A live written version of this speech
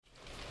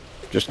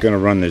Just going to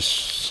run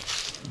this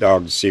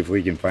dog to see if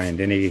we can find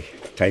any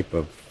type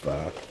of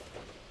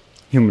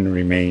human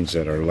remains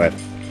that are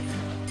left.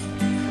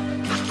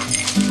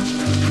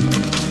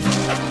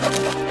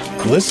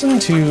 Listen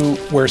to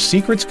Where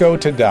Secrets Go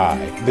to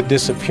Die, The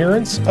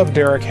Disappearance of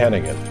Derek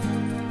Hennigan.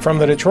 From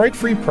the Detroit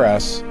Free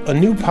Press, a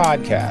new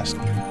podcast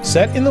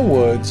set in the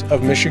woods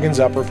of Michigan's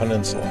Upper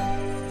Peninsula.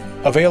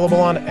 Available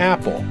on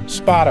Apple,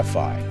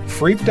 Spotify,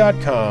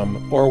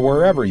 Freep.com, or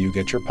wherever you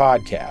get your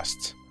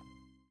podcasts.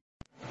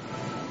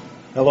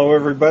 Hello,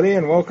 everybody,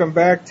 and welcome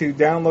back to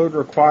Download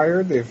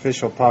Required, the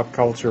official pop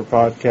culture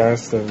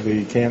podcast of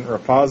the Canton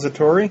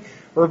Repository.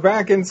 We're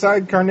back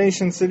inside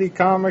Carnation City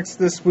Comics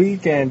this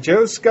week, and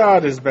Joe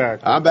Scott is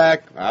back. I'm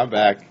back.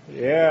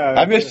 Yeah.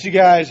 I missed you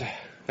guys.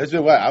 It's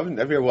been what? I've been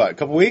here, a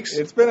couple weeks?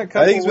 It's been a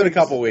couple weeks. I think it's been a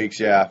couple weeks,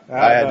 yeah.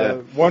 I had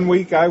to. 1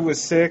 week I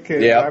was sick,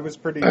 and I was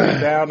pretty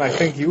down. I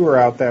think you were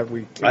out that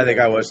week, too. I think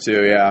I was,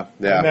 too, yeah.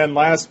 And then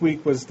last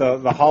week was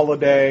the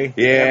holiday.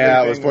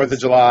 Yeah, it was 4th of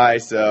July,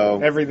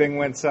 so. Everything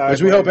went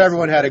sideways. Which we hope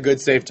everyone had a good,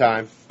 safe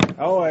time.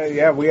 Oh,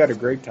 yeah, we had a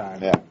great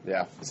time.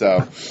 Yeah.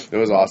 So, it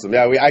was awesome.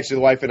 Yeah, the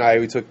wife and I,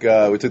 we took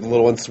the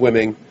little one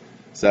swimming.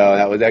 So,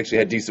 that was actually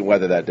had decent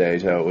weather that day.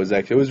 So,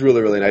 it was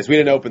really, really nice. We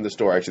didn't open the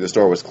store, actually. The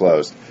store was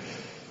closed.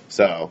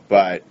 So,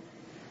 but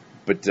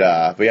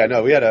yeah,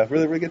 no, we had a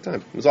really, really good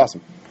time. It was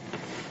awesome.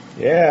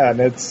 Yeah, and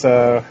it's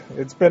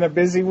been a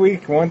busy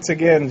week once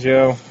again,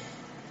 Joe.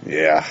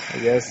 Yeah, I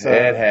guess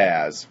it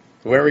has.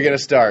 Where are we going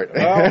to start?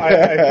 Well,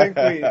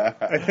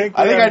 I think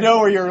I know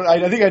where you're.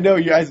 I think I know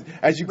you.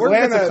 As you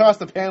glance across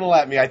the panel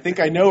at me, I think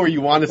I know where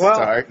you want to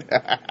start.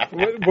 But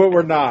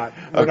we're not.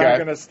 We're not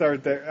going to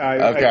start there.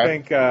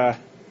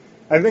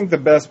 I think the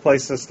best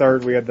place to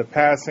start, we had the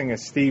passing of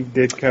Steve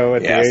Ditko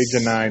at the age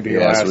of 90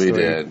 last week. Yes,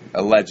 we did.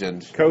 A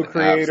legend.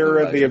 Co-creator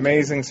of The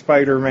Amazing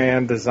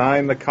Spider-Man,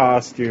 designed the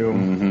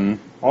costume,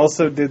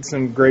 also did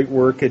some great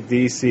work at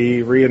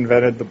DC,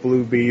 reinvented the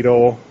Blue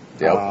Beetle,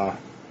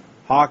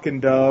 Hawk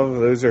and Dove,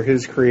 those are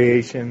his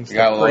creations.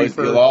 He'll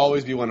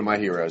always be one of my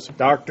heroes.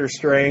 Doctor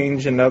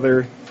Strange,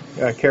 another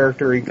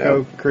character he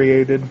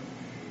co-created.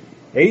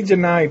 Age of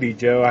 90,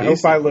 Joe. I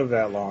hope I live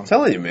that long. I'm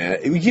telling you, man.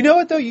 You know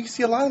what, though? You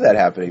see a lot of that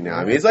happening now.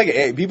 I mean, it's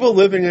like people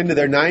living into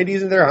their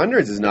 90s and their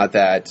 100s is not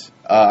that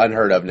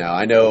unheard of now.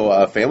 I know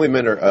a family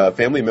member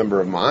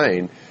of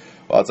mine,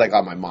 well, it's like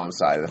on my mom's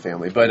side of the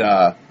family, but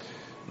I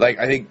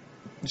think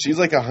she's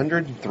like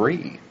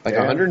 103,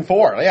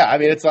 104. Yeah, I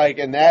mean, it's like,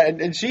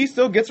 and she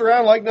still gets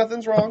around like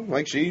nothing's wrong.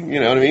 Like she, you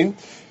know what I mean?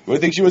 I would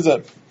think she was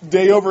a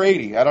day over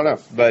 80. I don't know.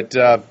 But,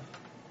 yeah,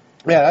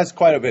 that's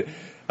quite a bit.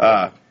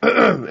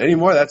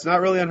 Anymore, that's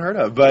not really unheard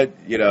of. But,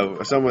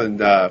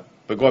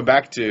 but going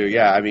back to,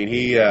 I mean,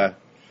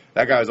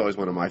 that guy was always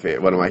one of my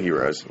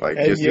heroes. Like,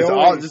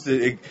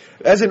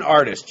 as an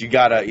artist, you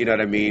gotta, you know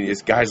what I mean?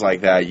 It's guys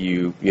like that,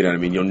 you know what I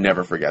mean? You'll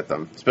never forget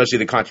them, especially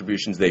the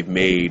contributions they've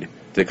made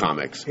to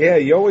comics. Yeah,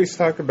 you always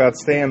talk about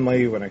Stan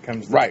Lee when it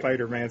comes to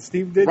Spider-Man.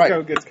 Steve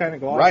Ditko gets kind of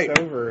glossed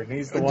over, and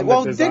he's the one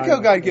that designed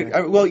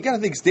you gotta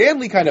think Stan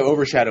Lee kind of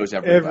overshadows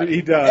everybody.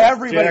 He does.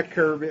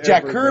 Everybody.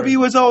 Jack Kirby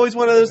was always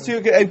one of those two,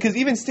 and because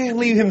even Stan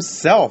Lee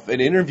himself in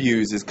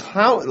interviews is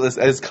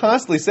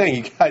constantly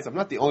saying, "You guys, I'm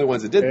not the only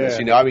ones that did this."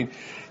 You know, I mean,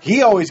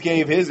 he always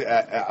gave his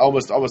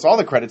almost all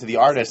the credit to the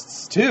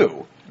artists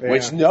too. Yeah.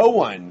 Which no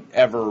one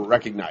ever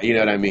recognized, you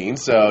know what I mean?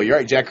 So you're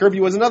right. Jack Kirby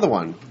was another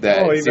one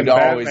that seemed to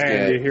always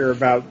get. You hear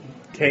about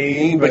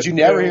Kane, but you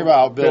never hear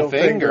about Bill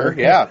Finger.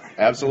 Yeah,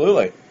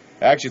 absolutely.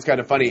 Actually, it's kind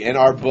of funny. In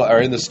our book, or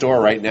in the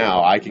store right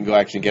now, I can go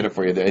actually get it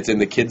for you. It's in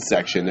the kids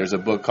section. There's a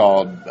book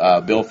called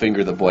Bill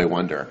Finger, the Boy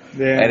Wonder,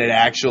 and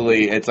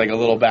it's like a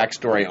little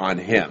backstory on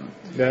him.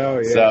 Oh,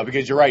 yeah. So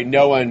because you're right,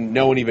 no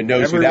one even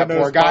knows who that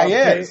poor guy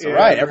is. Yeah,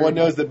 right? Everyone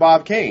knows that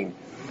Bob Kane.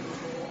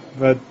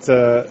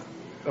 But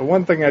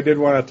one thing I did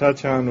want to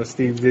touch on with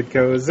Steve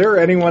Ditko, is there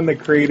anyone that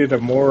created a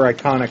more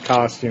iconic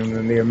costume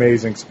than the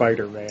Amazing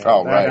Spider-Man?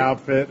 Oh, that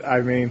outfit,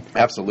 I mean...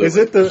 Absolutely. Is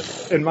it,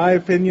 in my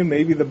opinion,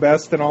 maybe the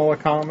best in all of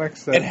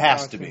comics? It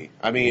has to be.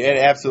 I mean, it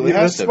absolutely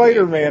has to be. The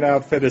Spider-Man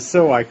outfit is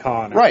so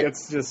iconic. Right.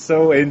 It's just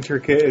so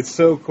intricate. It's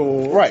so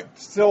cool. Right. It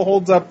still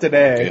holds up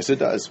today. Yes, it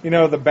does. You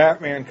know, the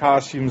Batman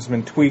costume's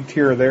been tweaked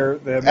here or there.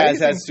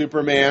 As has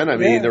Superman. I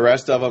mean, the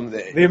rest of them...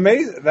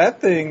 That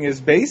thing is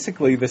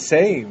basically the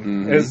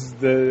same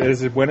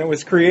as when it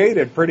was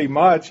created. Pretty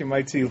much, you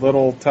might see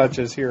little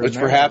touches here. Which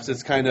perhaps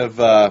it's kind of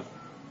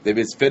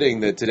it's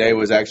fitting that today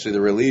was actually the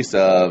release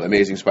of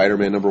Amazing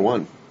Spider-Man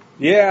 #1.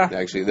 Yeah,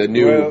 actually the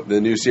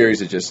new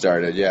series that just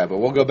started. Yeah, but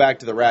we'll go back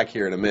to the rack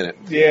here in a minute.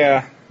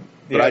 Yeah,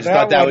 but I just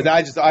thought that was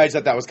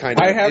kind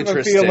of interesting. I have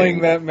a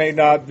feeling that may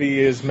not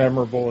be as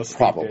memorable as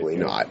probably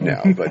not.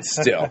 No, but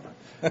still.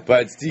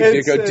 But Steve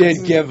Ditko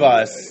did give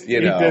us, He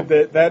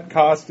did that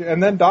costume,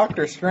 and then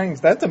Doctor Strange.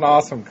 That's an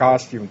awesome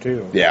costume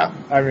too. Yeah,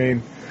 I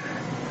mean.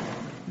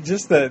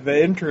 just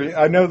the interest.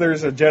 I know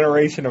there's a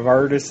generation of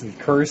artists that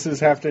curses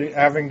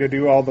having to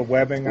do all the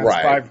webbing.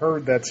 Right. I've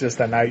heard that's just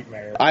a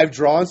nightmare. I've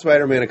drawn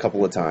Spider-Man a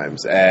couple of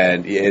times,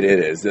 and it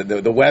is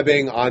the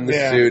webbing on the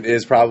suit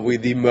is probably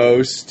the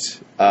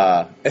most.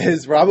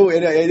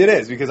 It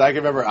is because I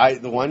can remember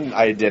the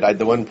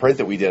one print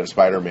that we did of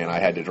Spider-Man I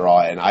had to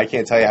draw, and I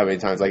can't tell you how many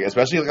times, like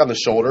especially like on the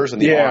shoulders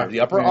and the arm,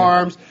 the upper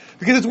arms,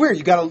 because it's weird.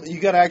 You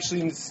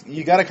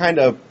gotta kind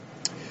of.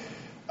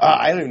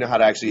 I don't even know how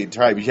to actually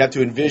try, but you have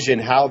to envision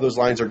how those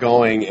lines are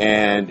going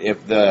and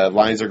if the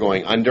lines are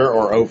going under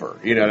or over.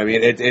 You know what I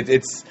mean?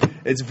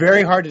 It's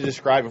very hard to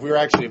describe. If we were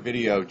actually a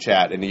video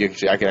chat, and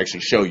I could actually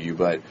show you,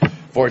 but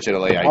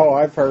fortunately,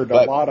 I've heard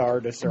a lot of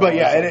artists. But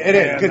yeah, it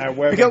is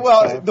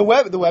because the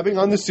webbing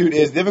on the suit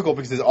is difficult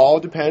because it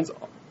all depends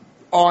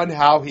on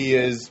how he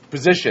is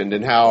positioned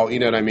and how, you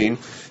know what I mean.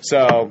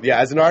 So yeah,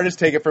 as an artist,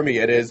 take it from me,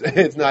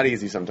 it's not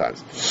easy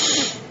sometimes.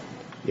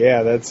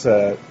 Yeah, that's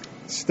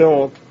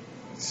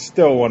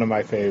still one of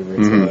my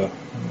favorites, though.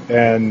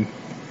 And,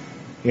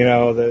 you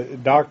know, the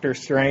Doctor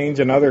Strange,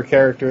 another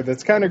character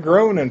that's kind of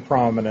grown in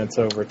prominence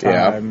over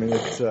time. Yeah.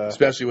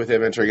 Especially with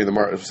him entering in the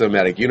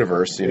cinematic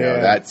universe, you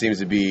know, that seems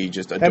to be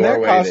just a doorway.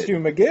 And that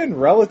costume, again,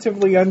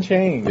 relatively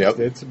unchanged. Yep.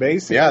 It's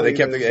basically... Yeah,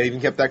 they even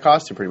kept that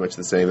costume pretty much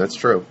the same. That's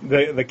true.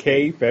 The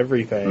cape,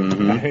 everything.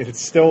 It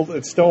still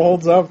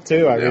holds up,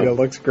 too. I mean, it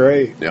looks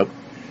great. Yep.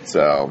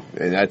 So,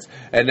 and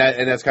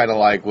that's kind of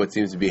like what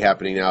seems to be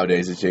happening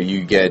nowadays. Is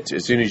you get,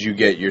 as soon as you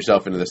get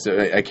yourself into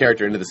a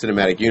character into the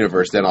cinematic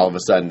universe, then all of a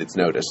sudden it's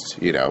noticed.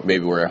 You know,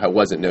 maybe where it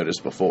wasn't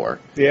noticed before.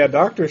 Yeah,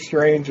 Doctor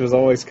Strange was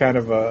always kind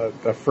of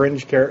a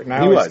fringe character.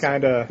 Now he's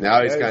kind of.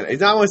 I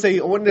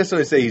wouldn't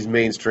necessarily say he's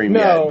mainstream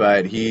yet,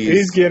 but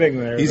he's getting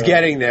there. He's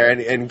getting there,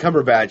 and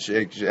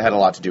Cumberbatch had a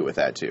lot to do with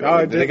that too.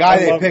 The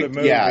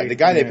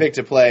guy they picked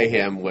to play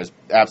him was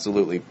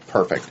absolutely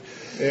perfect.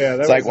 Yeah,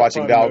 it's like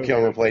watching Val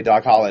Kilmer play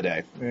Doc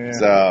Holliday. Yeah.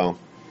 So,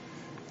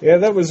 yeah,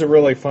 that was a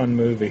really fun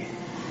movie,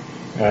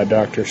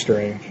 Doctor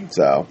Strange.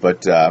 So,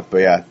 but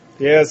yeah.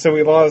 Yeah, so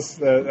we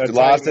lost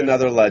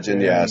another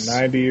legend. Yes,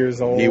 90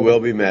 years old. He will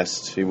be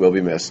missed.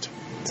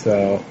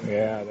 So,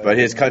 yeah. But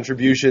his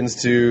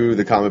contributions to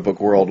the comic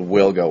book world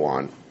will go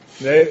on.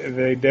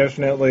 They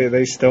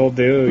definitely still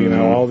do. You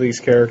know, all these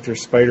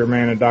characters,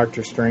 Spider-Man and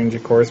Doctor Strange,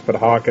 of course, but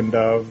Hawk and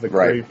Dove, the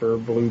Creeper,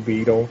 Blue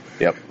Beetle.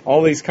 Yep.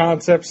 All these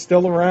concepts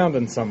still around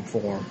in some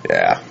form.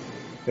 Yeah.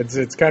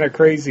 It's kind of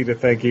crazy to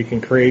think you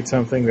can create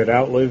something that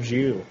outlives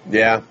you.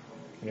 Yeah.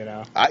 You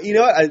know. You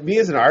know what? Me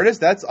as an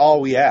artist, that's all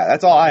we ask.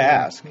 That's all I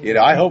ask. You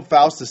know, I hope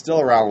Faust is still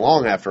around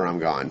long after I'm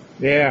gone.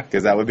 Yeah.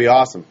 Because that would be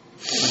awesome.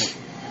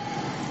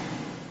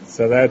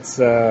 So that's.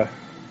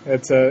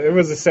 It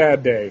was a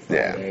sad day for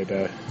me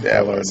to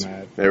learn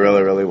that. It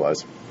really, really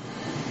was.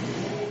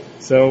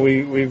 So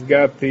we've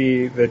got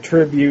the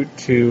tribute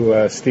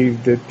to Steve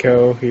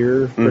Ditko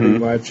here pretty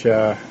much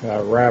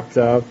wrapped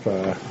up.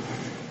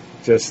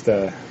 Just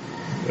a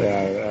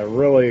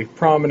really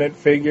prominent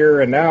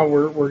figure, and now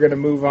we're going to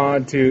move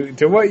on to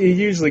what you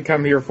usually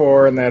come here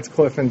for, and that's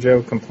Cliff and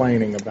Joe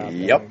complaining about.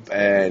 Yep, things.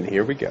 And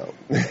here we go.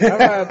 How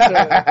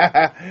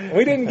about,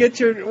 we didn't get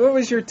what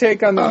was your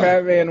take on the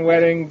Batman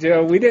wedding,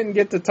 Joe? We didn't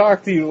get to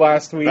talk to you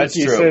last week. That's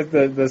you true.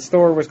 said the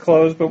store was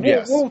closed, but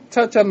we'll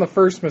touch on the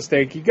first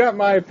mistake. You got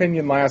my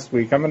opinion last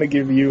week. I'm going to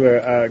give you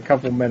a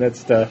couple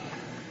minutes to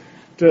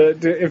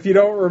if you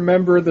don't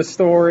remember the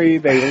story,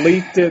 they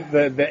leaked it.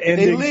 The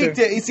ending. They leaked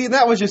it. You see,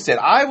 that was just it.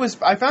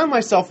 I found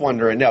myself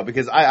wondering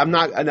because I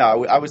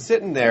was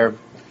sitting there.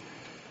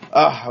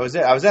 I was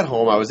at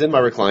home. I was in my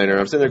recliner.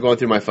 I'm sitting there going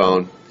through my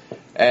phone,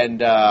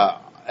 and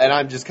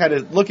I'm just kind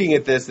of looking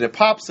at this, and it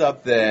pops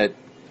up that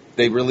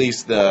they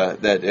released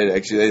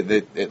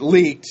it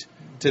leaked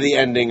to the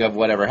ending of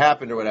whatever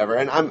happened or whatever,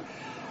 and I'm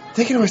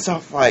thinking to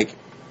myself like,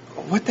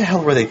 what the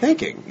hell were they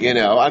thinking? You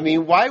know, I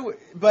mean, why?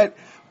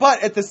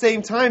 But at the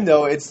same time,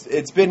 though,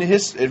 it's been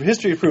history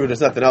has proven,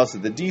 if nothing else,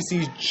 that the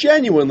DC's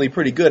genuinely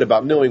pretty good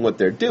about knowing what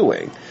they're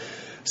doing.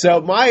 So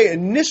my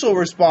initial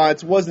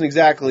response wasn't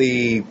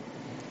exactly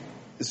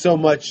so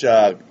much,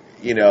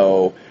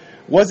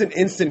 wasn't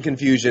instant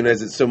confusion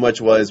as it so much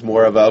was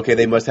more of okay,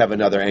 they must have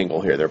another angle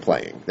here they're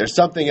playing. There's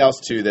something else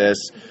to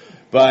this,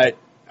 but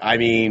I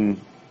mean,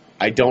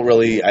 I don't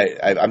really.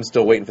 I'm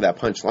still waiting for that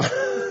punchline.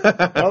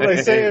 Well,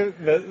 they say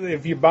that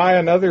if you buy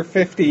another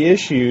 50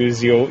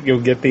 issues,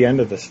 you'll get the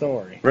end of the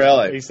story.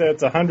 Really? He said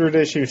it's a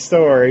 100-issue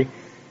story.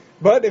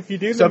 But if you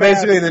do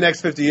basically the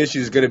next 50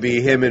 issues is going to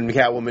be him and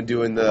Catwoman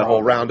doing the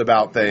whole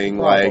roundabout thing.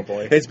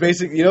 Probably. Like it's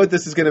basically, you know what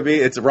this is going to be?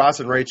 It's Ross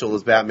and Rachel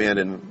as Batman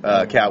and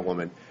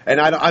Catwoman. And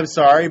I'm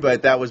sorry,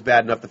 but that was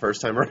bad enough the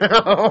first time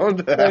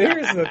around. But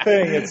here's the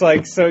thing: it's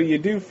like so you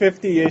do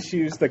 50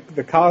 issues.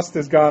 The cost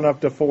has gone up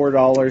to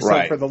 $4.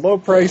 So for the low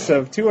price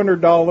of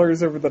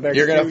 $200 over the next,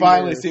 you're going to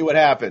finally see what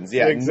happens.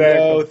 Yeah,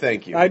 exactly. No,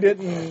 thank you. I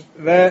didn't.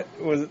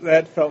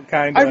 That felt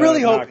kind of. I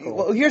really hope. cool.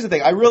 Well, here's the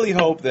thing. I really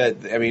hope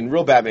that. I mean,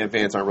 real Batman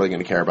fans aren't really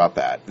going to care about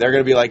that. They're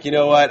going to be like, you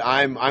know what?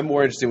 I'm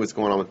more interested in what's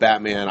going on with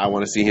Batman. I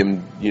want to see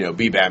him,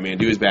 be Batman,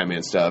 do his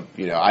Batman stuff.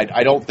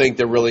 I don't think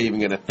they're really even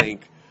going to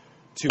think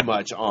too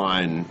much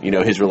on,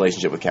 his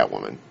relationship with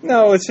Catwoman.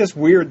 No, it's just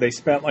weird. They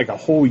spent like a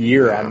whole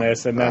year on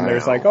this, and then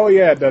there's like, oh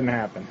yeah, it doesn't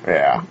happen.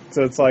 Yeah.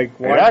 So it's like,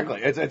 why?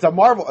 Exactly. It's a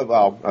Marvel.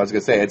 Well, I was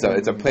gonna say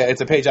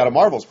it's a page out of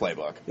Marvel's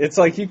playbook. It's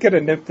like you could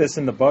have nipped this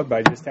in the bud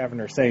by just having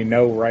her say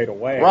no right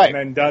away, right, and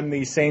then done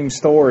these same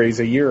stories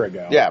a year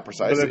ago. Yeah,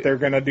 precisely. That they're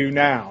gonna do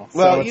now.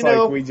 Well, so it's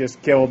like we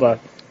just killed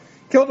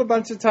a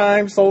bunch of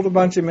time, sold a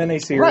bunch of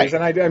miniseries, right.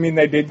 And I mean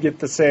they did get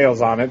the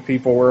sales on it.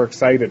 People were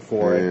excited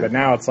for it, but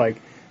now it's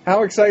like,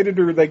 how excited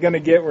are they going to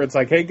get where it's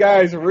like, hey,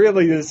 guys,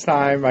 really this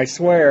time, I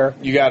swear.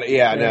 You got it.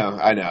 Yeah,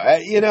 I know.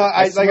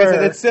 Like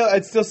I said,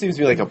 it still seems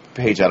to me like a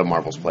page out of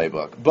Marvel's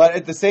playbook. But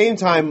at the same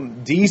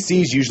time,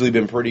 DC's usually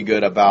been pretty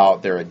good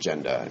about their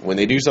agenda. When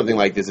they do something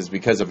like this, it's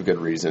because of a good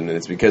reason, and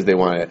it's because they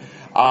want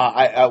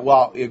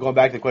to. Going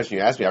back to the question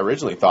you asked me, I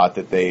originally thought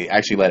that they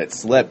actually let it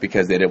slip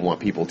because they didn't want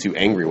people too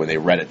angry when they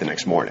read it the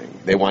next morning.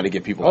 They wanted to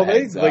give people a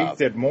heads up. They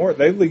leaked it more.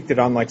 They leaked it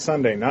on like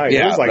Sunday night.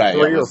 Yeah, it was like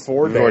 3 or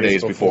 4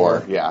 days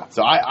before. Yeah.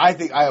 So I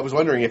think I was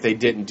wondering if they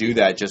didn't do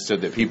that just so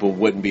that people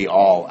wouldn't be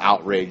all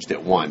outraged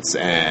at once.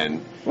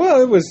 And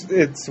well,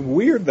 it's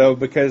weird though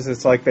because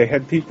it's like they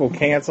had people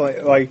cancel.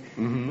 Like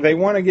they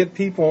want to get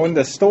people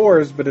into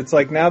stores, but it's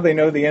like now they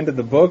know the end of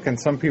the book, and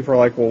some people are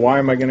like, "Well, why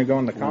am I going to go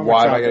in the comic shop?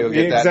 Why am I going to go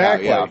get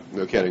exactly. that now?" Yeah,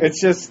 no kidding.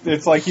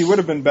 It's like you would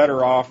have been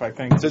better off, I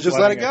think, to just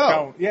let it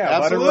go. Yeah,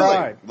 absolutely. Let it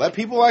ride. Let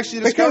people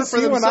actually discover for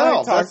themselves. Because you and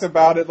I talked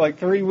about it like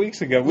 3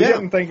 weeks ago. We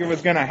didn't think it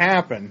was going to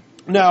happen.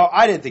 No,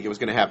 I didn't think it was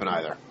going to happen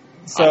either.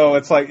 So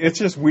it's like, it's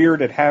just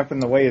weird it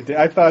happened the way it did.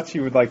 I thought she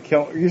would like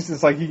kill. It's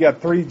just like you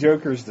got 3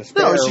 Jokers to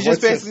spare. No, she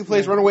just basically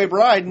plays Runaway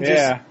Bride and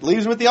just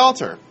leaves him at the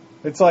altar.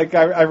 It's like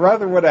I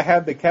rather would have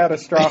had the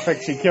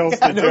catastrophic. She kills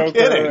the no Joker.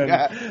 Kidding.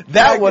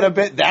 That would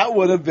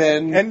have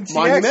been and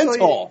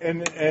monumental.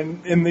 And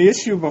in the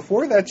issue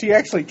before that, she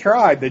actually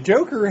tried. The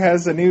Joker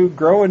has a new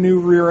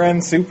rear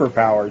end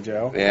superpower,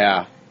 Joe.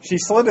 Yeah. She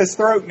slit his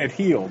throat and it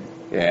healed.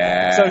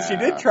 Yeah. So she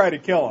did try to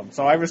kill him.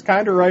 So I was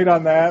kind of right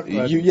on that.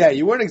 But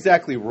you weren't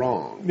exactly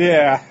wrong.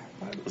 Yeah.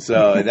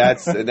 So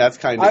that's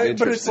kind of interesting.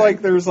 But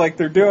it's like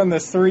they're doing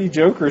this 3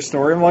 Joker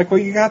story. I'm like, well,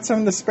 you got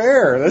some to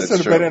spare. This would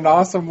have been an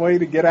awesome way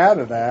to get out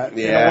of that in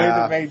a way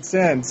that made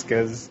sense.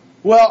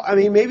 Well, I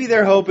mean, maybe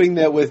they're hoping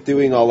that with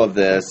doing all of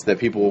this, that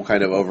people will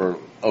kind of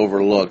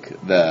overlook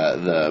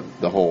the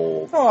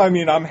whole. Oh, I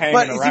mean, I'm hanging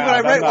around. But see, when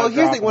I read,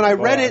 here's the thing: when I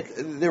read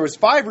it, there was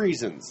 5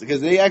 reasons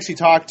because they actually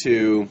talked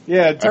to.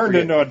 Yeah, it turned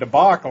into a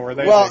debacle where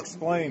they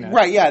explain it.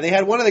 Right? Yeah, they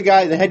had one of the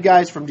head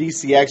guys from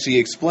DC, actually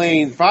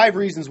explain 5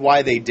 reasons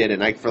why they did it.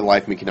 And I, for the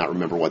life of me, cannot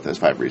remember what those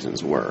 5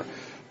 reasons were.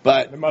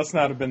 But it must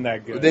not have been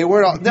that good. They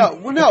were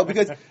no,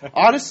 because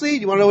honestly,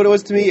 you want to know what it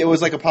was to me? It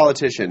was like a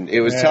politician. It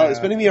was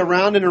spinning me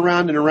around and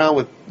around and around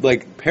with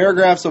like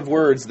paragraphs of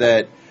words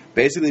that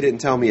basically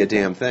didn't tell me a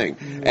damn thing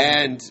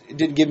and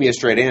didn't give me a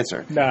straight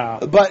answer. No.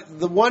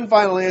 But the one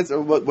final answer,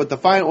 one of the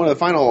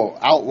final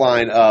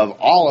outline of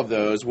all of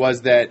those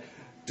was that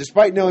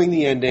despite knowing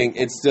the ending,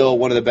 it's still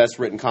one of the best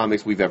written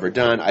comics we've ever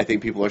done. I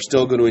think people are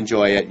still going to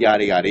enjoy it.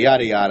 Yada yada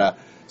yada yada.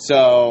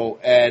 So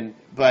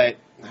but.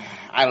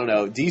 I don't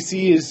know.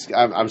 DC is.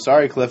 I'm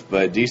sorry, Cliff,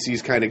 but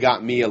DC's kind of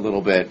got me a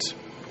little bit.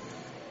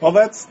 Well,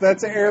 that's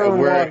error 1.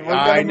 We're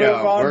going to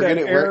move on to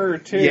error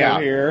 2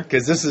 here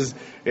because this is.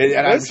 And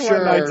I'm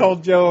sure one I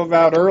told Joe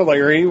about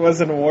earlier. He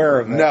wasn't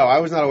aware of it. No,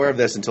 I was not aware of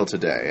this until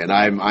today, and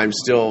I'm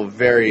still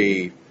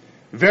very,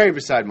 very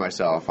beside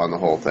myself on the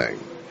whole thing.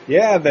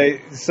 Yeah,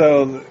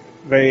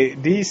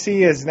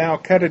 DC has now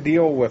cut a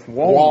deal with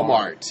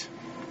Walmart.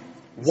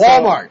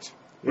 Walmart.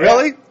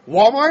 Really? Yeah.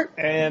 Walmart?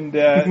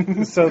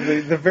 And so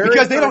the very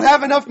because they don't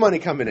have enough money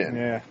coming in.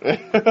 Yeah.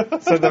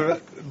 So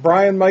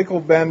Brian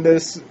Michael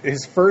Bendis,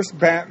 his first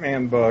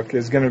Batman book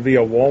is going to be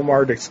a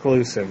Walmart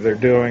exclusive. They're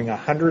doing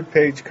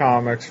 100-page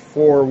comics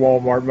for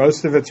Walmart.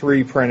 Most of it's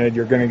reprinted.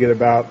 You're going to get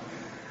about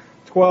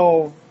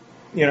 12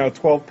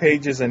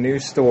 pages a new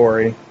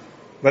story.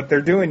 But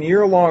they're doing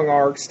year-long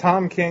arcs.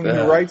 Tom King,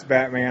 who writes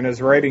Batman,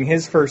 is writing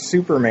his first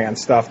Superman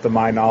stuff, to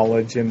my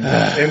knowledge, in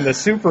the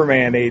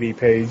Superman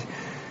 80-page.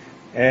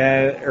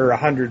 Or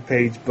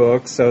 100-page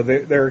books. So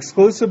they're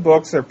exclusive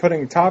books. They're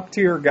putting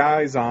top-tier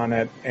guys on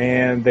it,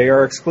 and they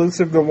are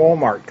exclusive to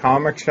Walmart.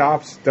 Comic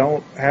shops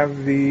don't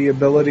have the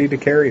ability to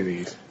carry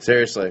these.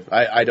 Seriously,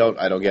 I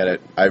don't get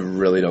it. I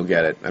really don't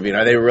get it. I mean,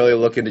 are they really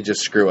looking to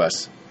just screw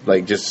us?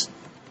 Like, just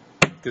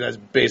because that's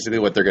basically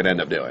what they're going to end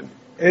up doing.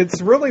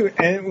 It's really,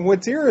 and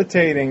what's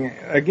irritating,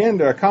 again,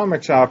 to a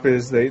comic shop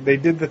is they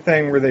did the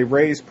thing where they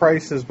raised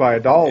prices by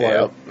 $1.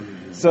 Yep.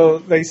 So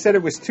they said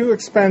it was too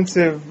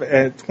expensive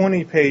at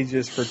 20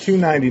 pages for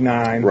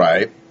 $2.99.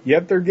 Right.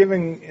 Yet they're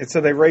giving,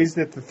 so they raised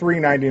it to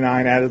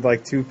 $3.99, added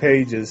like 2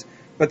 pages.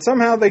 But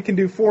somehow they can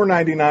do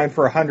 $4.99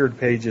 for 100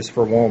 pages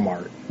for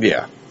Walmart.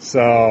 Yeah.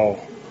 So,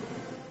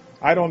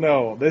 I don't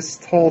know.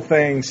 This whole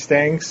thing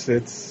stinks. I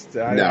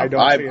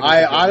don't see it.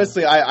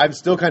 Honestly, I'm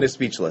still kind of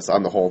speechless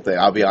on the whole thing.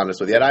 I'll be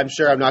honest with you. And I'm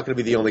sure I'm not going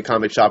to be the only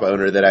comic shop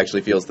owner that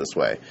actually feels this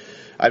way.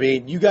 I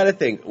mean, you got to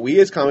think, we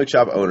as comic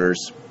shop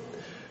owners...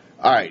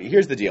 All right,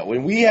 here's the deal.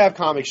 When we have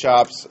comic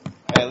shops,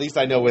 at least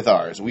I know with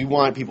ours, we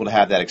want people to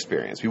have that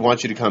experience. We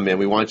want you to come in.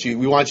 We want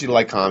you to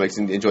like comics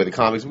and enjoy the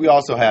comics. We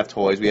also have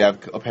toys. We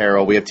have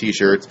apparel. We have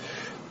T-shirts.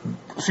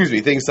 Excuse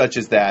me, things such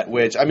as that,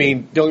 which, I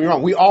mean, don't get me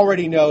wrong, we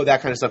already know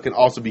that kind of stuff can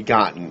also be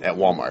gotten at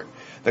Walmart.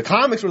 The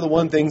comics were the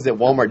one things that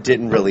Walmart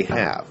didn't really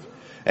have.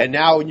 And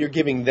now when you're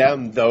giving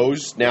them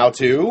those now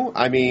too,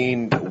 I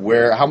mean,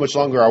 how much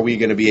longer are we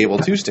going to be able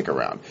to stick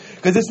around?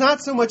 Because it's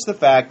not so much the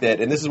fact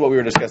that, and this is what we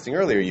were discussing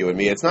earlier, you and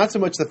me, it's not so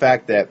much the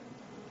fact that,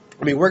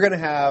 I mean, we're going to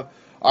have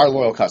our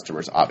loyal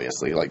customers,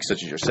 obviously, like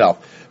such as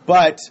yourself.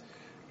 But,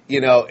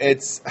 you know,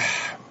 it's...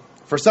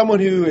 For someone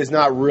who is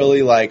not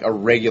really like a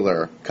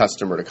regular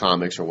customer to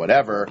comics or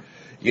whatever,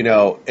 you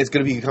know, it's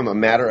going to become a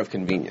matter of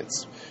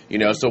convenience. You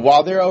know, so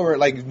while they're over,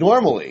 like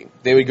normally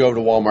they would go over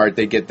to Walmart,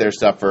 they get their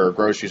stuff for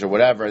groceries or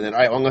whatever, and then, all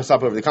right, I'm going to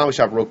stop over to the comic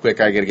shop real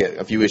quick, I got to get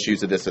a few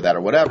issues of this or that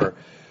or whatever.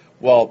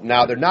 Well,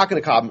 now they're not going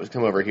to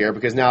come over here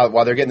because now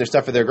while they're getting their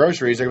stuff for their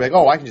groceries, they're going to be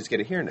like, oh, I can just get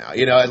it here now.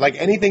 You know, like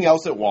anything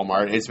else at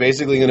Walmart, it's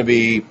basically going to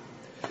be...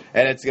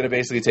 And it's going to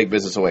basically take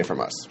business away from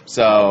us.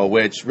 So,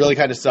 which really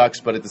kind of sucks,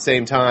 but at the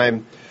same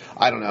time...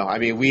 I don't know. I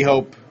mean,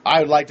 I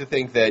would like to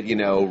think that, you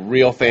know,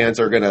 real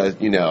fans are going to,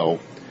 you know,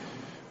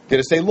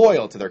 going to stay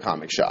loyal to their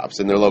comic shops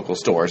and their local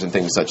stores and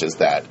things such as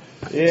that.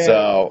 Yeah.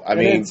 So, I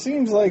mean. It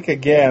seems like,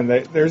 again,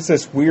 there's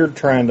this weird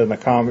trend in the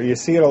comic. You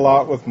see it a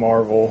lot with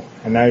Marvel,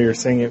 and now you're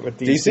seeing it with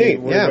DC.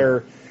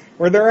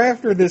 Where they're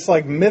after this,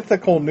 like,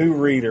 mythical new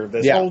reader,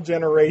 this whole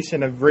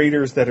generation of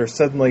readers that are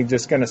suddenly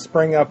just going to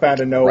spring up out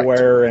of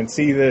nowhere and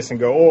see this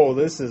and go, oh,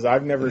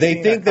 I've never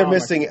seen They think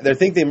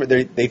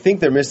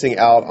they're missing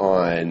out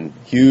on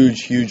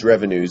huge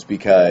revenues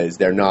because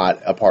they're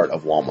not a part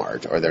of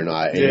Walmart or they're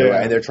not,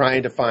 and they're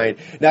trying to find.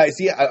 Now,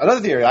 see,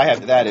 another theory I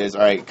have to that is,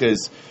 all right,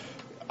 because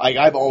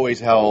I've always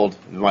held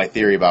my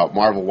theory about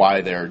Marvel,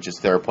 why they're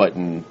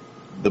putting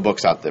the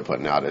books out they're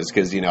putting out is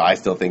because, you know, I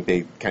still think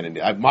they kind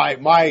of...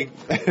 My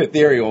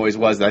theory always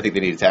was that I think they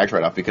need a tax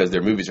write-off because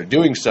their movies are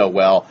doing so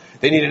well.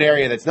 They need an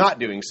area that's not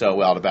doing so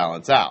well to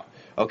balance out.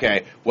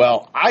 Okay,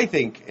 well, I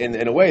think,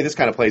 in a way, this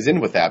kind of plays in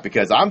with that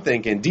because I'm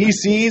thinking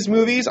DC's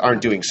movies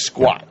aren't doing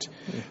squat.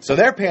 So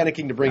they're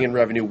panicking to bring in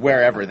revenue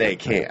wherever they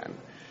can.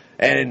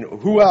 And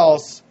who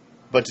else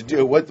but to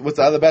do... What's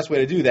the other best way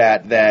to do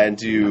that than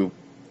to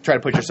try to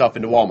put yourself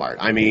into Walmart?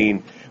 I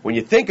mean, when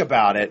you think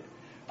about it,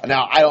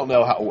 now, I don't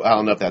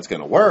know if that's going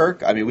to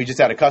work. I mean, we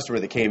just had a customer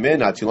that came in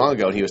not too long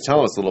ago, and he was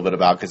telling us a little bit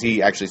about, because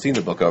he actually seen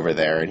the book over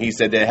there, and he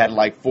said they had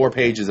like 4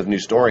 pages of new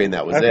story, and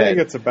that was it. I think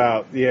it's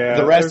about,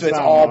 The rest of it's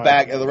all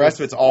back. The rest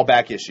of it's all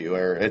back issue,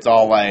 or it's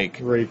all like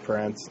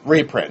reprints.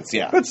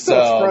 Yeah. But still,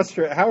 it's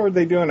frustrating. How are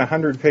they doing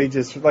 100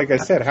 pages? Like I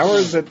said, how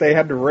is it they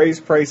had to raise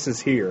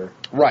prices here,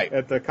 right,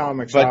 at the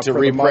comic shop, but to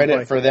reprint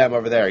it for them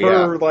over there,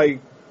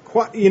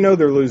 you know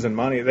they're losing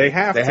money. They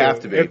have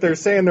to be. If they're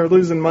saying they're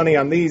losing money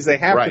on these, they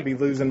have to be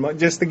losing money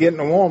just to get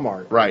into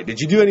Walmart. Right. Did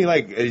you do any,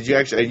 you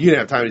didn't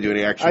have time to do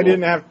any actual I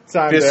didn't have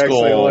time to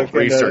actually look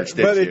research,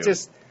 into it. But it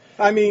just,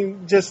 I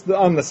mean, just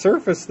on the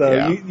surface,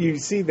 though, you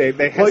see they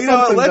have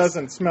something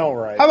doesn't smell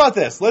right. How about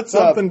this?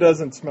 Something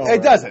doesn't smell right.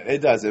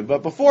 It doesn't.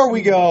 But before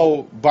we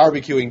go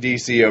barbecuing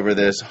DC over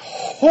this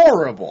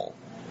horrible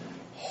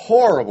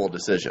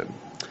decision,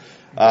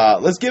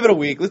 let's give it a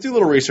week. Let's do a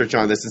little research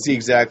on this and see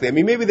exactly. I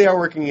mean, maybe they are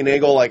working an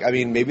angle.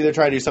 Maybe they're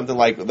trying to do something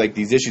like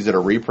these issues that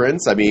are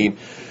reprints. I mean,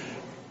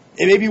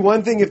 it may be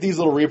one thing if these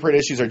little reprint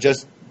issues are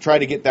just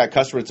trying to get that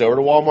customer that's over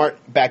to Walmart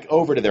back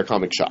over to their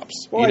comic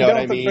shops. Well, you know what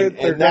I mean?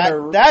 And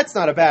that's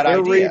not a bad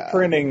idea. They're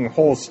reprinting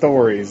whole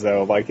stories,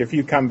 though. Like, if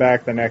you come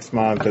back the next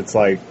month, it's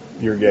like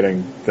you're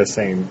getting the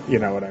same, you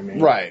know what I mean?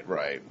 Right.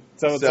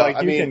 So it's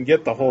you can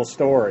get the whole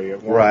story at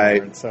Walmart.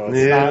 Right. So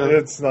it's not,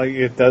 it's like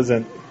it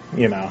doesn't,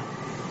 you know.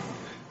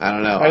 I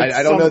don't know.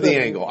 I don't know the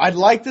angle. I'd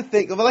like to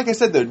think, like I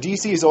said, though,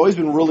 DC has always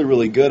been really,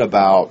 really good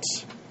about...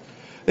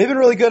 They've been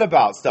really good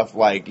about stuff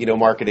like, you know,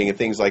 marketing and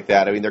things like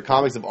that. I mean, their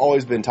comics have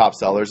always been top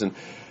sellers, and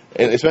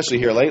especially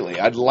here lately.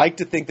 I'd like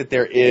to think that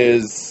there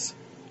is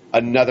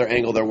another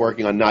angle they're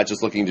working on, not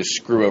just looking to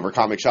screw over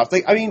comic shops.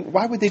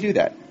 Why would they do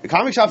that? The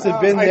comic shops have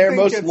been their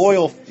most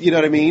loyal, you know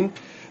what I mean,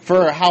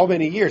 for how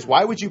many years?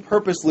 Why would you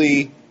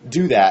purposely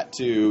do that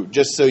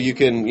just so you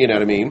can, you know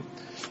what I mean?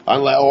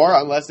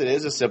 Unless it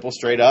is a simple,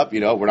 straight up,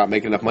 you know, we're not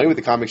making enough money with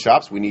the comic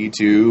shops, we need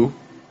to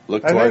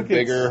look toward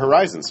bigger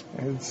horizons.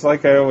 It's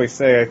like I always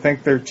say, I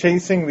think they're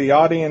chasing the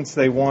audience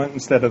they want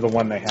instead of the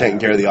one they have. Taking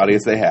care of the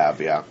audience they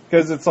have, yeah.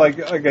 Because it's like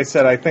I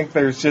said, I think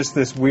there's just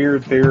this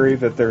weird theory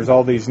that there's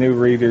all these new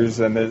readers,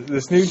 and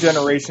this new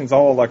generation's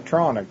all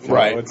electronic.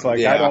 Right. It's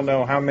like, I don't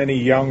know how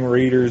many young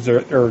readers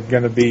are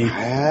going to be,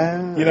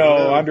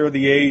 under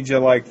the age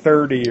of like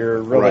 30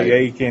 or really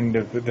aching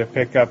to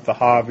pick up the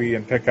hobby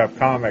and pick up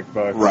comic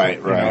books. Right.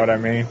 You know what I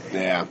mean?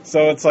 Yeah.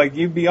 So it's like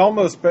you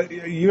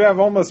have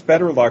almost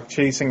better luck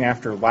chasing going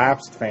after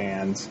lapsed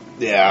fans.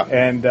 Yeah.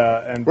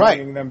 And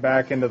bringing them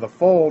back into the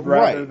fold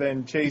rather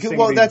than chasing.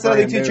 Well, that's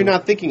another thing new. you're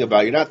not thinking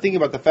about. You're not thinking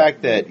about the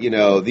fact that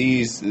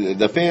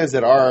the fans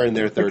that are in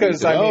their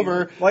 30s and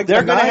over, like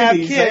they're going to have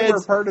kids. They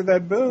were part of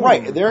that boom,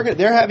 right?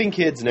 They're having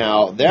kids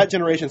now. That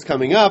generation's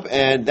coming up,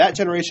 and that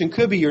generation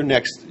could be your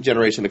next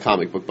generation of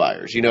comic book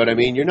buyers. You know what I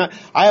mean? You're not.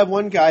 I have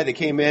one guy that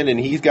came in and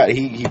he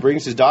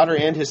brings his daughter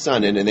and his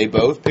son in, and they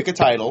both pick a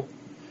title.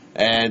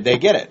 And they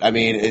get it. I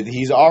mean,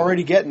 he's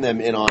already getting them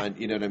in on,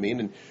 you know what I mean?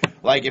 And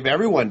like, if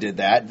everyone did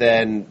that,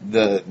 then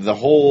the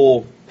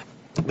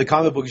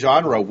comic book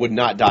genre would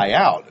not die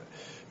out.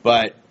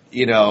 But,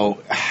 like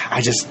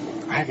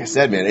I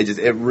said, man,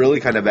 it really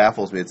kind of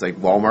baffles me. It's like,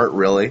 Walmart,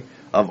 really?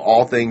 Of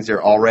all things,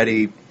 they're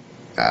already,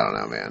 I don't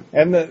know, man.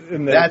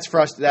 And that's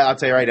frustrating. I'll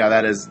tell you right now,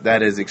 that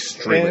is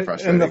extremely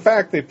frustrating. And the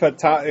fact they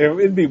put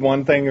it'd be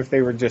one thing if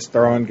they were just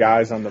throwing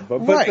guys on the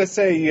book, but to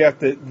say you have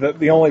to,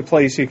 the only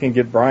place you can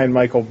get Brian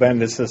Michael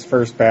Bendis'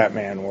 first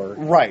Batman work,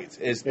 right,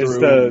 is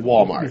through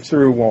Walmart.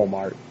 Through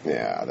Walmart,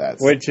 yeah,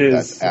 that's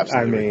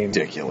absolutely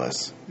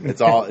ridiculous.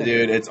 It's all,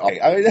 dude. It's all.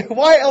 I mean,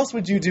 why else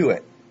would you do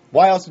it?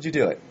 Why else would you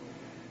do it?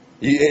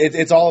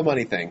 It's all a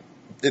money thing.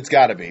 It's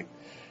got to be.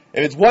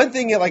 If it's one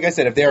thing, like I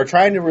said, if they are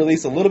trying to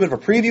release a little bit of a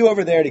preview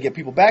over there to get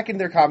people back in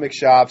their comic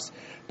shops,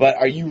 but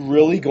are you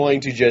really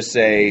going to just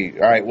say, all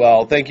right,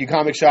 well, thank you,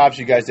 comic shops,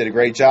 you guys did a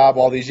great job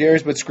all these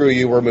years, but screw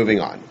you, we're moving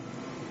on?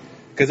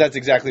 Because that's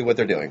exactly what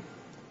they're doing.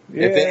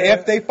 Yeah.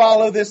 If they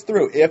follow this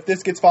through, if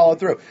this gets followed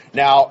through.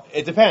 Now,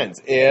 it depends.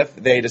 If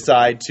they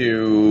decide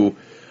to,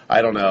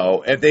 I don't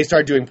know, if they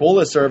start doing pull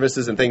list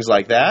services and things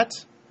like that,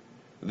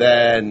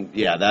 then,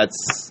 yeah,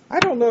 that's... I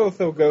don't know if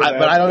they'll go that far.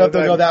 But I don't know if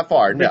they'll go that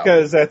far, no.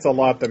 Because that's a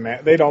lot to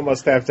they'd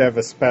almost have to have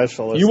a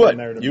specialist in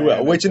there to You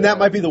will. And that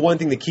might be the one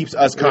thing that keeps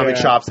us comic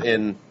shops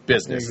in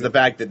business. Is the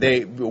fact that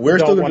we're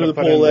still going to do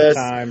the pull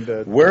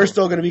list. We're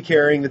still going to be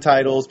carrying the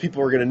titles.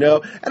 People are going to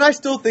know. And I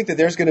still think that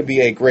there's going to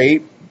be a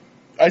great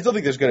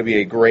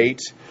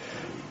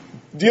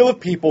deal of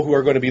people who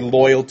are going to be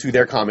loyal to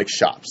their comic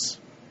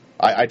shops.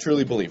 I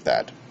truly believe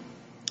that.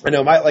 I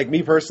know,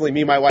 me personally,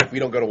 me and my wife, we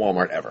don't go to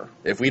Walmart ever.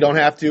 If we don't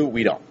have to,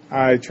 we don't.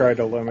 I try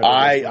to limit it.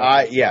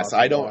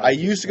 I don't. I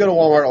used to go to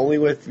Walmart only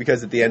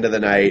because at the end of the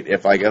night,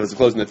 if I was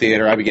closing the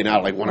theater, I'd be getting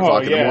out at 1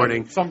 o'clock in the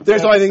morning.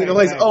 There's the only thing the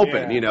place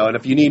open, and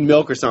if you need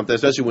milk or something,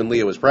 especially when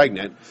Leah was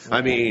pregnant,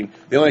 I mean,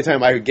 the only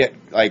time I would get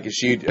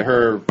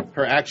her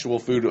actual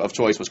food of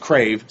choice was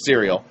Crave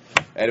cereal.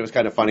 And it was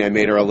kind of funny. I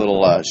made her a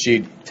little,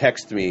 she'd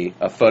text me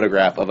a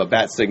photograph of a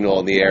bat signal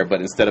in the air, but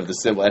instead of the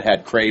symbol, it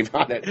had Crave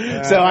on it.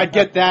 So I'd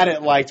get that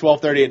at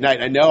 12:30 at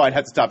night. I know I'd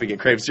have to stop and get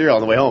Crave cereal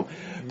on the way home.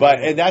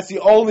 And that's the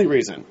only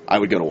reason I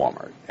would go to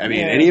Walmart. I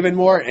mean, and even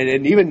more,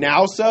 and even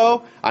now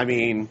because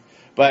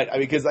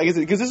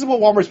this is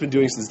what Walmart's been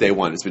doing since day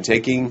one. It's been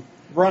taking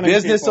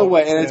business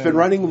away, and it's been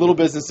running little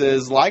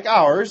businesses like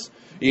ours,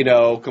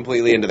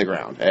 completely into the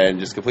ground, and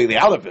just completely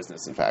out of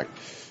business, in fact.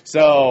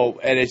 So,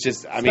 and it's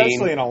just,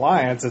 especially in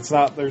Alliance,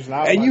 there's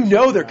not. And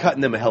they're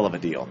cutting them a hell of a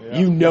deal.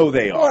 Yeah.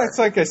 They are. Well, it's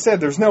like I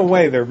said, there's no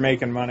way they're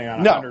making money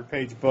on a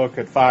 100-page book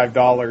at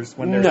 $5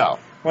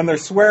 when they're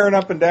swearing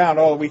up and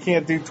down, we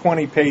can't do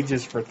 20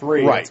 pages for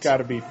 $3. Right. It's got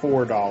to be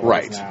 $4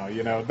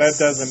 now. That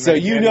doesn't so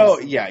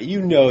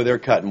make they're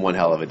cutting one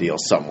hell of a deal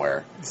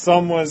somewhere.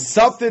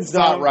 Something's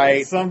not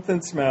right.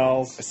 Something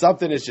smells.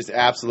 Something is just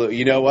absolute.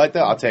 You know what,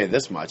 though? I'll tell you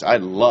this much.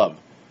 I'd love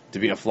to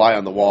be a fly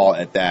on the wall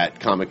at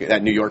that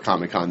New York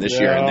Comic Con this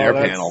year in their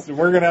panel.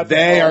 We're gonna.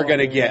 They are going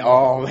to get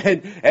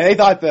and they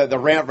thought the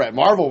rant at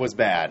Marvel was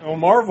bad. Well,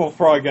 Marvel's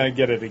probably going to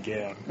get it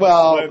again.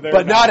 Well,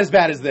 but not as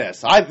bad as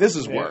this. This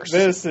is worse.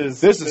 This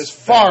is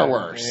far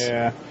worse.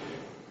 Yeah.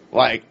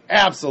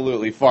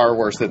 Absolutely far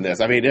worse than this.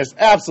 I mean, it's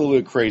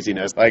absolute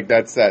craziness.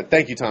 That's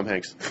thank you, Tom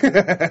Hanks.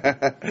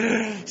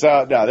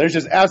 So no, there's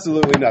just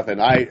absolutely nothing.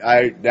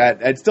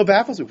 It still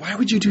baffles me. Why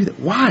would you do that?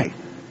 Why?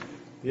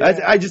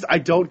 Yeah. I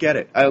don't get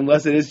it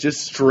unless it is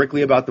just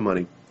strictly about the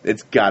money.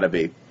 It's got to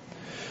be.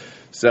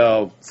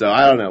 So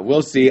I don't know.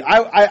 We'll see.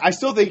 I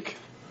still think.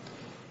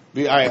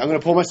 All right, I'm going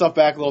to pull myself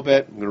back a little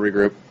bit. I'm going to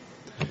regroup.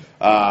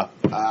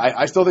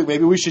 I still think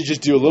maybe we should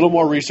just do a little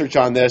more research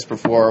on this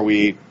before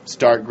we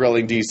start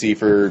grilling DC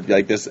for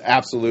this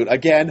absolute,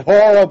 again,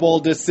 horrible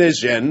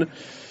decision,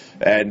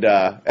 and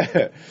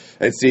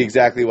and see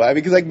exactly why.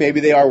 Because maybe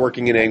they are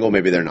working an angle,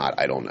 maybe they're not.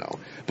 I don't know.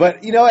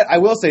 But you know what? I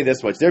will say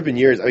this much: there have been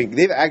years. I mean,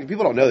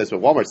 people don't know this,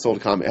 but Walmart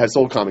has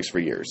sold comics for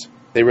years.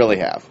 They really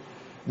have.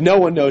 No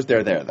one knows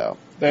they're there though.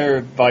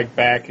 They're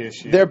back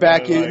issues. They're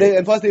back issues,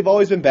 and plus they've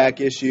always been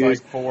back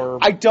issues.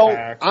 I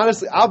don't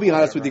honestly. I'll be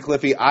honest with you,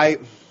 Cliffy.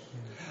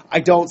 I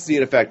don't see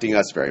it affecting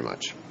us very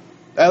much.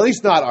 At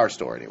least not our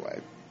store anyway.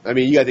 I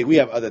mean, I think we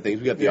have other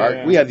things. We have the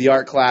art. We have the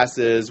art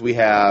classes. We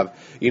have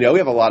we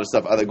have a lot of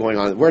stuff other going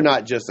on. We're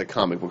not just a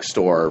comic book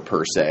store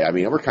per se. I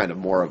mean, we're kind of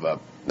more of a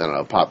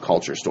pop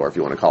culture store if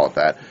you want to call it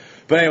that.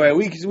 But anyway,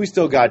 we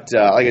still got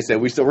like I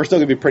said, we're still going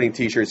to be printing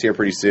T-shirts here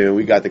pretty soon.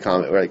 We got the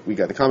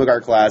comic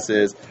art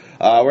classes.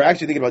 We're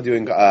actually thinking about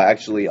doing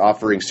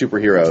offering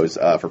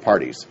superheroes for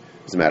parties.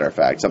 As a matter of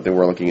fact, something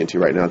we're looking into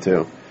right now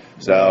too.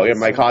 So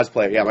my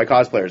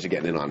cosplayers are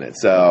getting in on it.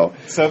 So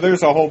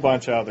there's a whole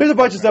bunch of there's a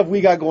bunch of stuff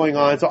we got going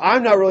on. So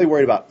I'm not really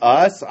worried about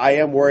us. I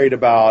am worried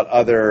about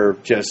other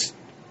just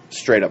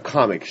straight up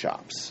comic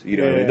shops. You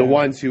know, the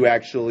ones who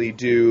actually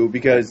do,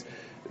 because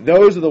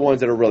those are the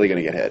ones that are really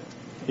going to get hit.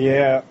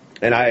 Yeah.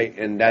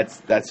 And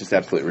that's just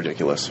absolutely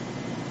ridiculous.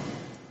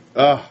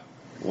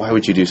 Why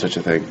would you do such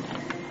a thing?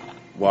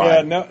 Why?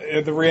 Yeah, no,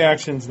 the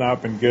reaction's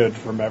not been good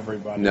from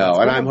everybody. No,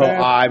 and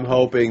I'm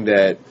hoping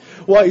that.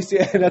 Well, you see,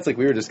 and that's like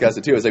we were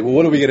discussing too. It's like, well,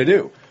 what are we going to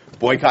do?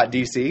 Boycott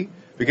DC?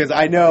 Because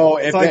I know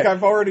if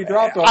I've already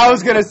dropped. I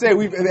was going to say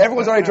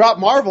everyone's already dropped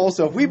Marvel,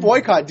 so if we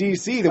boycott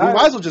DC, then we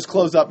might as well just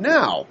close up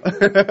now.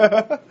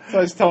 So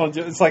I was telling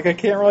you, it's like I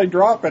can't really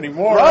drop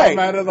anymore. Right. I'm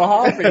out of the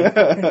hobby.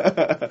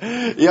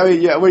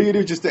 What do you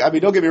do?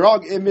 Don't get me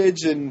wrong,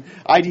 Image and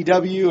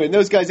IDW and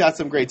those guys got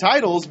some great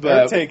titles,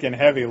 but they're taking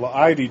heavy.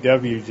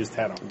 IDW just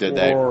had a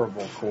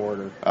horrible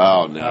quarter.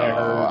 Oh no!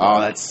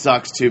 That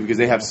sucks too because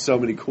they have so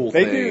many cool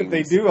things.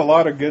 They do a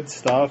lot of good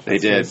stuff. They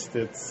did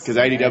because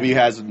IDW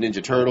has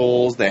Ninja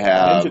Turtles. They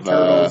have Ninja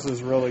Turtles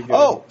is really good.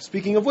 Oh,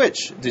 speaking of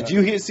which, did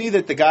you see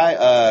that the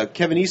guy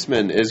Kevin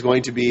Eastman is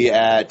going to be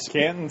at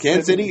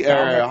Kansas City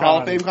Hall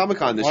of Fame Comic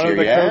Con this year? One of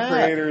the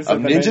co-creators of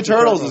Ninja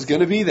Turtles is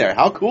going to be there.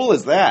 How cool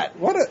is that?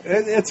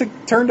 It's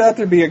turned out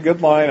to be a good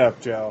lineup,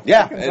 Joe.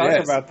 Yeah, we can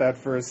talk about that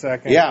for a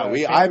second. Yeah,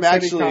 I'm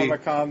actually.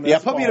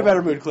 Put me in a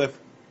better mood, Cliff.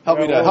 Help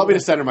me to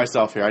center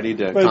myself here. I need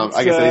to.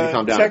 I guess I need to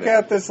calm down. Check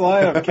out this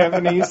lineup.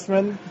 Kevin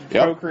Eastman,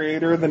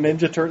 co-creator of the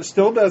Ninja Turtles,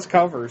 still does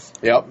covers.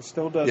 Yep.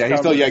 Still does. Yeah,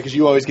 because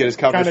you always get his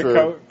covers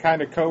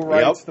kind of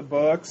co-writes the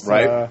books.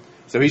 Right.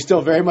 So he's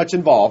still very much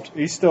involved.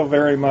 He's still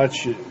very much,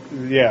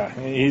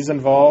 he's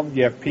involved.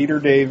 You have Peter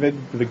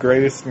David, the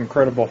greatest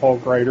Incredible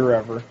Hulk writer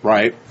ever.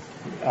 Right.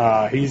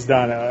 He's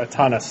done a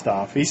ton of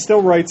stuff. He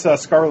still writes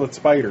Scarlet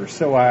Spider,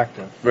 still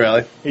active.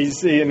 Really? He's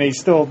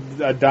still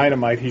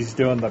Dynamite. He's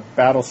doing the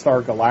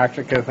Battlestar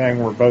Galactica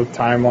thing where both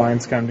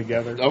timelines come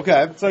together.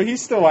 Okay. So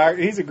he's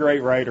a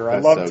great writer. I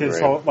loved his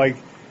whole,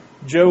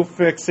 Joe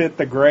Fixit,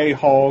 the Gray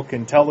Hulk,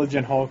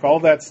 Intelligent Hulk, all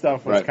that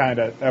stuff was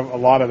a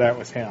lot of that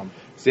was him.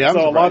 See, a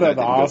lot of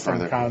the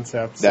awesome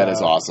concepts. That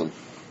is awesome.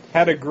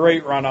 Had a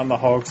great run on the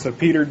Hulk. So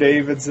Peter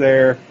David's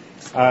there.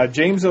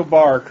 James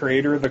O'Barr,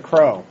 creator of The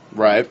Crow.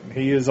 Right.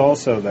 He is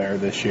also there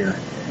this year.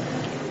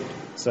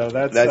 So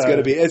that's going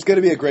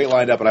to be a great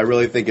lineup, and I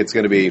really think it's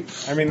going to be.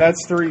 I mean,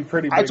 that's three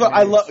pretty big. That's what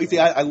I love. See,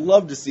 I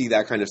love to see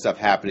that kind of stuff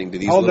happening to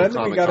these little comic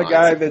cons. We got a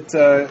guy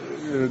that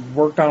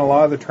worked on a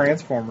lot of the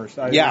Transformers.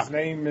 His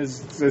name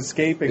is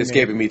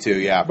escaping me too.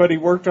 Yeah, but he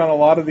worked on a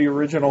lot of the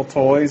original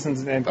toys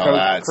and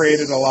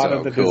created a lot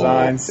of the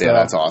designs. So. Yeah,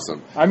 that's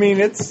awesome. I mean,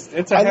 it's.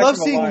 I love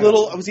seeing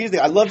little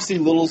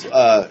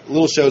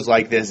shows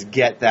like this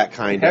get that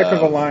kind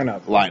of a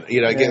lineup.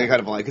 Get that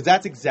kind of a lineup because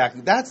that's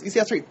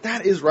right.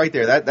 That is right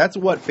there. That's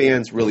what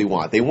fans really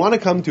want. They want to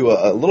come to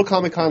a little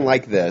Comic-Con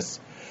like this,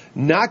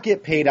 not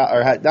get paid out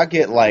or not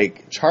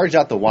get charged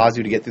out the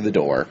wazoo to get through the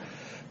door,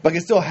 but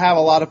can still have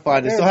a lot of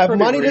fun and still have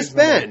money to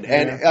spend.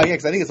 And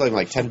because I think it's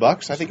like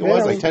 $10. I think it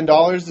was like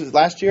 $10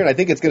 last year, and I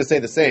think it's going to stay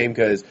the same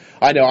because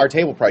I know our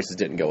table prices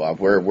didn't go up.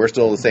 We're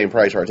still the same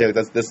price for our table.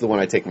 This is the one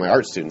I take my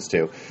art students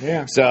to.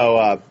 Yeah.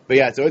 So,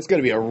 so it's going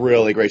to be a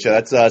really great show.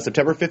 That's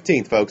September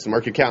 15th, folks.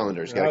 Mark your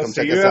calendars. Got to come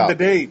check us out. You have the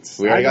dates.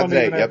 We already got the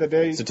date. The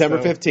dates, September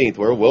 15th.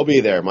 We'll be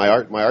there. My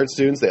art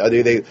students. As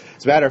a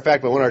matter of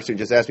fact, my one art student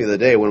just asked me the other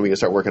day when we going to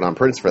start working on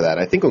prints for that.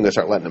 I think I'm going to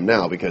start letting them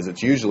now because I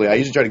usually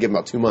try to give them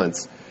about 2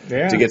 months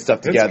to get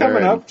stuff together. It's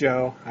coming up,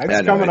 Joe.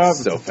 It's coming up.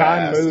 So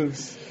time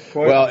moves.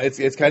 Well,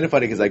 it's kind of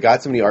funny because I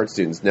got so many art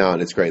students now,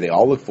 and it's great. They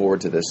all look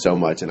forward to this so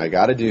much, and I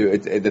got to do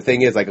it. The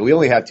thing is, we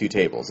only have 2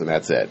 tables, and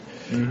that's it.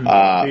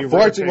 Mm-hmm.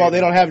 Fortunately,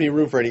 they don't have any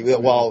room for any.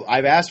 Well,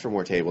 I've asked for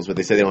more tables, but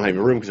they say they don't have any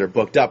room because they're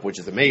booked up, which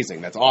is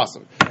amazing. That's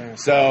awesome. Yeah.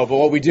 So, but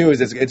what we do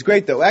is it's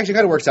great though. It actually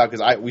kind of works out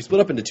because we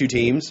split up into 2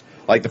 teams.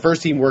 Like the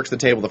first team works the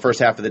table the first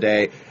half of the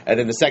day, and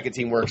then the second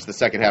team works the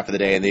second half of the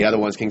day, and the other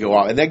ones can go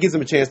out, and that gives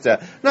them a chance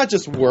to not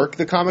just work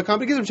the Comic-Con,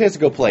 but it gives them a chance to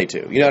go play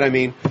too. You know what I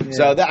mean? Yeah.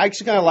 So I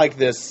actually kind of like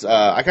this.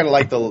 I kind of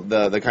like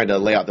the kind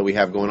of layout that we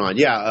have going on.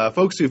 Yeah,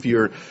 folks, if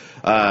you're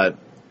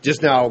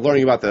just now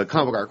learning about the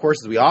comic art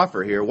courses we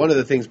offer here, one of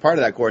the things, part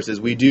of that course is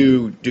we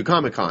do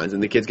Comic Cons,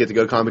 and the kids get to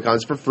go to Comic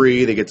Cons for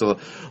free. They get to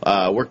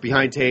work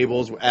behind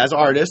tables as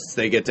artists.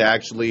 They get to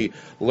actually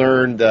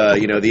learn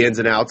the ins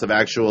and outs of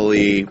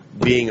actually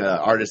being an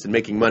artist and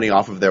making money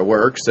off of their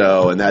work.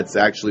 So, and that's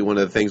actually one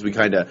of the things we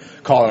kind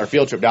of call our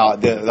field trip. Now,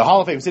 the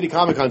Hall of Fame City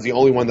Comic Con is the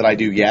only one that I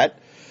do yet.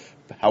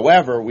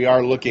 However, we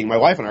are my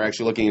wife and I are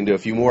actually looking into a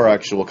few more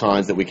actual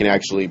cons that we can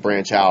actually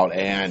branch out,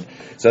 and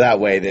so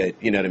that way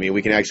that,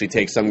 we can actually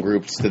take some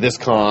groups to this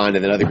con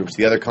and then other groups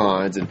to the other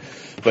cons,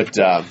 but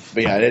yeah,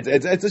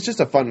 it's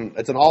just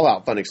it's an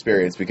all-out fun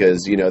experience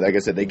because, like I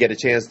said, they get a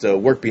chance to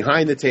work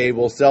behind the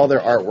table, sell their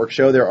artwork,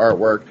 show their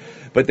artwork,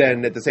 but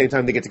then at the same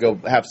time they get to go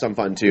have some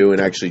fun too and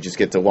actually just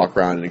get to walk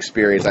around and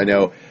experience. I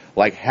know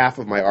like half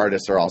of my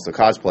artists are also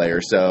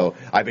cosplayers. So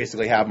I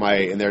basically have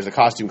and there's a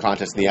costume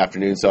contest in the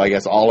afternoon. So I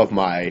guess all of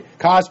my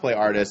cosplay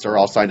artists are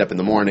all signed up in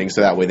the morning,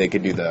 so that way they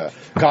can do the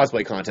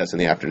cosplay contest in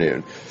the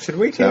afternoon. Should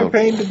we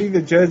campaign to be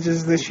the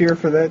judges this year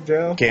for that,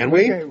 Joe? Can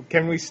we?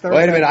 Can we start?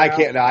 Wait a minute, now? I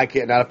can't. No, I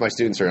can't. Not if my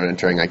students are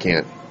entering. I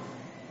can't.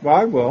 Well,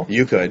 I will.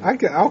 You could.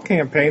 I'll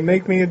campaign.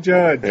 Make me a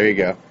judge. There you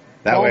go.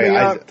 That Call way, me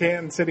up,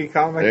 Canton City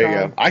Comic Con. There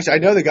you go. Actually, I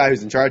know the guy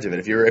who's in charge of it.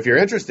 If you're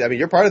interested, I mean,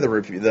 you're part of the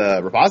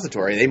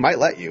repository. They might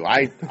let you.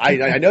 I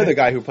know the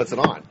guy who puts it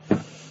on.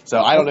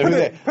 So I don't know who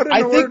they. Put in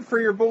a word for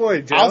your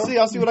boy, Joe.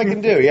 I'll see what I can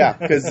do. Yeah,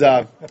 because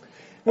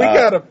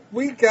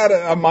we got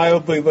a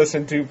mildly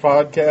listened to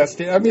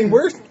podcast. I mean,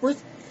 we're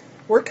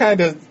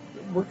kind of.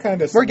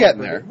 We're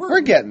getting there.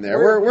 We're getting there.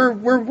 We're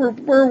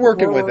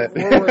working with it.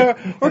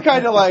 We're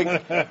kind of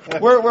like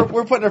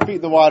we're putting our feet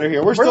in the water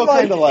here. We're still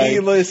kind of like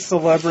A-list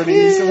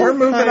celebrities. And we're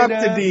moving up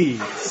to D,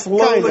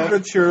 slowly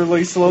but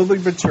surely.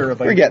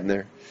 We're getting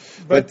there.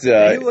 But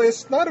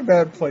A-list, not a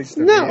bad place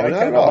to be. I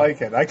kind of like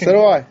it. So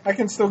do I. I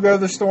can still go to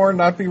the store and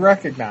not be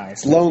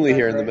recognized. It's lonely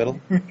here in the middle.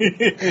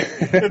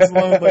 It's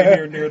lonely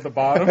here near the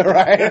bottom.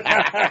 Right.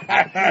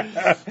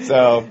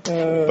 So,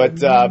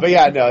 but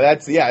yeah, no,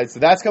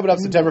 that's coming up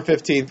September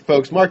 15th,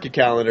 folks. Mark your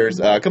calendars.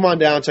 Come on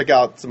down, check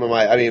out some of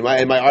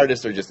my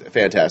artists are just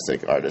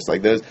fantastic artists.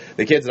 Like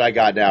the kids that I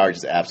got now are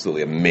just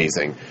absolutely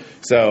amazing.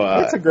 So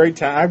it's a great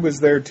time. I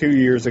was there 2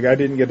 years ago. I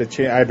didn't get a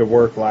chance. I had to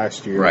work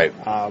last year. Right.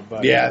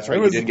 But yeah, that's right.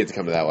 You didn't get to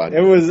come to that one. It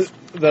was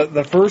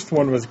the first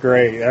one was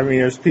great. I mean,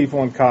 there's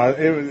people in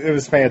it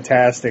was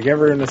fantastic.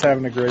 Everyone was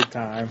having a great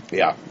time.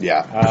 Yeah.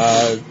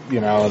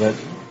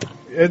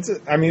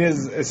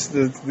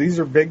 These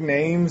are big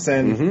names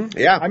and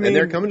yeah. I mean, and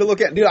they're coming to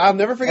look at. Dude, I'll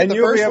never forget the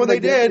first one they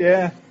did.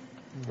 Yeah.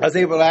 I was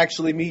able to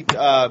actually meet.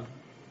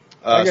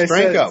 Like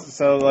Stranko. I said,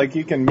 so like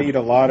you can meet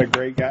a lot of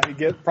great guys. You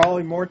get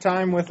probably more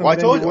time with them. Well,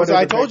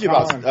 I told you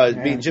about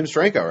meeting Jim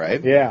Stranko, right?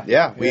 Yeah,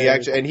 yeah. We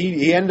actually, and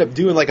he ended up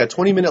doing like a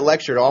 20-minute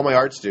lecture to all my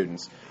art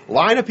students.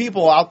 Line of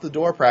people out the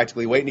door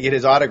practically waiting to get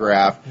his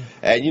autograph.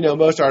 And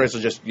most artists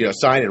will just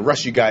sign and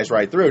rush you guys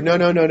right through. No,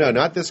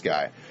 not this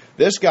guy.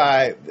 This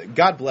guy,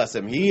 God bless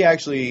him. He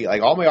actually,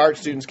 like, all my art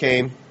students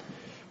came.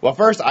 Well,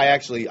 first, I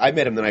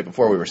met him the night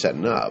before we were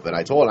setting up, and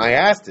I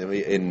asked him,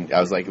 and I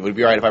was like, it would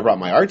be all right if I brought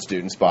my art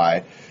students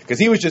by, because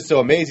he was just so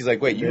amazed. He's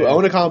like, wait, you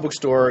own a comic book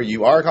store,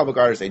 you are a comic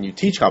book artist, and you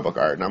teach comic book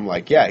art. And I'm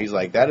like, yeah. He's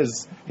like,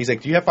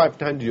 do you have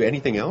time to do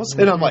anything else?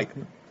 And I'm like,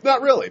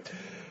 not really.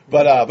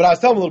 But I was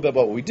telling him a little bit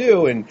about what we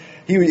do, and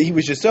he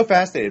was just so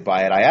fascinated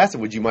by it. I asked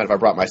him, would you mind if I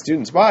brought my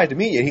students by to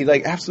meet you? And he's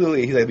like,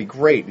 absolutely. He's like, it'd be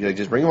great. He's like,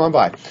 just bring them on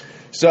by.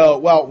 So,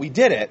 well, we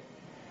did it.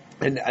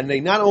 And they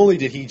not only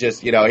did he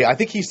just, I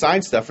think he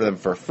signed stuff for them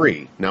for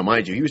free. Now,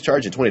 mind you, he was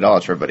charging $20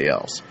 for everybody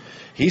else.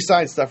 He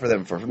signed stuff for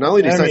them for not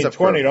only did he sign stuff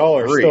for free.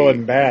 $20 still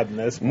isn't bad in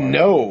this one.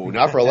 No,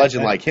 not for a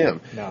legend like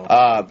him.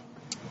 No.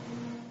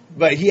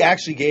 But he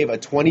actually gave a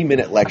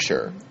 20-minute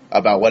lecture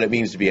about what it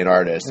means to be an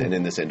artist and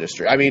in this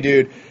industry. I mean,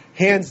 dude,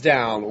 hands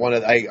down,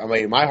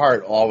 my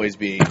heart will always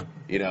be,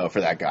 for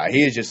that guy.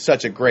 He is just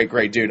such a great,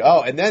 great dude.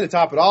 Oh, and then to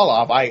top it all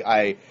off,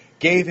 I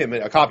gave him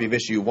a copy of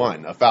issue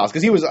 1 of Faust,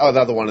 because he was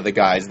another one of the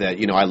guys that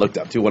I looked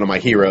up to, one of my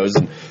heroes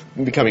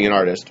in becoming an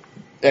artist.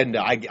 And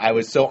I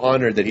was so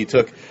honored that he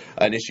took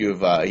an issue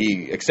of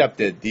he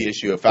accepted the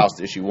issue of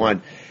Faust issue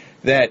 1.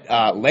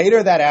 That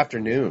later that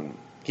afternoon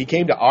he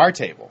came to our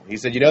table. He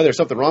said, there's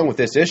something wrong with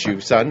this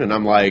issue, son. And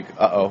I'm like,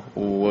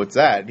 what's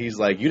that? And he's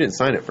like, you didn't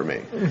sign it for me.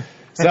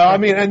 So, I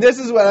mean, and this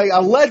is what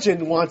a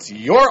legend wants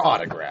your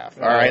autograph.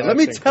 All right, let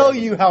me tell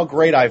you how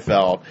great I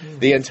felt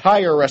the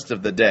entire rest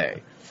of the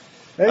day.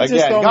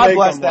 God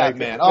bless that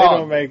man. They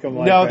don't make him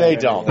like that. No, they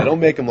don't. They don't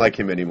make him like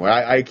him anymore.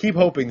 I keep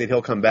hoping that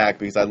he'll come back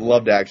because I'd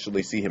love to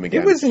actually see him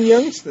again. He was in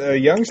Youngstown.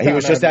 He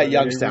was just at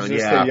Youngstown, He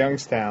was just at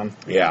Youngstown.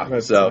 Yeah.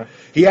 But, so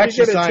he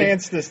actually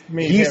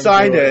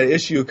signed an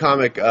issue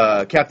comic,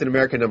 Captain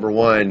America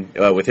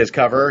 #1 with his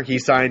cover. He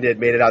signed it,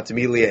 made it out to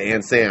me, Leah,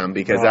 and Sam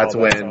because that's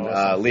when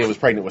awesome. Leah was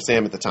pregnant with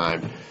Sam at the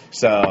time.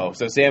 So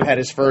Sam had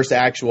his first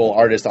actual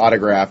artist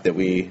autograph that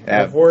we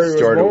have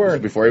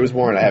stored before he was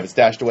born. I have it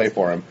stashed away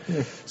for him.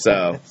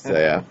 So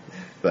yeah,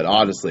 but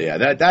honestly,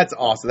 that's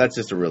awesome. That's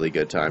just a really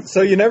good time.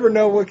 So you never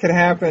know what could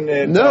happen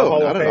in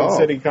Hall of Fame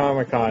City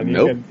Comic Con.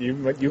 Nope.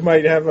 You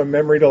might have a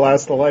memory to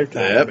last a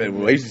lifetime. Yep,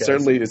 and we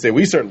certainly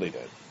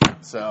did.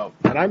 So,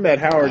 and I met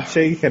Howard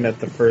Chaykin at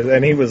the first,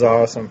 and he was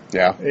awesome.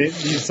 Yeah, you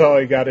saw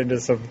he got into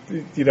some.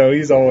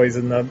 He's always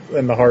in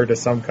the heart of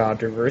some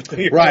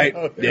controversy. Right.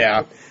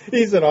 Yeah.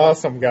 He's an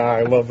awesome guy.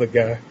 I love the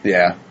guy.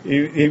 Yeah.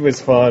 He was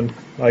fun.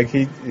 Like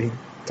he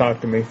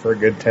talked to me for a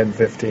good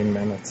 10-15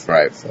 minutes.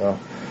 Right. So.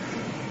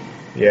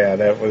 Yeah,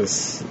 that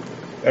was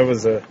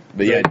a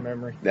great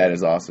memory. That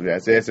is awesome. Yeah,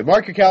 so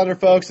mark your calendar,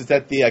 folks. It's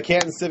at the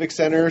Canton Civic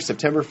Center,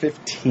 September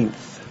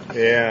 15th.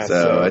 Yeah.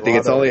 So I think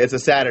it's a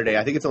Saturday.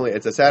 I think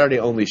it's a Saturday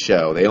only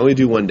show. They only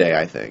do one day,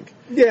 I think.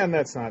 Yeah, and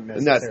that's not And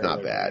necessarily that's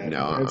not bad,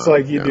 no. It's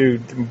like you do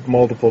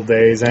multiple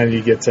days and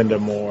you get into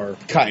more.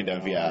 Kind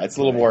of, yeah. It's a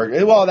little more...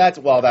 Well,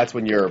 that's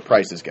when your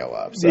prices go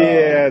up. So.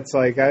 Yeah, it's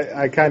like,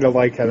 I kind of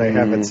like how they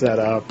have it set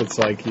up. It's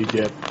like you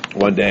get...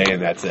 One day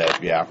and that's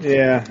it, yeah.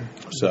 Yeah.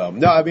 So,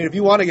 no, I mean, if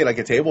you want to get like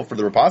a table for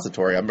the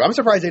repository, I'm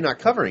surprised they're not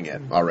covering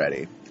it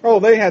already. Oh,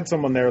 they had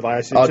someone there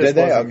last year. Oh, It just did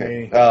they? wasn't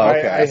Okay. me. Oh,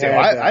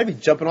 okay. I'd be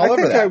jumping all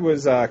over that. I think I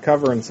was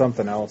covering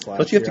something else last year.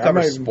 Don't you have to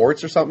cover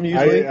sports or something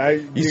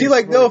usually? You see,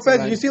 like, no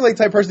offense, you see like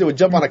the type of person that would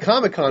jump on a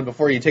Comic-Con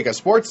before you take a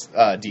sports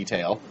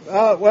detail.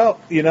 Well,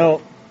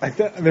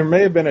 there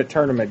may have been a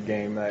tournament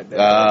game that day.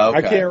 Okay.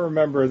 I can't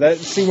remember that.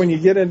 See, when you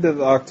get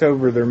into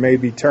October, there may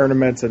be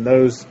tournaments, and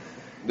those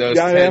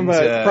I'm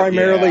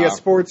primarily a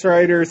sports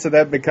writer, so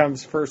that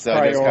becomes first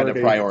priority. So kind of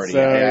priority. So,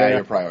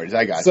 Your priorities.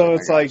 I got you. So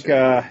it's like,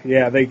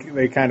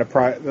 they kind of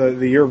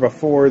the year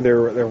before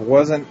there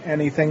wasn't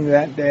anything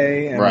that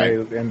day,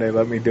 and they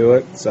let me do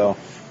it. So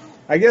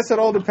I guess it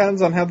all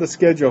depends on how the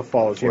schedule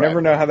falls. You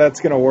never know how that's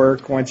going to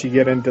work once you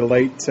get into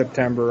late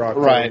September,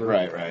 October.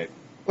 Right.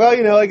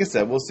 Well, like I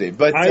said, we'll see.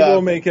 But I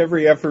will make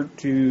every effort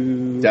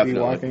to be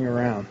walking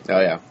around. Oh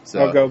yeah,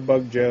 so I'll go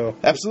bug Joe.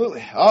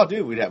 Absolutely. Oh,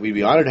 dude, we'd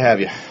be honored to have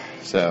you.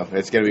 So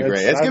it's going to be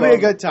great. It's going to be a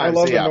good time. I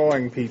love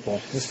annoying people,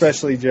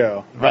 especially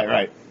Joe.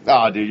 Right.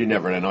 Oh, dude, you're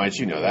never an annoyance.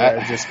 You know that.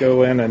 I just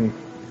go in and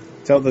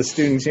tell the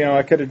students,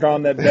 I could have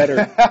drawn that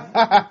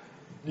better.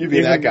 You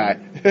be that guy.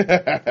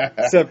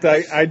 Except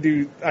I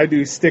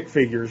do stick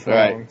figures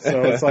wrong,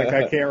 so it's like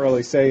I can't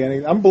really say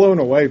anything. I'm blown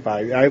away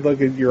by it. I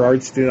look at your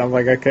art student, I'm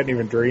like, I couldn't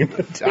even dream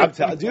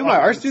it. Dude, my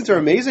art students are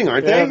amazing,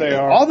 aren't they? Yeah, they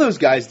are. All those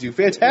guys do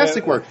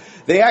fantastic work.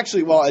 They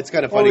actually, it's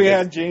kind of funny. We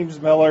had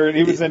James Miller, and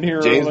he was in here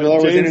James earlier.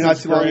 Miller was in here not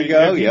too long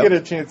ago. If you get a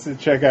chance to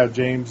check out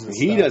James,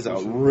 he does a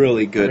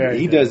really good. Yeah,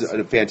 he does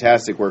a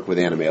fantastic work with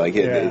anime. Like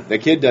the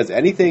kid does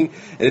anything,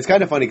 and it's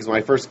kind of funny because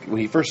when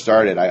he first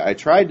started, I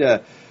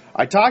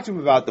talked to him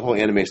about the whole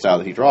anime style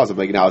that he draws. I'm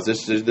like, now is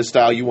this the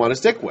style you want to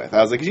stick with?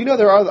 I was like, because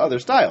there are other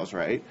styles,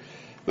 right?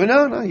 But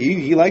no,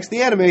 he likes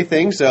the anime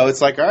thing, so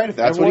it's like, all right, if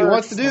that's what he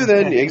wants to do,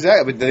 then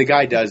exactly. But the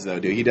guy does, though,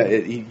 dude.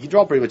 He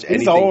draw pretty much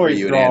anything for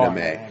you in anime.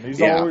 Man.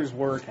 He's always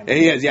working. And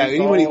he is,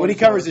 when he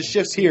covers his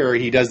shifts here,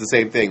 he does the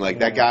same thing. Like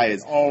that guy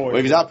is always.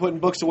 When he's not putting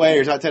books away or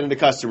he's not tending to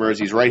customers,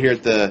 he's right here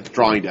at the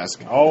drawing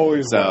desk.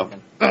 Always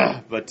working.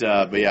 But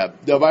yeah,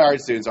 my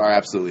art students are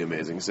absolutely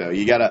amazing. So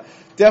you gotta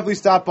definitely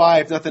stop by.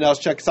 If nothing else,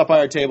 stop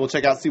by our table,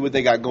 check out, see what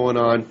they got going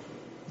on.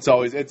 It's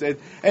always and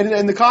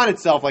the con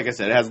itself, like I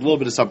said, it has a little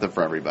bit of something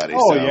for everybody.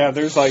 Oh yeah,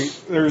 there's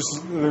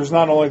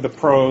not only the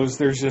pros,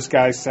 there's just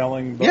guys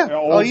selling you have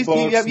all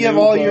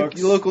your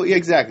local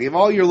exactly. You have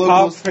all your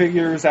local pop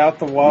figures out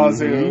the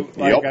wazoo.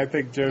 Mm-hmm. Like I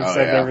think Joe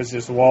said, there was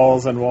just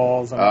walls and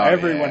walls, and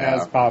everyone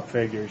has pop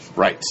figures.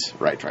 Right.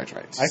 I think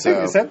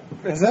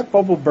has that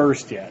bubble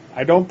burst yet?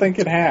 I don't think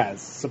it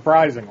has.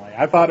 Surprisingly,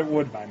 I thought it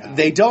would by now.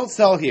 They don't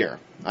sell here.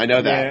 I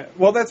know that. Yeah.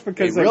 Well, that's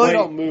because they really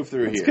don't move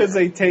through here. It's because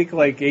they take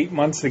like 8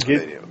 months to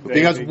get.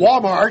 Because Wal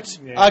Mart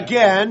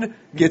again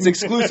gets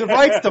exclusive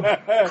rights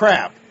to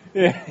crap.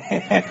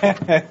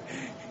 Yeah.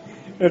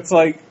 It's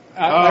like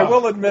I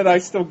will admit I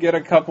still get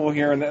a couple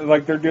here, and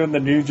like they're doing the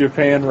New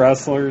Japan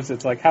wrestlers.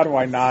 It's like, how do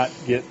I not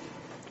get?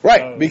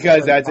 Right,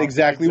 because that's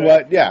exactly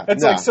what. Yeah,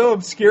 it's like so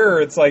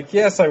obscure. It's like,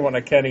 yes, I want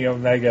a Kenny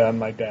Omega on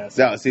my desk.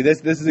 No, see,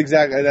 this is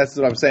exactly that's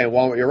what I'm saying.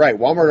 Walmart, you're right.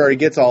 Walmart already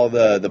gets all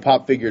the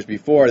pop figures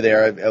before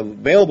they're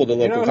available to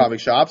local comic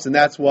shops, and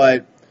that's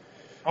what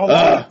a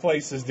lot of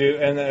places do.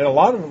 And a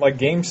lot of them, like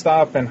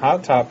GameStop and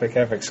Hot Topic,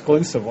 have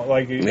exclusive.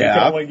 Like you can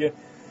only get.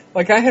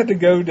 Like, I had to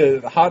go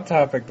to Hot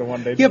Topic the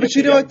one day. Yeah, but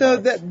you know what,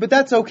 though? But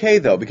that's okay,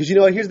 though, because you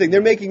know what? Here's the thing.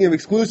 They're making them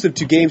exclusive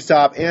to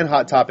GameStop and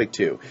Hot Topic,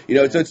 too.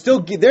 So it's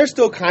they're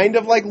still kind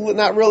of like,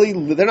 not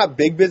really, they're not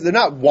big business. They're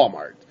not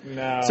Walmart.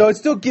 No. So it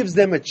still gives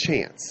them a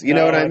chance. You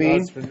know what I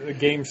mean?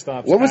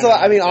 GameStop. When was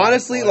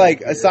honestly,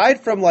 like, aside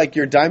from, like,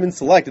 your Diamond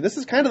Select, this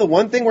is kind of the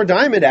one thing where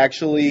Diamond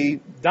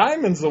actually...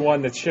 Diamond's the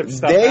one that ships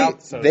stuff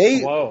out so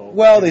slow.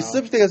 Well, they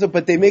slip things up,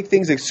 but they make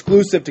things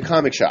exclusive to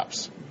comic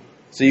shops.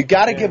 So you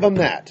got to give them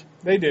that.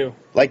 They do.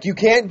 Like, you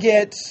can't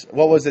get,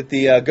 what was it,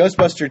 the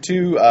Ghostbuster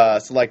 2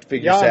 select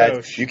figure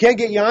set. You can't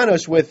get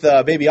Janos with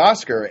Baby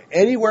Oscar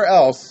anywhere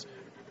else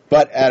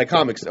but at a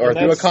comic store, or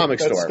through a comic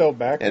store. That's still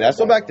back there. And that's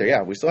still back there,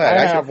 yeah. We still have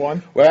I have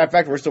one. Well, in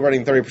fact, we're still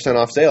running 30%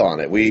 off sale on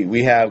it.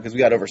 We have, because we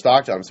got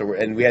overstocked on them,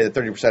 and we had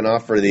the 30%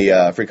 off for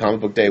the Free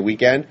Comic Book Day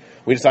weekend.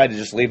 We decided to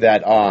just leave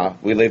that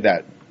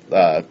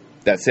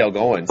that sale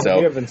going. So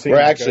we haven't seen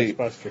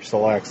Ghostbuster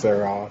Selects.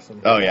 They're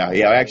awesome. Oh yeah.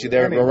 Actually,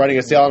 we're running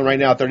a sale on right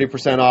now,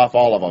 30% off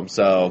all of them.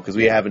 So because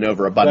we have an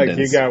overabundance.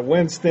 Like you got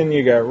Winston,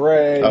 you got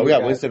Ray. Oh, we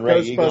got Winston,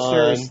 Ray,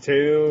 Ghostbusters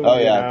too. Oh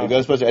yeah, the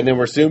Ghostbusters, and then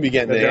we're soon be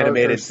getting the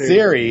animated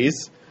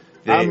series,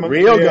 the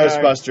real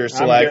Ghostbusters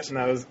Select,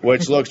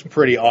 which looks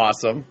pretty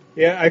awesome.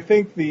 Yeah, I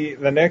think the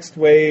next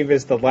wave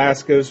is the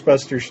last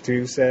Ghostbusters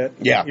 2 set.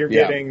 Yeah, you're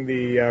getting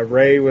the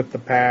Ray with the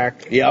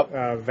pack. Yep.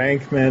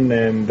 Vankman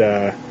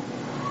and.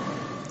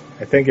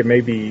 I think it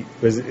maybe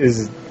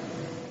is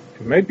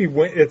Maybe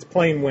it's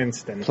plain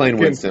Winston. Plain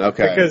Winston,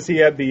 okay. Because he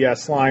had the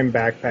slime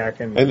backpack.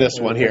 And this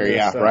one here,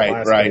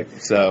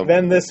 right. So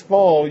then this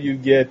fall, you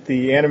get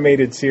the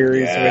animated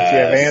series, which you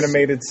have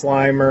animated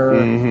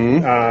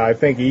Slimer, I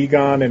think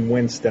Egon and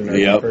Winston are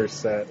the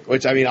first set.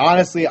 Which, I mean,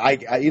 honestly,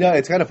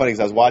 it's kind of funny because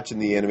I was watching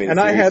the animated series and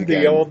I had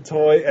again. the old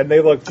toy, and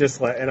they look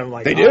just like, and I'm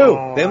like, they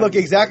do. They look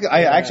exactly.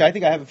 I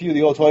think I have a few of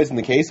the old toys in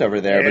the case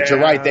over there, but you're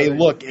right. They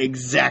look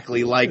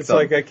exactly like them. It's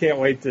like I can't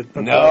wait to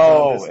put those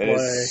on display. It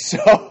is so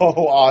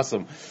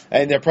awesome.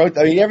 And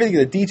everything,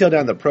 the detail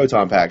down the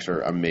proton packs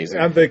are amazing.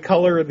 And the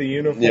color of the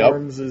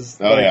uniforms is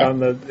on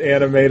the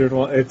animated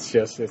one. It's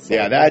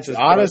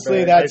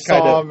honestly, I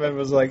saw them and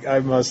was like, I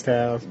must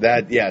have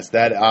that. Yes,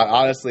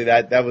 honestly,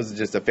 that was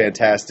just a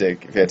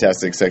fantastic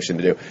section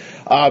to do.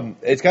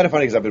 It's kind of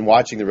funny because I've been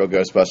watching the real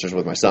Ghostbusters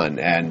with my son,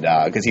 and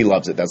because he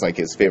loves it, that's like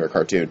his favorite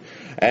cartoon.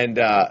 And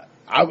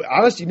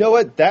honestly, you know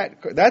what?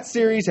 That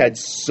series had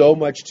so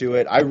much to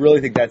it. I really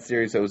think that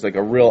series was like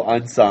a real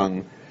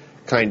unsung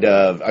kind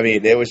of. I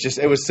mean, it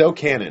was so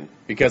canon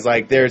because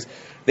like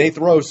they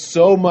throw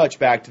so much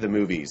back to the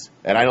movies,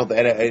 and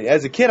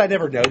as a kid I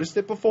never noticed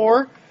it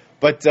before.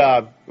 But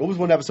what was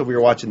one episode we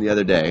were watching the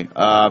other day?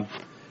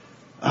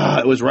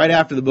 It was right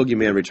after the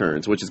Boogeyman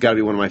Returns, which has got to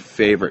be one of my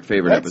favorite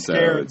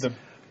episodes.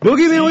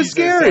 Boogeyman was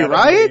scary,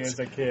 right? As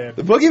a kid.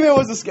 The Boogeyman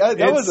was a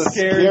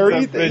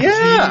scary thing.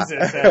 Yeah.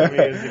 Jesus at me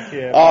as a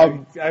kid.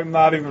 I'm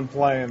not even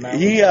playing that.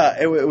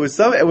 It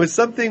was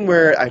something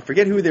where I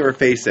forget who they were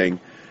facing,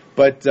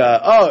 but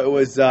it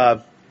was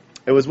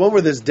one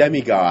where this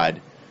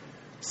demigod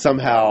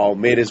somehow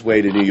made his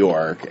way to New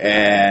York,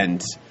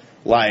 and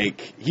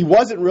like he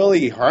wasn't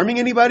really harming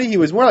anybody. He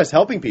was more or less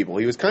helping people.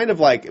 He was kind of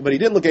like, but he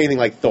didn't look anything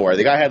like Thor.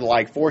 The guy had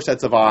like 4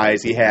 sets of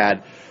eyes. He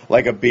had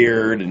like a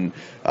beard, and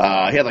he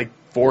had like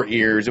 4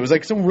 ears. It was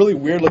like some really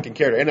weird looking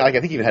character, and like I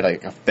think he even had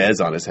like a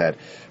fez on his head.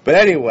 But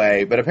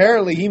anyway,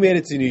 apparently he made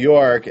it to New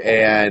York,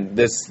 and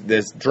this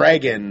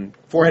dragon,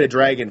 4-headed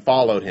dragon,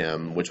 followed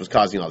him, which was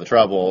causing all the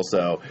trouble.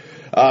 So,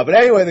 but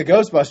anyway, the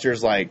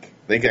Ghostbusters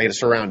they got to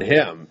surround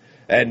him.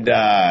 And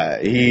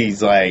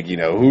he's like,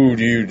 who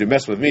do you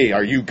mess with me?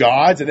 Are you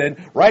gods? And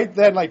then right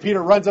then, like Peter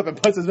runs up and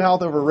puts his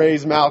mouth over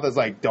Ray's mouth. It's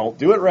like, don't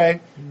do it,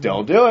 Ray.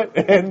 Don't do it.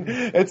 And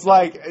it's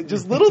like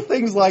just little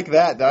things like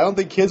that I don't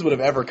think kids would have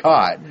ever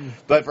caught.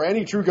 But for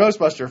any true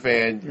Ghostbuster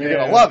fan, you're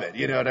gonna love it.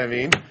 You know what I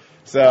mean?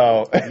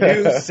 So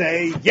you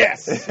say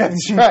yes.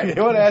 That's right. They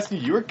want to ask you,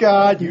 you're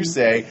God. You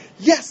say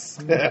yes.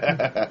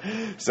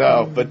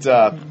 So, but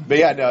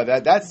yeah, no,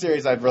 that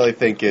series I really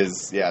think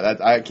is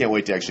I can't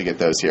wait to actually get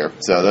those here.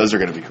 So those are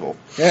going to be cool.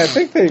 Yeah, I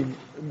think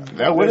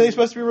when are they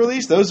supposed to be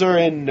released? Those are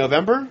in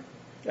November.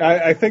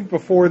 I think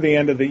before the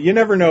end of the. You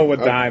never know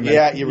with Diamond.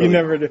 Yeah, you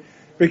never do.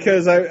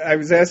 Because I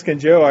was asking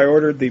Joe, I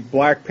ordered the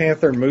Black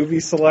Panther movie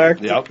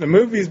select. Yep. The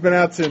movie's been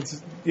out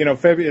since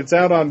February. It's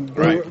out on.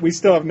 Right. We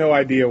still have no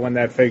idea when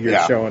that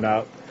figure's showing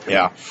up.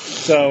 Yeah.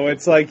 So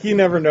it's like you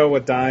never know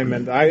with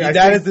Diamond. There's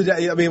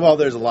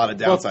a lot of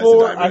downsides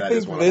to Diamond. I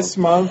think this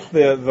month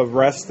the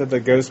rest of the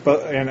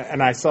Ghostbusters,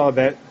 and I saw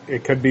that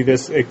it could be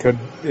this.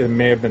 It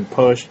may have been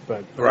pushed,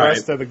 but the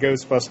rest of the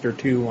Ghostbuster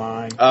 2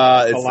 line.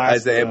 I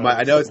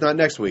know it's not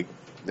next week.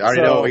 I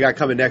already know what we got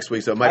coming next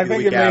week, so it might be the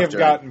week after. I think it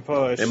may have gotten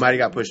pushed. It might have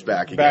got pushed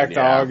back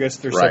to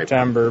August or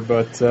September,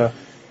 but so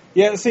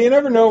you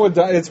never know.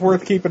 It's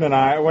worth keeping an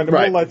eye. We'll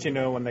let you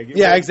know when they get.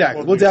 Yeah,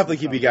 exactly. We'll definitely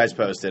keep you guys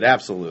posted.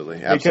 Absolutely.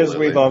 Because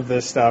we love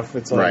this stuff.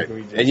 It's like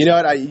we just, and you know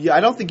what? I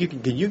don't think you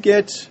can. Can you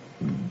get?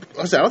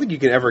 I don't think you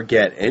can ever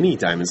get any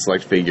Diamond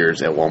Select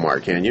figures at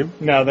Walmart, can you?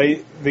 No,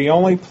 the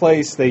only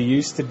place they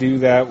used to do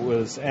that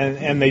was,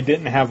 and they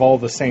didn't have all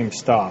the same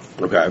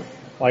stuff. Okay.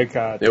 Like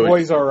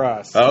Toys R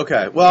Us.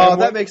 Okay, well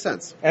that makes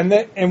sense.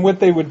 And what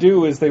they would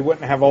do is they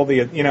wouldn't have all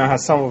the how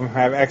some of them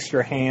have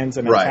extra hands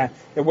and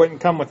it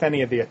wouldn't come with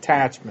any of the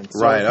attachments.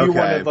 So if you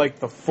wanted like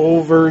the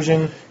full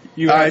version,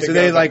 you had to go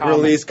they to like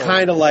release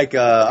kind of like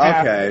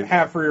a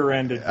half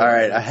rear-ended. All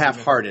right, a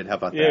half-hearted. How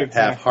about that? Yeah,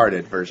 exactly.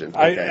 Half-hearted version.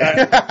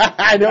 Okay.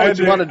 I know what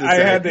you wanted to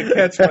say. I had to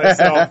catch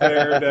myself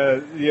there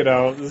to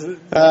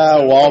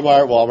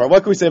Walmart.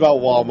 What can we say about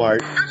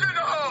Walmart?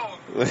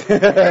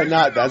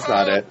 That's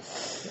not it.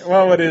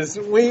 Well, it is.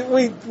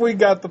 We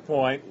got the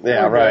point.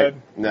 Yeah, right.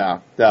 Good.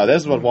 No,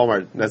 this is what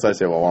Walmart. That's what I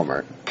say about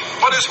Walmart.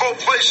 But this whole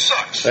place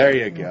sucks. There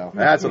you go.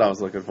 That's what I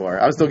was looking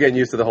for. I was still getting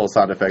used to the whole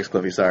sound effects,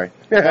 Cliffy. Sorry.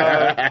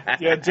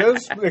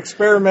 Joe's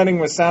experimenting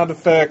with sound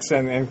effects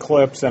and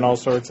clips and all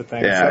sorts of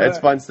things. Yeah, so it's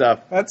fun stuff.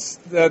 That's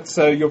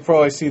you'll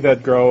probably see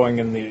that growing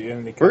in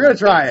the. We're gonna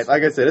try it.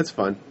 Like I said, it's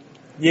fun.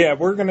 Yeah,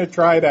 we're gonna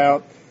try it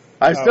out.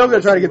 I'm still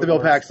gonna try to get the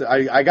Bill Paxton.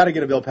 I got to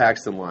get a Bill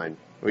Paxton line.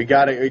 We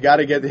gotta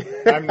get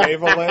the. I'm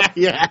navel lit.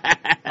 Yeah,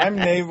 I'm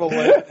navel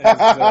lit.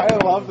 I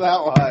love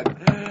that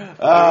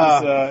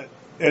one.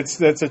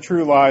 It's a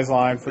True Lies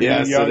line for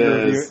Yes, you younger.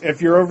 it is.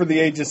 If you're over the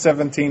age of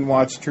 17,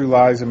 watch True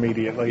Lies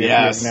immediately.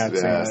 Yes, if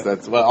you've not seen it.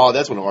 that's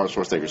one of Arnold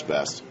Schwarzenegger's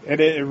best. It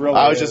really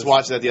I was is. just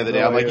watching that the other day.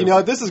 It I'm like, really you know is.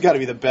 what? This has got to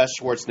be the best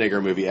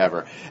Schwarzenegger movie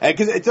ever. And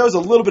because it throws a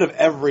little bit of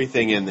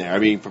everything in there. I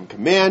mean, from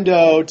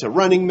Commando to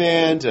Running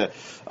Man to,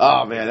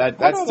 oh man,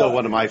 that's still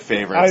one of my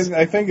favorites.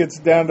 I think it's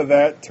down to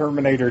that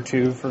Terminator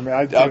 2 for me.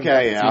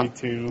 Okay, yeah.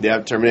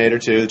 Yeah, Terminator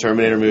 2, the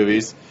Terminator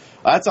movies.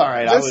 That's all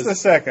right. Just the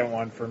second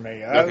one for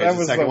me. Okay, that the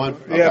was second the one?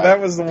 Yeah, Okay.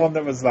 that was the one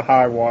that was the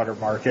high water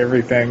mark.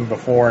 Everything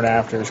before and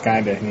after is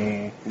kind of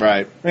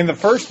Right. I mean, the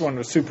first one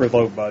was super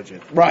low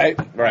budget. Right.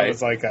 It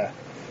was like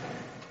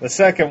the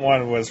second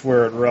one was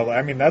where it really.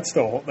 I mean,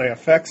 the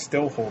effects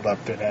still hold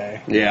up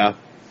today. Yeah.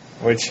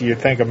 Which you'd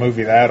think a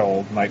movie that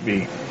old might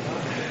be.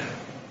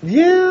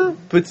 Yeah,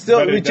 but still,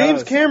 But it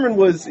James does. Cameron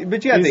was,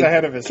 but yeah, I He's think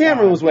ahead of his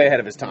Cameron time. was way ahead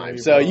of his time.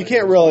 Yeah, So he you really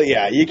can't is.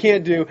 really, you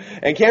can't do.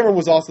 And Cameron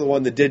was also the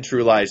one that did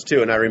True Lies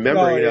too. And I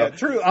remember, Oh, you know, yeah.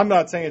 True. I'm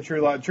not saying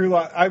True Lies. True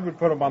Lies. I would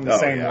put them on the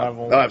same yeah.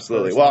 level. Oh,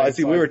 absolutely. Personally. Well,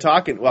 see, we were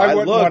talking. Well, I I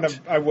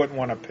wouldn't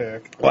want to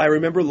pick. Well, I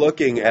remember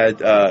looking at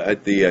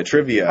the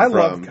trivia. I from,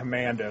 love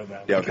Commando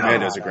though. Yeah,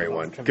 Commando's a God, great I love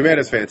one. Commando.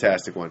 Commando's a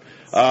fantastic one.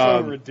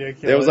 So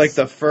ridiculous. It was like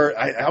the first.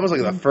 I was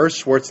like the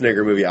first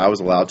Schwarzenegger movie I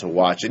was allowed to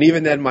watch, and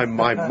even then,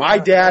 my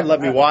dad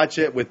let me watch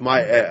it with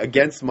my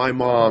against my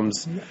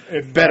mom's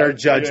better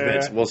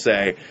judgment. Yeah. We'll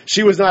say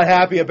she was not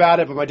happy about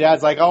it, but my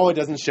dad's like, "Oh, it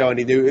doesn't show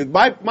any nudity."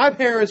 My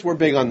parents were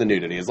big on the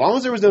nudity. As long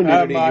as there was no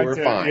nudity, you were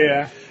fine.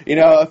 Yeah. You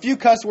know, a few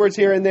cuss words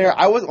here and there.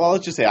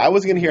 Let's just say I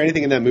wasn't going to hear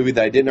anything in that movie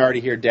that I didn't already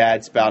hear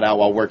Dad spout out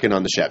while working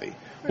on the Chevy.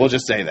 We'll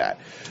just say that.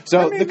 So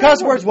I mean, the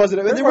cuss words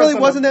wasn't. There really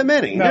wasn't that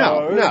many.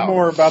 No, it was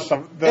more about the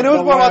and it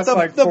was more about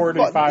last, the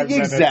 45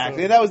 minutes.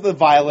 Exactly. That was the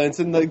violence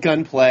and the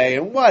gunplay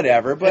and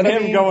whatever. But And I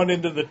him mean, going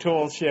into the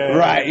tool shed.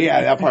 right?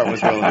 Yeah, that part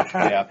was really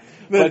yeah.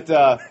 But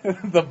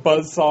the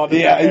buzzsaw. to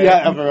yeah, the head. yeah,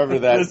 I remember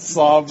that. The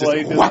saw Just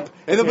blade. whap.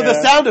 And then, but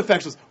the sound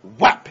effects was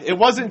whap. It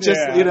wasn't just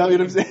Yeah. you know what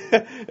I'm saying.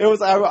 It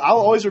was. I'll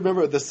always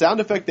remember the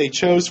sound effect they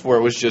chose for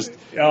it was just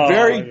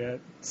very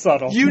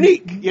subtle,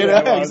 unique. You know Yeah,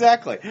 it was.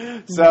 exactly.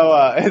 So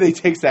and he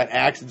takes that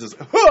axe and just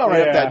right up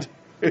Yeah. that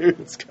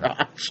dude's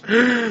crotch.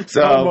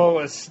 So. Como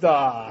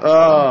está.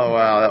 Oh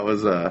wow, that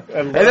was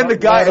and then the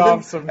guy,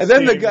 and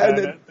then the guy,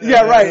 Bennett.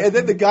 yeah, right, and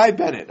then the guy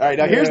Bennett. All right,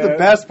 now here's the Yeah,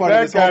 best part of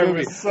that this whole guy movie.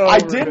 was so I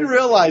didn't ridiculous.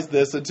 realize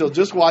this until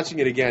just watching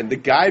it again. The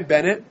guy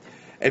Bennett,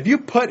 if you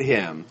put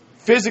him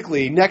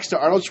physically next to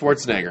Arnold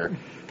Schwarzenegger,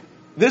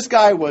 this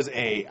guy was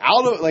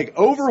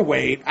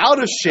overweight, out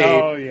of shape,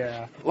 Oh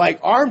yeah. like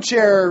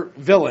armchair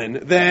villain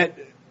that.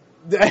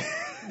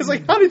 It's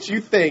like, how did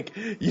you think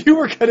you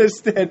were going to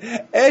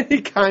stand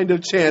any kind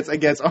of chance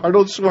against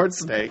Arnold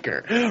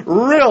Schwarzenegger?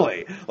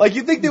 Really? Like,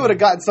 you think they would have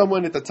gotten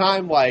someone at the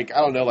time like, I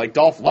don't know, like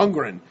Dolph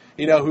Lundgren,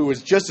 you know, who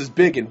was just as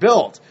big and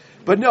built.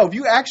 But no, if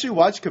you actually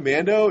watch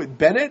Commando,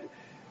 Bennett,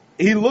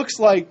 he looks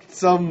like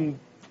some,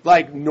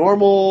 like,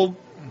 normal,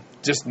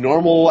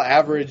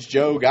 average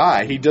Joe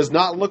guy. He does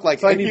not look like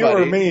It's like anybody.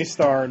 you or me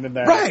starring in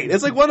that. Right.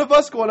 It's like one of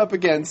us going up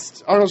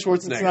against Arnold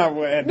Schwarzenegger. It's not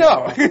what-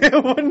 No,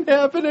 it wouldn't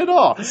happen at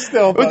all.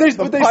 Still, but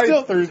the they pipe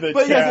still, through the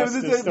but yeah, chest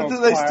is they still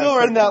still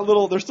are in that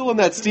little. They're still in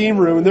that steam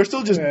room, and they're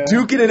still just Yeah.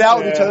 duking it out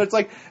with each Yeah. other. It's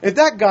like if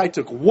that guy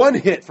took one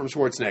hit from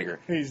Schwarzenegger,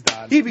 He's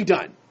done. he'd be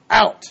done,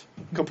 out,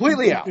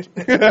 completely out.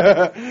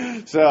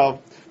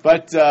 So,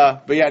 but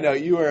yeah, no,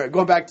 you were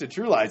going back to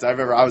True Lies. I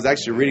remember I was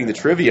actually reading the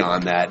trivia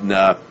on that,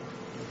 and.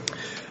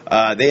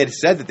 They had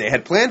said that they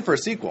had planned for a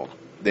sequel.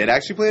 They had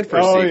actually planned for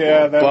a sequel. Oh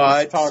yeah, that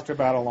was but talked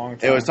about a long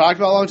time. it was talked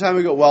about a long time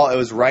ago. Well, it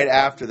was right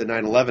after the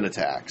 9/11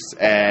 attacks,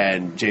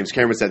 and James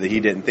Cameron said that he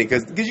didn't think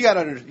because you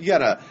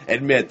gotta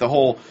admit the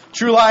whole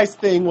True Lies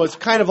thing was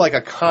kind of like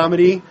a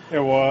comedy. It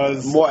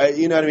was. More,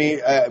 you know what I mean?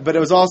 But it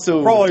was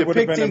also Probably would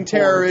have been depicting in poor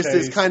terrorists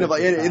as taste kind of at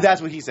like the time.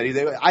 that's what he said.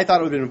 I thought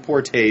it would have been in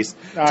poor taste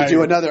to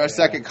do a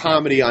second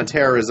comedy on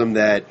terrorism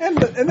that. And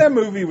that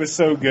movie was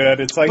so good.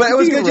 It's like, But it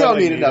was you good. You don't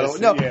really need another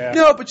one. No, yeah.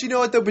 no. But you know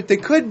what though? But they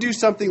could do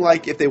something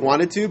like if they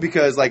wanted to,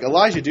 because like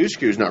Elijah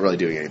Dushku's not really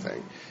doing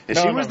anything, and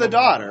No, she no, was no, the no.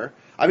 daughter.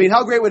 I mean,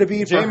 how great would it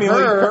be Jamie for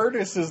Lee her?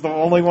 Curtis is the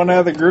only one out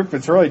of the group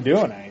that's really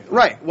doing anything.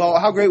 Right. Well,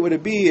 how great would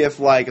it be if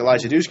like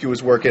Elijah Dushku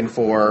was working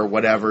for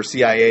whatever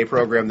CIA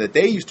program that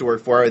they used to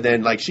work for, and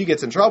then like she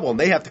gets in trouble and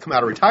they have to come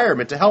out of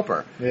retirement to help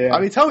her? Yeah. I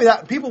mean, tell me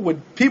that people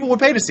would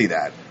pay to see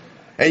that.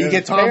 And you Yeah,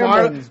 get Tom Arnold,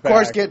 Cameron's of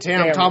course, back. get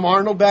Cameron. Tom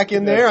Arnold back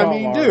in Yeah, there. I Tom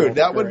mean, Arnold's dude,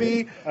 that would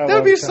great. be I that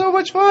would be love so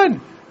much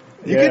fun.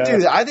 You Yeah. could do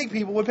that. I think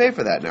people would pay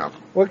for that now.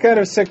 What kind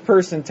of sick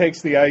person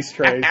takes the ice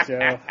trays,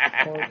 Joe?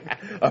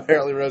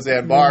 Apparently,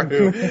 Roseanne Barr,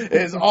 who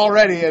is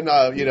already in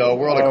a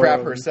world of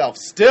crap herself,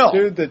 still,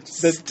 Dude,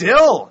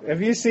 still.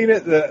 have you seen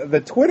it?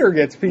 The Twitter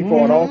gets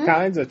people in all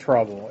kinds of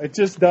trouble. It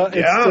just does.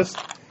 Yeah.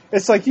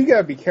 It's like you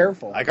gotta be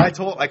careful. Like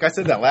I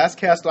said, that last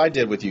cast I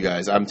did with you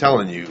guys, I'm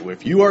telling you,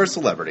 if you are a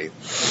celebrity,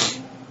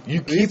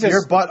 You keep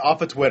your butt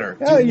off of Twitter.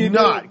 Yeah, do you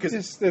not, because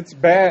it's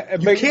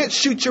bad. You can't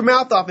shoot your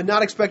mouth off and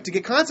not expect to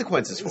get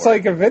consequences for it. It's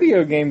like a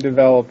video game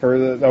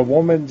developer. The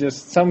woman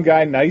some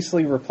guy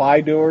nicely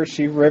replied to her.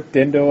 She ripped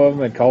into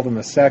him and called him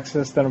a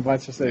sexist and a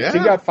bunch of stuff. Yeah. She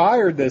got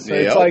fired this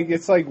way. Yep.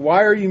 It's like,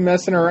 why are you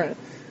messing around?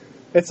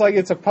 It's like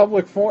it's a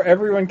public forum.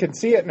 Everyone can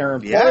see it, and her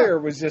employer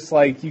was just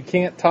like, you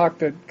can't talk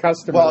to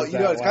customers.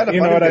 Well, it's kind of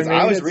funny because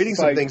I was reading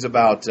some like, things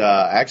about,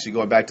 actually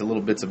going back to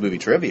little bits of movie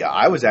trivia.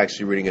 I was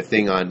actually reading a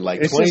thing on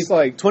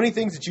 20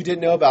 things that you didn't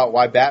know about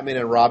why Batman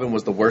and Robin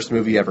was the worst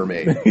movie ever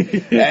made.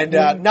 And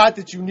not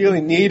that you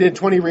really needed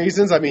 20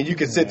 reasons. I mean, you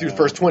could sit through the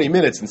first 20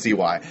 minutes and see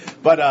why.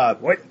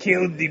 But what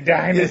killed the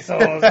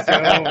dinosaurs?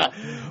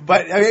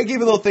 But I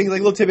gave a little thing, like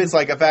little tidbits,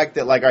 like a fact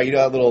that, like, you know,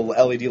 that little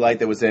LED light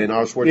that was in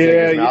Arnold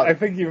Schwarzenegger's mouth. I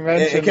think you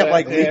mentioned it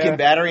kept leaking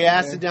battery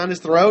acid down his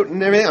throat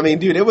and everything. I mean,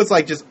 dude, it was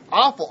like just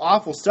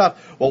awful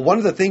stuff. Well, one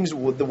of the things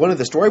one of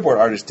the storyboard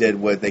artists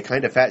did was they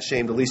kind of fat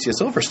shamed Alicia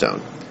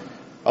Silverstone.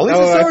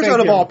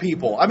 Silverstone of all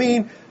people. I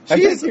mean, how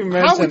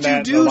would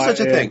you do such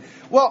a thing?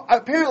 Well,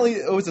 apparently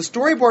it was a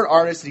storyboard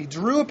artist. He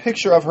drew a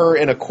picture of her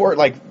in a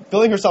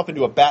filling herself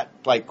into a bat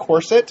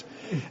corset.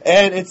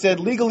 And it said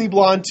Legally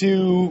Blonde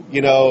 2,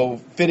 you know,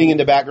 fitting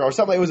into Batgirl or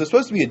something. It was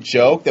supposed to be a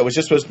joke that was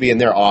just supposed to be in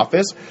their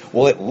office.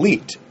 Well, it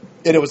leaked.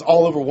 And it was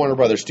all over Warner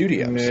Brothers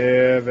Studios.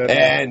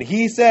 And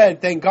he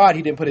said, thank God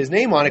he didn't put his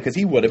name on it because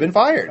he would have been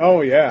fired.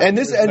 Oh, yeah. And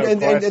this and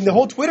the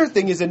whole Twitter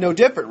thing is no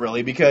different,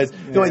 really, because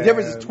the only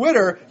difference is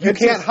Twitter, you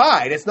can't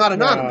hide. It's not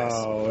anonymous.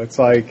 No, it's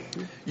like...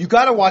 You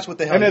got to watch what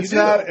the hell you do.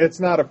 And it's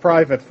not a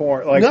private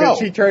forum. Like,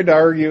 she tried to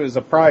argue it was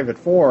a private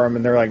forum,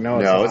 and they're like, no,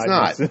 it's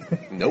not.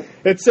 Nope.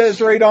 It says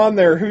right on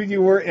there who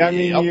you were. I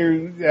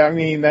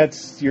mean,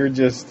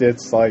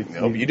 it's like...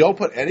 Nope, you don't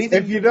put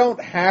anything... If you don't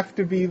have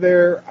to be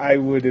there, I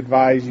would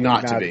advise you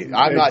not to be.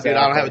 I'm not, dude.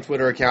 I don't have a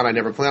Twitter account. I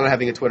never plan on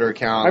having a Twitter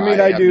account. I mean,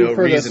 I do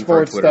for the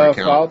sports stuff.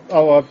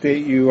 I'll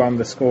update you on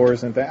the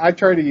scores and things. I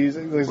try to use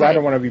it because I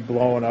don't want to be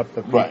blowing up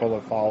the people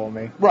that follow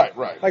me. Right.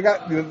 I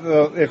got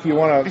if you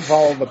want to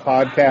follow the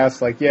podcast,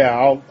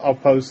 I'll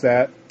post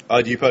that.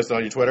 Oh, do you post it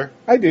on your Twitter?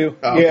 I do.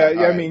 Oh, okay.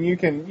 Yeah. I mean, you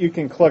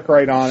can click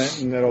right on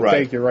it and it'll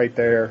take you right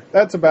there.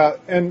 That's about,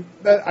 and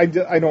I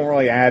don't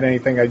really add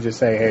anything. I just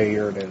say, hey,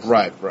 here it is.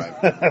 Right.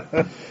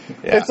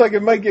 It's like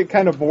it might get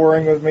kind of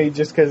boring with me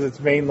just because it's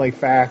mainly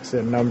facts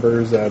and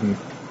numbers and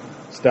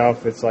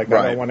stuff. It's like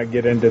I don't want to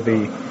get into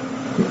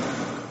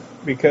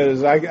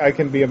because I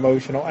can be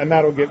emotional and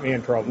that'll get me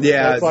in trouble.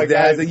 Yeah,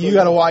 you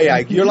gotta why? Yeah,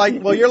 you're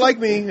like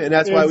me, and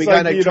that's why we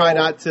kind of try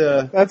not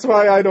to. That's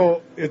why I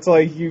don't. It's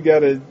like you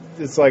gotta.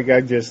 It's like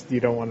you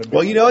don't want to do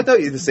Well, you know what, though?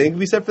 The same can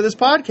be said for this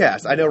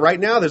podcast. I know right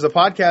now there's a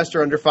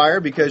podcaster under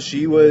fire because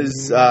she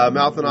was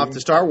mouthing off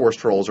to Star Wars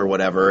trolls or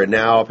whatever, and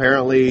now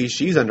apparently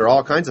she's under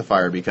all kinds of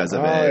fire because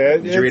of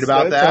it. Did you read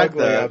about that?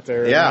 Ugly out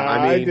there. Yeah,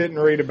 I didn't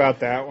read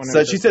about that one.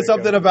 So she said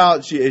something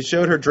about, it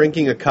showed her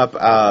drinking a cup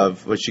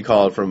of, what she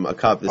called from a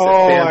cup that said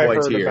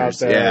fanboy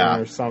tears.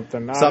 Or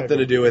something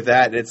to do with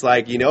that. And it's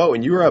like, you know,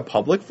 when you're a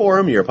public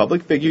forum, you're a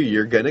public figure,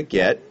 you're going to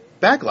get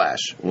backlash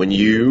when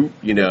you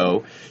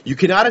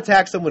cannot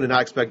attack someone and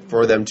not expect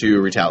for them to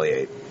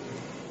retaliate,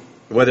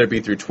 whether it be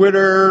through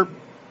Twitter,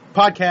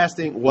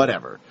 podcasting,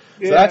 whatever.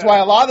 So that's why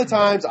a lot of the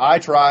times I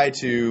try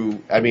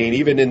to, I mean,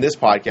 even in this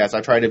podcast,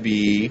 I try to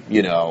be,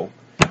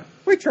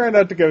 we try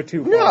not to go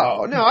too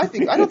far. No, I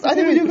think we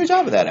do a good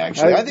job of that,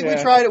 actually. I think we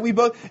try to, we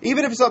both,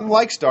 even if it's something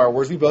like Star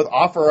Wars, we both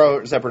offer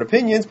our separate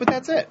opinions, but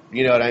that's it.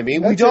 You know what I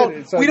mean? We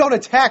don't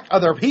attack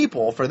other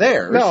people for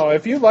theirs. No,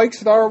 if you like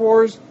Star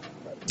Wars,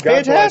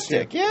 God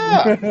fantastic,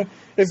 yeah.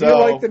 If you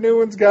like the new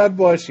ones, God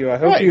bless you. I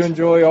hope you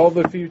enjoy all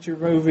the future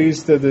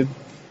movies.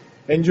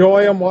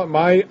 Enjoy them. What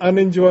my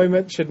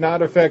unenjoyment should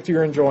not affect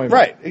your enjoyment.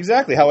 Right,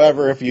 exactly.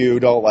 However, if you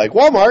don't like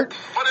Wal Mart,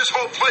 but this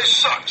whole place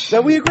sucks,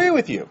 then we agree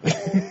with you.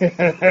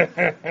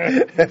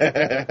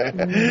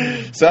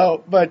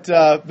 So, but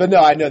no,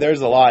 I know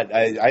there's a lot.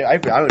 I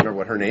don't remember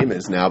what her name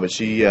is now, but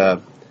she,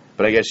 but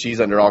I guess she's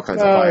under all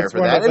kinds of fire for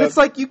that. And it's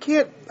like you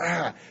can't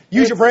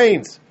use your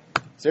brains.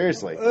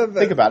 Seriously,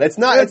 think about it. It's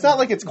not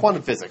like it's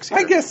quantum physics here.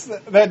 I guess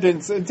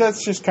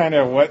that's just kind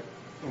of what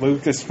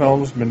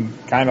Lucasfilm's been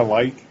kind of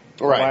like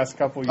the last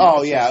couple of years.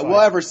 Oh yeah,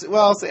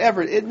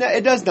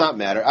 it does not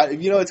matter.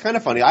 It's kind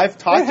of funny. I've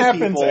talked to people. It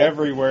happens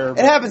everywhere. It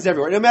happens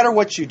everywhere, no matter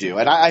what you do.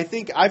 And I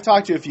think I've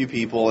talked to a few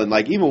people, and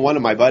like even one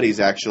of my buddies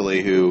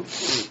actually, who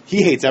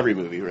he hates every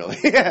movie really.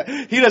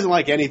 He doesn't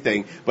like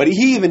anything, but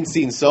he even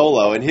seen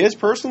Solo. And his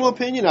personal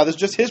opinion, now this is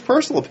just his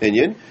personal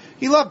opinion.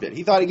 He loved it.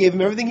 He thought it gave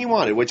him everything he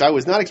wanted, which I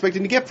was not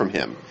expecting to get from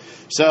him.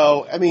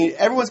 So, I mean,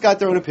 everyone's got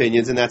their own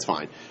opinions, and that's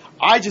fine.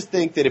 I just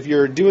think that if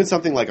you're doing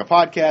something like a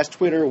podcast,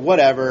 Twitter,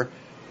 whatever,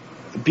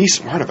 be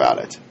smart about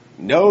it.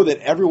 Know that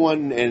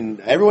everyone and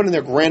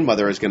their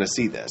grandmother is going to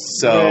see this.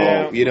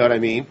 So, You know what I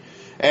mean?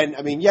 And,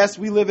 I mean, yes,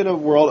 we live in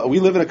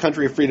a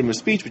country of freedom of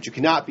speech, but you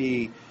cannot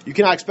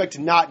expect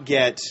to not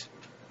get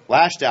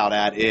lashed out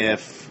at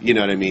if, you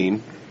know what I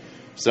mean?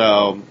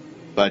 So,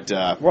 But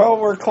well,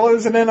 we're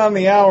closing in on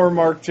the hour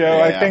mark, Joe.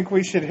 Yeah. I think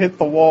we should hit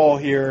the wall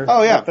here.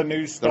 Oh yeah, with the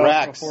new stuff. The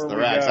racks. Before The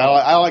we racks. go.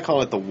 I like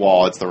calling it the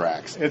wall. It's the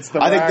racks. It's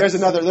the. I think racks.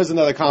 there's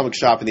another comic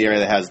shop in the area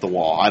that has the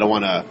wall. I don't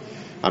want to.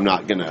 I'm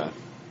not gonna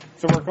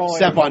So we're calling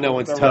step on no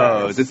one's the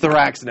toes. racks. It's the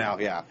racks now.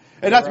 Yeah.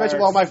 And not to mention,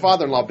 well, Racks. my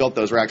father-in-law built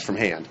those racks from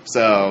hand.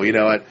 So, you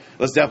know what?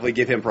 Let's definitely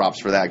give him props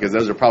for that, because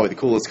those are probably the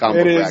coolest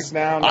comic book racks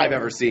I've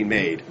ever seen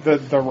made. The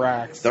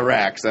racks. The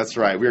racks, that's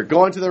right. We're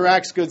going to the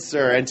racks, good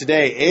sir. And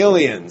today,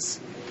 Aliens.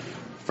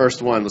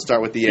 First one, let's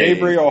start with the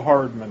Gabriel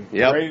Hardman.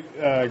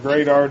 Yep.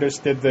 Great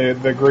artist, did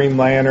the Green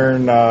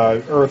Lantern,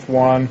 Earth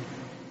One.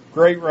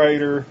 Great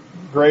writer,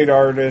 great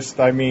artist.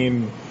 I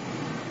mean,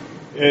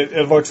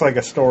 it looks like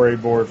a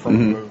storyboard from a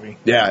movie.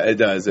 Yeah, it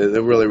does.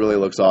 It really, really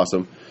looks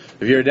awesome.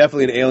 If you're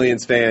definitely an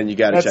Aliens fan, you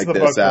got to check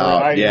this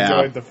out. I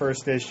enjoyed the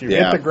first issue.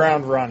 Yeah. Hit the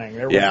ground running.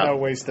 There was no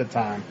waste of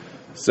time.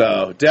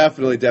 So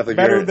definitely.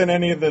 Better than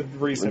any of the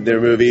recent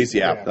movies.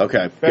 Yeah.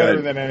 Okay. Better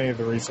good. than any of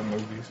the recent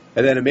movies.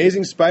 And then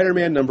Amazing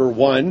Spider-Man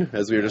 #1,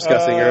 as we were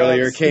discussing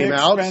earlier, came Nick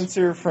out.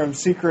 Spencer from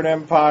Secret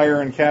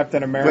Empire and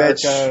Captain America.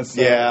 It's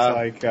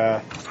like,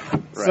 right.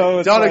 so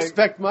it's don't like,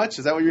 expect much.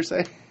 Is that what you're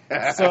saying?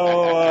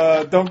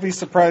 So don't be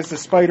surprised if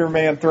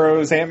Spider-Man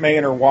throws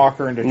Ant-Man or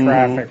Walker into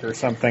traffic or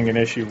something in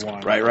issue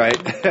 1. Right.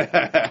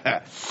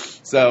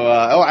 So,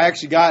 I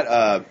actually got,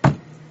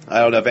 I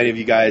don't know if any of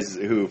you guys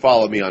who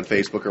follow me on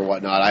Facebook or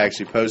whatnot, I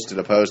actually posted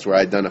a post where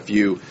I'd done a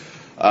few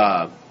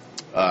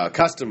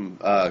custom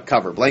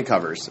blank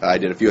covers. I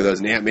did a few of those,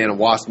 and Ant-Man and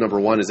Wasp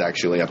 #1 is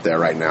actually up there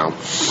right now.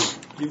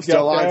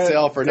 Still on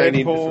sale for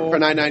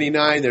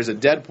 $9.99. There's a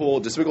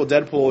Deadpool, Despicable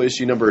Deadpool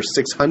issue number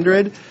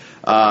 600.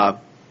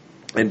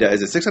 And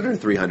is it 600 or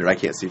 300? I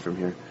can't see from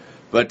here.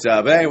 But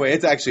anyway,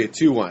 it's actually a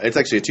 2-1. It's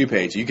actually a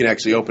 2-page. You can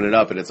actually open it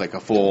up, and it's like a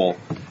full.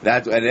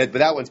 But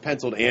that one's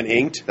penciled and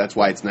inked. That's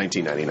why it's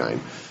 $19.99.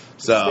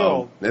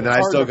 So and then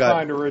I still got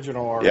find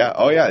original art. Yeah.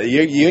 Oh yeah.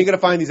 You ain't gonna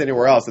find these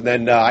anywhere else. And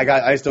then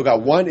I still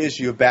got one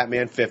issue of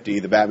Batman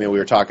 50, the Batman we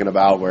were talking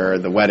about, where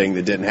the wedding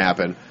that didn't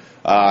happen.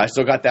 I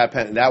still got that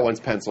that one's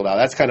penciled out.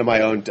 That's kind of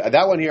my own.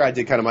 That one here I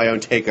did kind of my own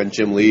take on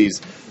Jim Lee's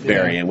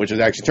variant, which has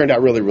actually turned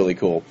out really, really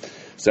cool.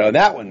 So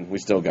that one we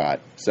still got.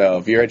 So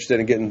if you're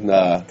interested in getting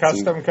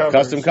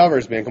custom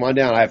covers, man, come on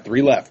down. I have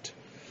 3 left.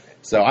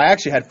 So I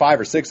actually had 5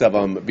 or 6 of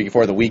them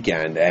before the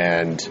weekend,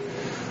 and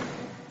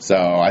so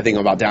I think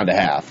I'm about down to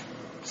half.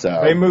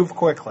 So they move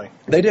quickly.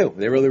 They do.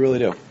 They really, really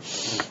do.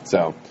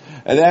 So,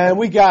 and then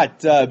we got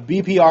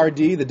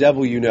BPRD, The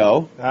Devil You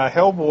Know.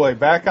 Hellboy,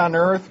 back on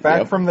Earth,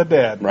 back from the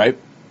dead. Right.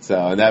 So,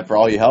 and that for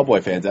all you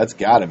Hellboy fans, that's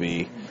got to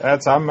be.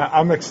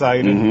 I'm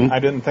excited. I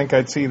didn't think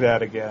I'd see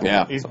that again.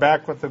 Yeah. He's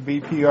back with the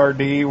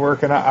BPRD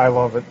working out. I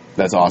love it.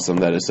 That's awesome.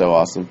 That is so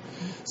awesome.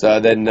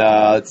 So then,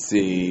 let's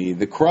see.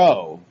 The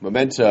Crow,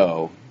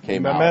 Memento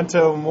came out.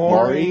 Memento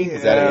Mori.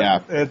 Is that it?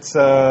 Yeah. It's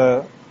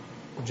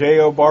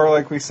J.O. Barr,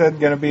 like we said,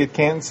 going to be at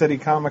Kansas City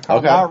Comic Con.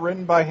 Okay. Not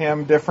written by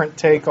him, different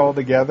take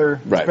altogether.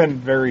 Right. It's been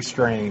very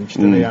strange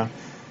to be honest.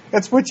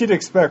 It's what you'd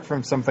expect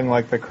from something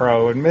like The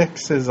Crow. It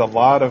mixes a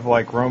lot of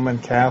like Roman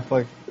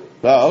Catholic.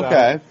 Oh,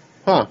 okay.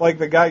 Huh. Like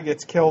the guy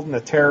gets killed in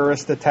a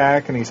terrorist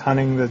attack and he's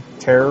hunting the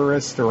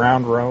terrorist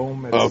around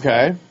Rome.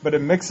 Okay. But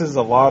it mixes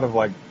a lot of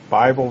like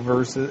Bible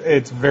verses.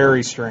 It's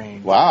very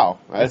strange. Wow.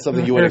 That's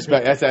something you wouldn't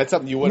expect. That's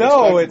something you wouldn't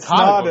expect. No, it's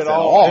not at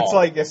all. It's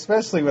like,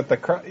 especially with the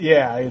Crow.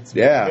 Yeah, it's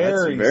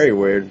very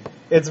weird.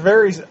 It's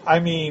very, I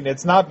mean,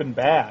 it's not been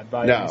bad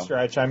by any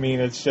stretch. I mean,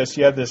 it's just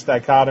you have this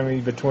dichotomy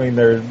between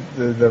the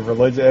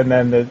religion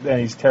and then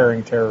he's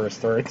tearing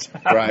terrorist threats.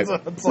 Right. So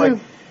it's like,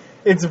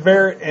 it's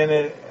very,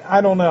 and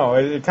I don't know,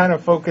 it kind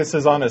of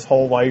focuses on his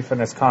whole life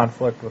and his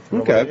conflict with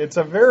religion. Okay. It's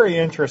a very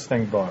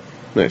interesting book.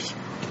 Nice.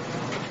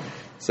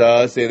 So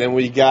let's see. Then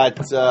we got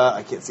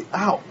I can't see.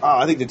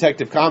 I think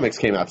Detective Comics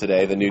came out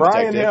today. The new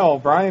Brian Detective. Hill.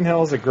 Brian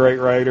Hill's a great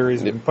writer.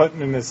 He's been putting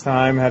in his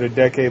time. Had a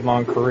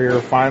decade-long career.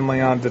 Finally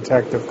on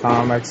Detective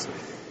Comics.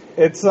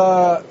 It's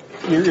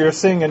you're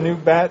seeing a new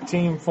Bat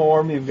team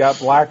form. You've got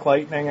Black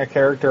Lightning, a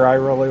character I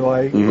really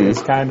like.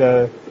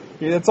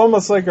 It's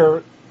almost like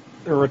a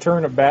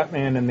return of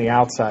Batman and the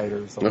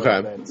Outsiders a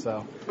little bit.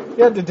 So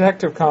yeah,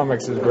 Detective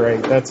Comics is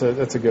great. That's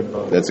a good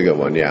book. That's a good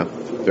one. Yeah,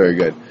 very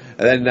good.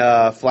 And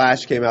then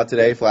Flash came out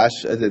today. Flash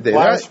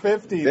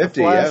 50, the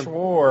Flash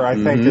War, I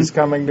think, is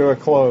coming to a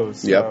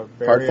close. Yep,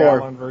 Barry Part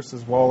 4. Allen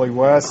versus Wally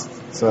West.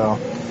 So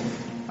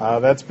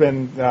that's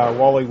been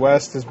Wally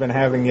West has been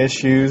having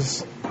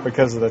issues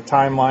because of the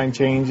timeline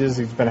changes.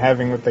 He's been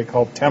having what they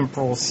call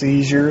temporal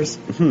seizures.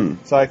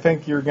 So I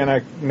think you're going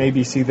to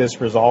maybe see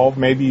this resolved.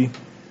 Maybe,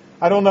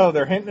 I don't know.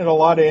 They're hinting at a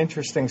lot of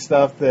interesting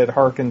stuff that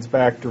harkens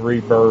back to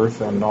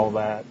Rebirth and all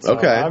that. So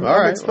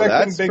I'm expecting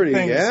that's big pretty,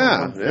 things.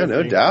 Yeah,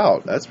 no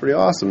doubt. That's pretty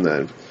awesome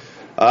then.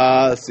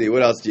 Let's see.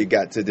 What else do you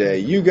got today?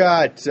 You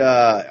got,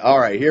 all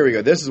right, here we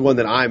go. This is one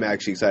that I'm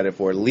actually excited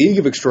for. League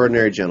of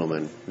Extraordinary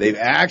Gentlemen. They've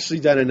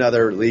actually done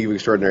another League of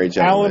Extraordinary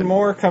Gentlemen. Alan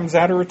Moore comes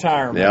out of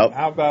retirement. Yep.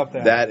 How about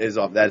that?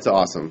 That's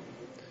awesome.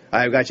 I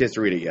haven't got a chance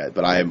to read it yet,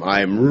 but I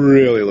am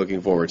really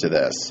looking forward to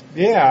this.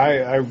 Yeah,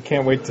 I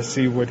can't wait to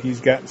see what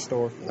he's got in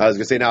store for us. I was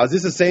going to say, now, is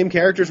this the same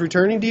characters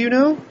returning, do you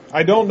know?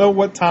 I don't know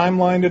what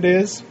timeline it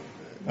is.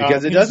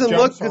 Because it doesn't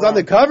look, because on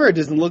the cover it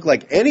doesn't look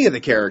like any of the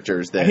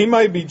characters that... He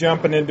might be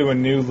jumping into a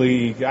new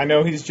league. I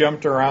know he's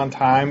jumped around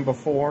time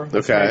before.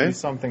 This might be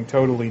something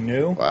totally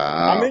new.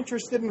 Wow. I'm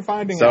interested in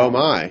finding out. So am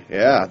I.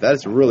 Yeah,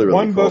 that's really, really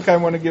One cool. book I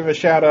want to give a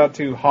shout out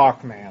to,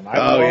 Hawkman.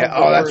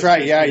 That's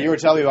right. Yeah, you were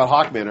telling me about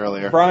Hawkman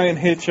earlier. Brian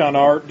Hitch on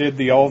art did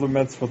the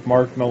Ultimates with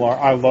Mark Millar.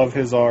 I love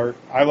his art.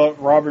 I love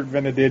Robert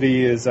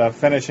Benedetti is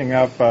finishing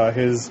up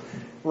his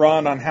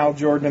run on Hal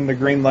Jordan and the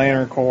Green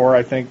Lantern Corps.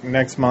 I think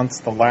next month's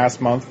the last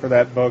month for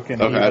that book,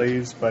 and he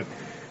leaves. But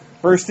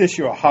first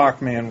issue of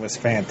Hawkman was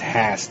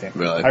fantastic.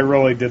 Really? I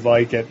really did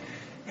like it.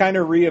 Kind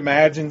of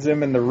reimagines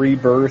him in the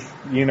Rebirth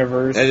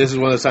universe. And this is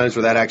one of those times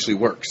where that actually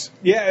works.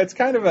 Yeah, it's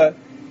kind of a...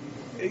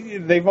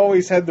 They've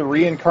always had the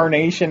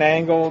reincarnation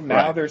angle.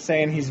 Now they're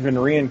saying he's been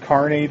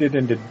reincarnated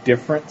into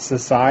different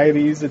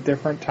societies at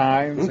different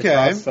times.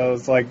 Okay. So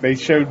it's like they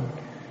showed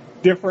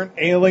different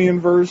alien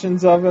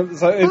versions of it.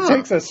 So it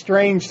takes a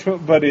strange,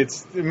 but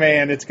it's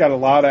got a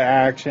lot of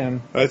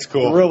action. That's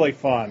cool. Really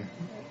fun.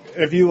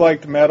 If you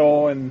liked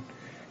metal and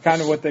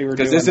kind of what they were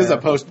doing. Because this is a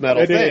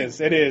post-metal thing.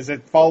 It is.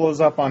 It follows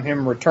up on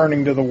him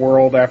returning to the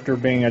world after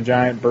being a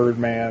giant bird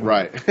man.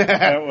 Right.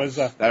 That was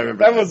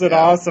an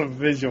awesome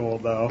visual,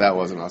 though. That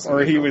was an awesome Or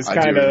he visual. was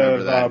kind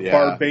of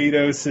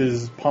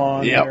Barbados'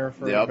 pawn there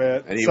for a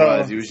bit. And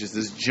he was just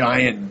this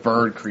giant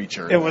bird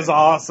creature. It was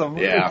awesome.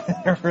 Yeah.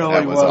 It really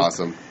that was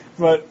awesome.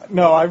 But,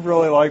 no, I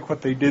really like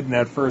what they did in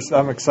that first.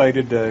 I'm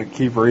excited to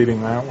keep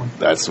reading that one.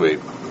 That's sweet.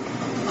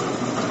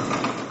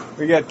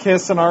 We got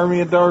Kiss and Army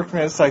of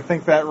Darkness. I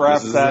think that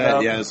wraps that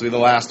up. Yeah, this will be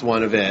the last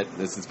one of it.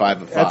 This is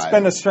 5 of 5.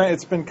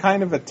 It's been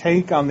kind of a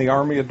take on the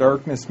Army of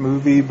Darkness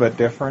movie, but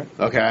different.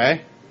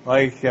 Okay.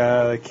 Like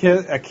a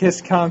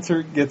Kiss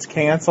concert gets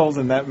canceled,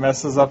 and that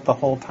messes up the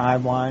whole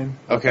timeline.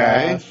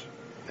 Okay.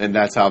 And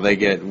that's how they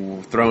get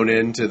thrown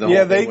into the whole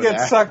thing. They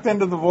get sucked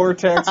into the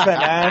vortex, then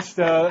Ash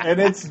does, and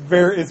it's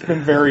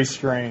been very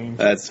strange.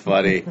 That's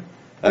funny.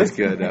 That's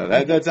good. No,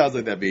 that sounds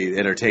like that'd be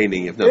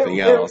entertaining, if nothing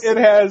else. It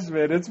has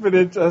been. It's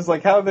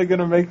like, how are they going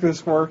to make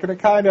this work? And it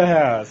kind of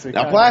has.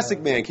 Now, Plastic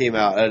Man came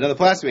out. Another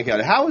Plastic Man came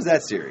out. How was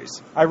that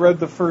series? I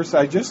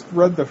just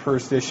read the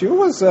first issue. It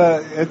was.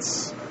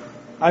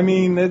 I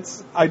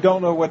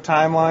don't know what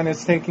timeline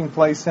it's taking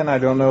place in. I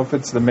don't know if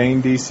it's the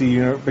main DC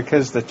unit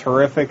because the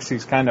Terrifics,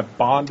 he's kind of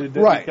bonded.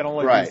 Right. He can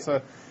only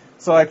do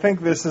so I think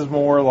this is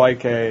more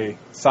like a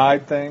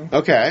side thing.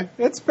 Okay.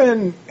 It's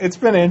been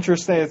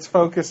interesting. It's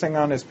focusing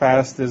on his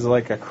past as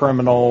like a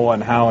criminal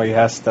and how he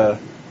has to.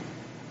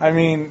 I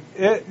mean,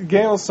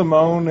 Gail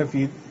Simone.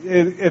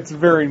 It's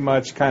very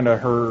much kind of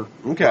her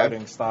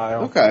writing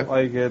style. Okay.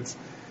 Like it's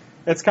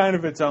kind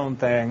of its own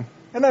thing.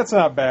 And that's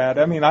not bad.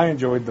 I mean, I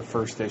enjoyed the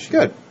first issue.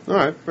 Good. All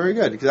right. Very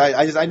good.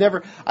 Because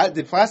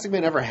did Plastic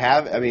Man ever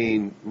have,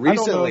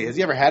 recently, has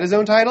he ever had his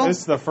own title? This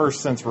is the first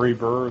since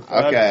Rebirth.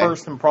 Okay.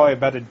 First in probably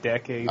about a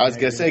decade. I was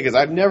going to say, because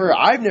I've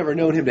never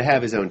known him to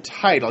have his own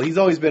title. He's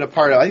always been a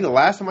part of, I think the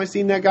last time I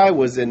seen that guy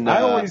was in...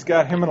 I always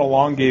got him and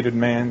Elongated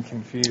Man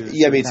confused.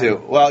 Yeah, me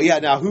too. Well, yeah,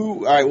 now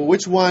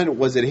which one,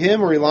 was it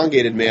him or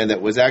Elongated Man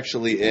that was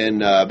actually in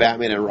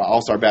Batman and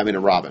All-Star Batman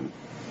and Robin?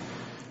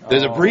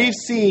 There's a brief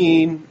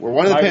scene where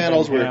one of the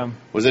panels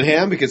was it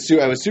him? Because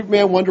it was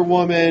Superman, Wonder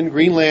Woman,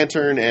 Green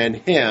Lantern, and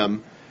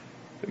him.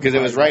 Because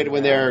it was right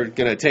when they're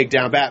going to take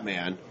down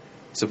Batman,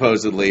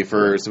 supposedly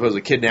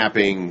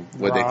kidnapping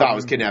what they thought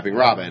was kidnapping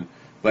Robin.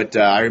 But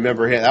I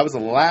remember him. That was the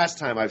last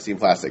time I've seen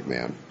Plastic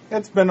Man.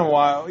 It's been a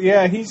while.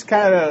 Yeah, he's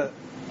kind of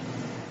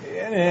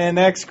an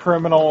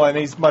ex-criminal, and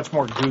he's much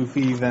more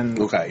goofy than.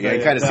 Okay, yeah,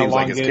 it kind of seems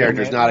like his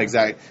character's not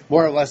exact.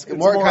 More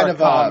kind of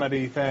a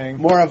comedy thing.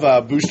 More of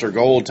a Booster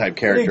Gold type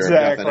character,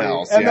 exactly. If nothing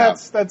else. And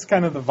that's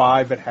kind of the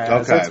vibe it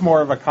has. Okay. It's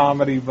more of a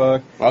comedy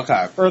book.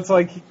 Okay. Or it's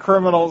like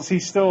criminals.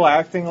 He's still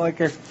acting like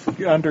a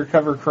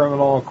undercover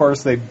criminal. Of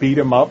course, they beat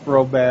him up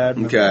real bad.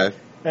 Okay.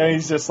 And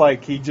he's just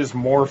like, he just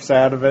morphs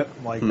out of it.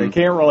 Like they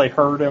can't really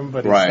hurt him,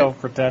 but he's still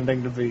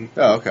pretending to be.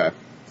 Oh, okay.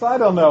 So I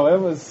don't know.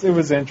 It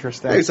was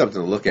interesting. Maybe something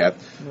to look at.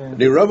 Yeah.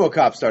 New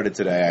RoboCop started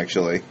today,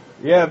 actually.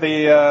 Yeah,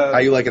 how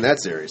you liking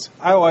that series?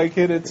 I like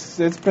it. It's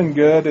been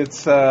good.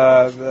 It's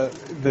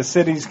the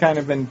city's kind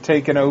of been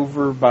taken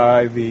over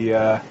by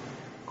the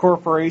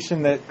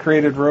corporation that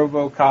created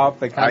RoboCop.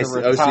 They kind of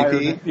retired.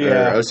 OCP?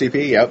 Yeah, or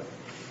OCP. Yep.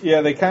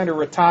 Yeah, they kind of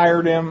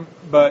retired him,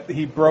 but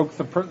he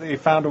they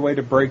found a way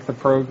to break the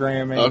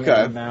programming.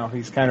 Okay. And now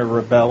he's kind of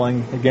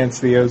rebelling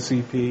against the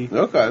OCP.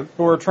 Okay.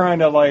 Who are trying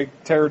to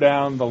tear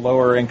down the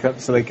lower income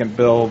so they can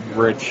build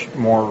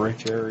more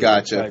rich areas.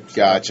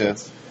 Gotcha.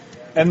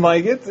 And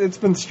it's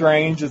been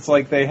strange. It's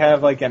like they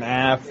have an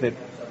app that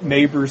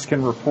neighbors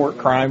can report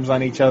crimes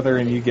on each other,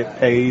 and you get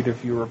paid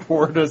if you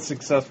report a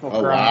successful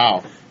crime.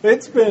 Wow.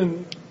 It's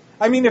been.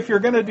 I mean, if you're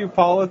going to do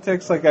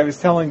politics, like I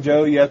was telling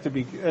Joe, you have to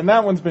be, and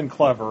that one's been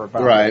clever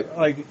about it.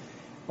 Like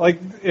Like,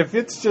 if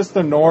it's just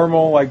a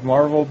normal, like,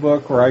 Marvel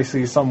book where I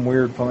see some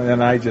weird point, then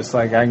I just,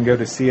 like, I can go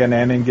to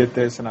CNN and get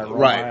this, and I roll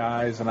my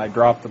eyes, and I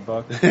drop the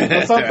book.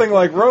 But something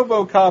like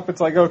RoboCop, it's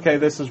like, okay,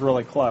 this is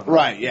really clever.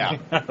 Right, yeah.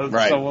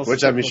 Right. So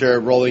Which I'm sure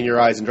rolling your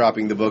eyes and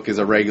dropping the book is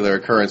a regular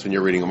occurrence when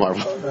you're reading a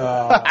Marvel.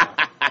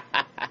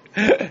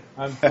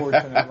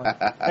 Unfortunately.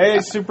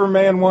 Hey,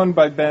 Superman 1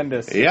 by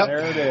Bendis. Yep.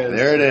 There it is.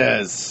 There it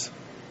is.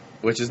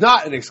 Which is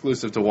not an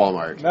exclusive to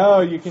Walmart.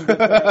 No, you can get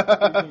that. You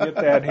can get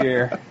that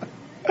here.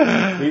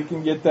 You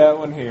can get that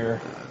one here.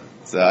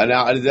 So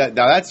now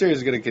that series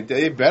is going to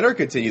continue. They better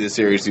continue the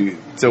series.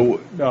 That's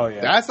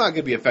not going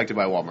to be affected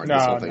by Walmart.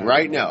 This whole thing,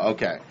 right? No.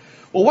 Okay.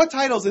 Well, what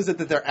titles is it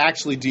that they're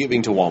actually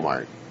giving to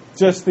Walmart?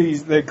 Just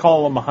these. They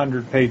call them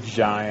 100-page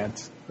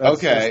giants.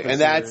 That's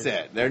that's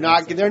it. They're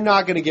not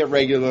going to get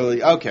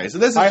regularly. Okay, so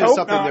this is just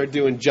something they're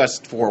doing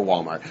just for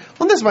Walmart.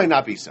 Well, this might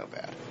not be so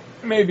bad.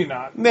 Maybe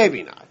not.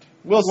 Maybe not.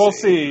 We'll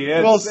see.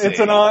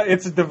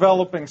 It's a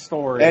developing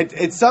story.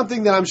 It's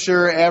something that I'm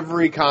sure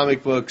every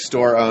comic book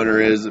store owner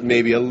is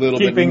maybe a little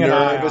bit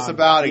nervous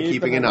about and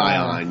keeping an eye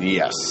on.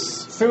 Yes.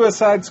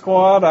 Suicide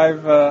Squad.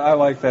 I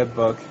like that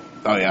book.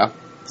 Oh yeah.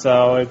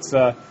 So it's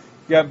you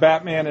got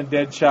Batman and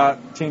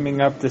Deadshot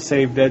teaming up to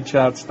save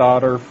Deadshot's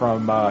daughter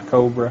from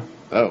Cobra.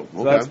 Oh, okay.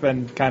 So that's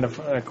been kind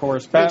of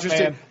course,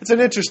 Batman. It's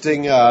an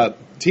interesting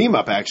team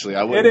up, actually.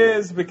 It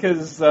is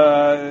because just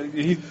from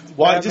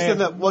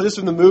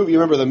the movie. You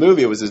remember the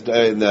movie? It was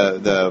in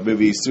the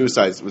movie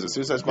Suicide. Was it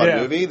Suicide Squad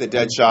movie? The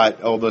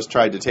Deadshot almost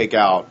tried to take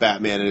out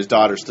Batman, and his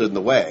daughter stood in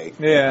the way.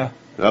 Yeah.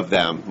 Of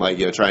them,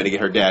 trying to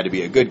get her dad to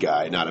be a good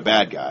guy, not a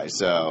bad guy.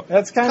 So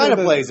that's kind of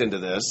plays into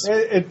this.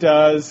 It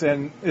does,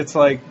 and it's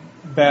like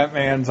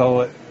Batman's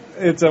all.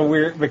 It's a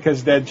weird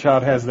because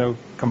Deadshot has no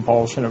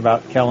compulsion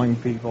about killing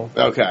people.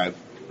 Okay.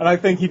 And I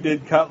think he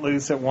did cut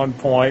loose at one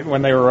point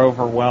when they were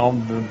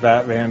overwhelmed, and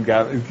Batman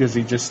got because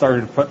he just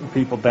started putting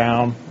people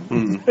down.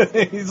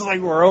 He's like,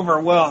 "We're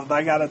overwhelmed.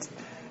 There's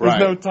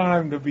no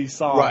time to be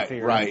soft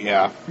here." Right.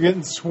 Yeah. You're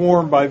getting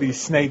swarmed by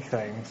these snake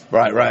things.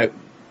 Right.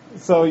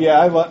 So yeah,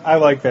 I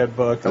like that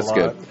book a lot. That's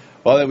good.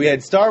 Well, we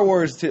had Star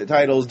Wars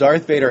titles.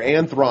 Darth Vader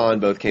and Thrawn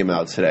both came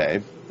out today.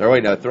 Or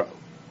wait, no,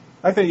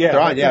 I think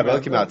Thrawn,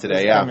 both came out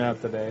today. Yeah, came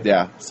out today.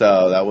 Yeah,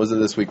 so that was a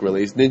this week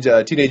release. Teenage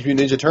Mutant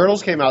Ninja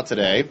Turtles came out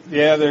today.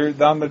 Yeah, they're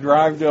on the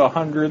drive to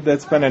 100.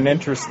 That's been an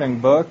interesting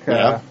book.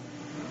 Yeah.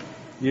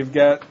 You've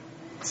got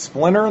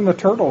Splinter and the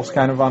Turtles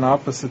kind of on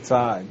opposite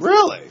sides.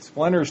 Really?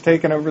 Splinter's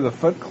taken over the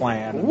Foot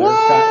Clan.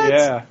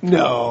 What?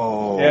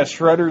 No. Yeah,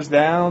 Shredder's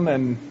down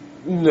and.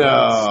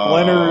 No.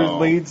 Splinter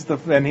leads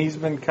and he's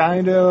been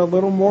kind of a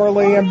little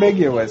morally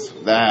ambiguous.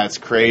 That's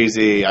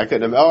crazy. I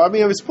couldn't.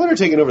 With Splinter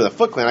taking over the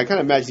Foot Clan, I kind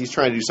of imagine he's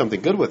trying to do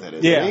something good with it,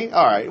 isn't he?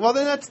 All right. Well,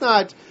 then that's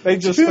not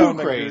too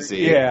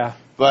crazy. Yeah.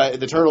 But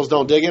the Turtles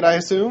don't dig it, I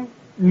assume?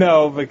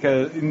 No,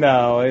 because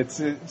it's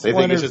they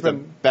think it's just a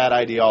bad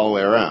idea all the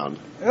way around.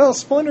 Well,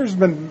 Splinter's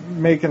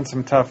been making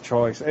some tough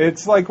choices.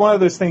 It's like one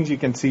of those things you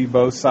can see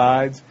both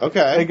sides.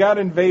 Okay. They got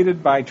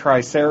invaded by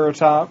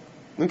Triceratop.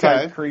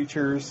 Okay.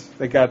 Creatures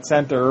that got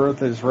sent to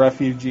Earth as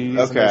refugees,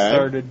 and they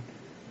started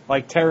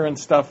tearing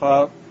stuff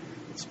up.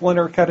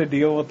 Splinter cut a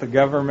deal with the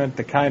government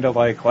to kind of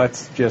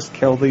let's just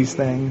kill these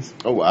things.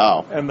 Oh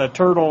wow! And the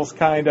Turtles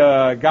kind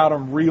of got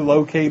them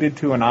relocated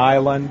to an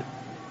island.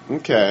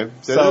 Okay,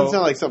 so it doesn't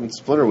sound like something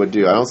Splinter would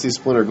do. I don't see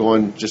Splinter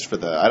going just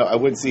for I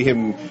wouldn't see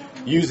him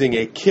using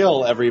a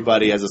kill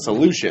everybody as a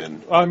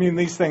solution. Well,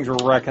 these things were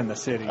wrecking the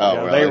city.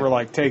 Oh, really? They were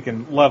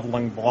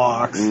leveling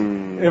blocks.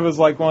 It was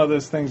one of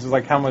those things. Is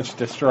how much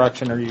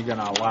destruction are you going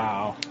to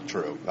allow?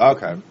 True.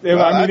 Okay.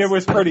 It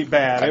was pretty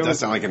bad. That does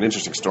sound like an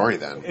interesting story.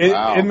 Then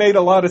it made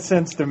a lot of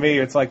sense to me.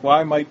 It's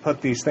I might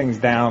put these things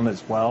down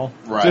as well,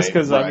 right? Just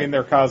because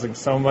they're causing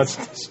so much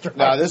destruction.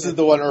 Now this is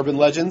the one, Urban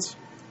Legends.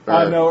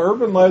 I know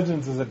Urban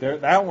Legends is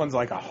that one's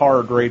a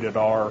hard rated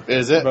R.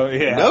 Is it? But,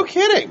 yeah, no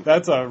kidding.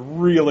 That's a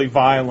really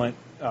violent.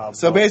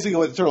 So basically,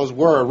 what the Turtles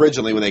were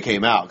originally when they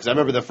came out, because I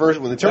remember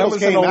when the Turtles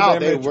came out,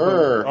 they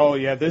were. Oh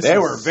yeah,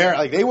 were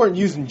very they weren't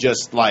using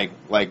just like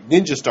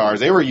ninja stars.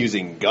 They were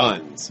using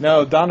guns.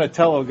 No,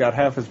 Donatello got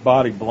half his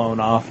body blown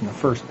off in the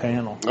first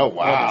panel. Oh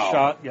wow! With a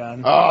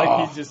shotgun.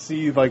 Oh. You just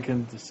see in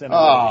disintegration.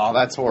 Oh,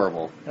 that's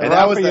horrible. And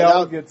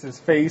Raphael gets his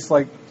face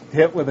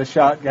hit with a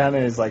shotgun,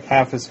 and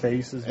half his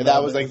face is. And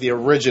that was the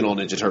original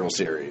Ninja Turtle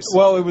series.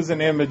 Well, it was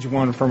an Image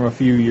one from a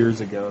few years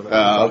ago.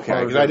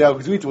 Okay, because I know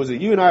was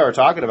it you and I were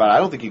talking about. I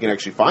don't think you can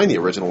actually find the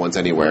original ones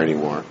anywhere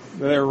anymore.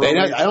 They're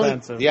really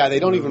expensive. They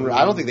don't even.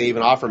 I don't think they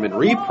even offer them in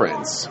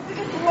reprints.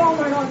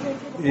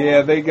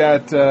 Yeah, they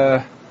got.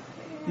 The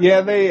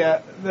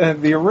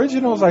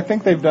originals. I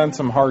think they've done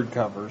some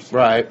hardcovers.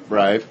 Right.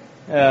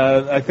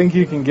 I think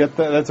you can get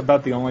that. That's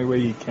about the only way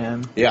you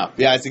can. Yeah.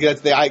 I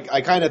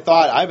kind of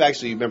thought. I've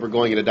actually remember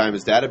going into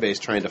Diamond's database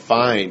trying to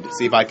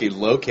see if I could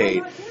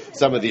locate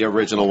some of the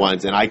original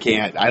ones, and I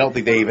can't. I don't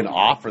think they even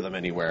offer them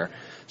anywhere.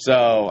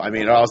 So,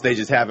 or else they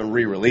just haven't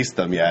re-released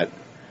them yet.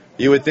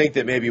 You would think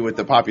that maybe with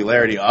the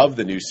popularity of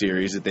the new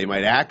series that they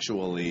might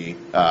actually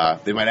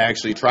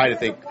try to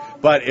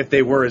But if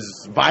they were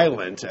as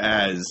violent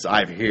as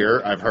I've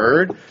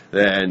heard,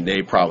 then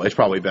it's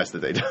probably best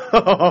that they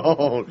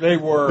don't. They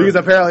were. Because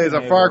apparently it's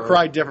a far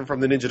cry different from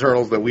the Ninja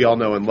Turtles that we all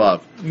know and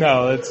love.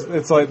 No,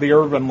 it's like the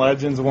Urban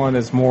Legends one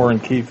is more in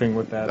keeping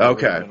with that.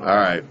 Okay, original. all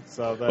right.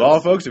 So well,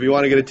 folks, if you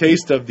want to get a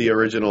taste of the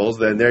originals,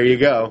 then there you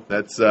go.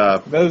 That's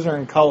those are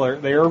in color.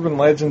 The Urban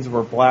Legends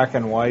were black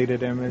and white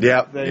at Image.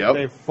 Yep,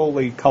 They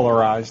fully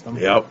colorized them.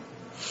 Yep.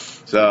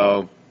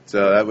 So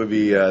that would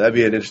be that'd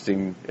be an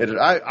interesting.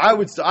 I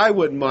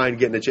wouldn't mind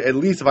getting at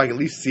least if I could at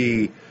least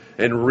see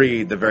and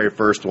read the very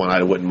first one.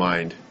 I wouldn't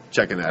mind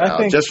checking that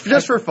out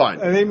just for fun.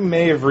 They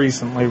may have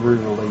recently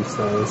re-released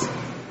those.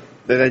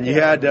 Then you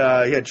had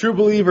True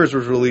Believers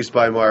was released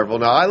by Marvel.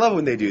 Now I love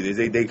when they do these.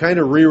 They kind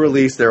of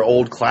re-release their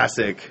old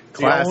classic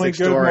stories.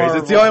 Marvel,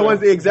 it's the only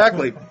ones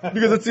exactly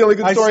because it's the only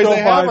good stories they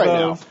have right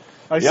now.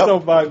 I still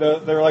buy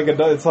they're like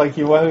it's like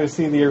you wanted to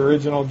see the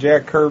original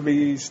Jack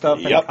Kirby stuff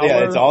in color.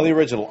 Yeah, it's all the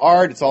original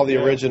art, it's all the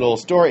original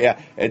story. Yeah,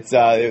 it's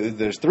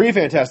there's 3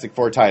 Fantastic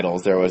Four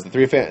titles. There was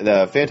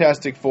the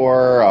Fantastic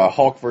Four,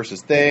 Hulk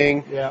versus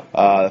Thing,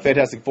 the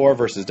Fantastic Four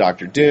versus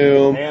Doctor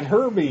Doom, and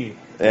Herbie.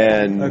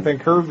 And I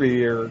think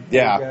Herbie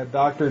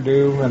Doctor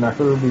Doom and a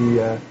Herbie.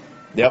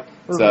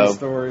 Herbie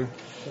story.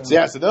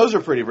 So those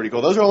are pretty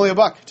cool. Those are only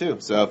 $1 too.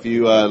 So if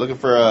you looking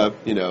for a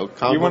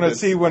comic, you want to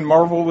see when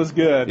Marvel was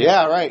good.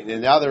 Yeah, right.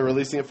 And now they're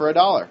releasing it for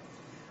 $1.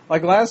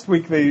 Like last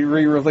week, they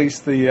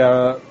re-released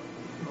the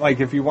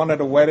if you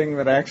wanted a wedding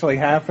that actually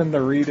happened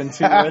to read and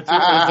see Richard, it's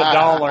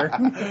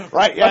 $1.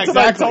 Right? Yeah, That's exactly.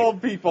 what I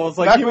told people. It's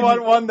like you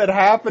want one that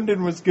happened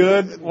and was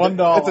good,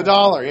 $1. It's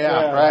 $1.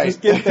 Yeah, right.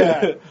 Just get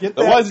that. Get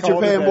the ones that you're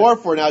paying more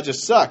for now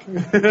just suck.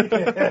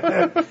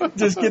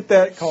 Just get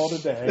that call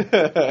today.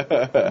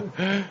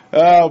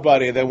 Oh,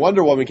 buddy. Then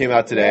Wonder Woman came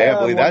out today. I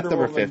believe that's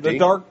number 50. The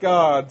Dark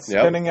God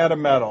spinning out of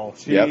metal.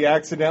 She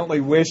accidentally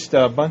wished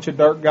a bunch of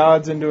dark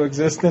gods into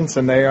existence,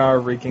 and they are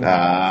wreaking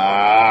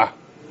havoc.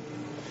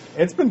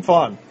 It's been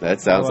fun.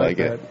 That sounds like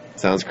it.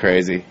 Sounds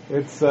crazy.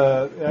 It's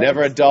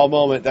never a dull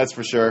moment, that's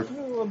for sure.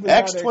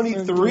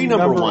 X-23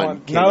 number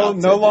 1.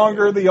 No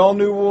longer the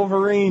all-new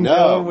Wolverine.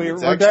 No,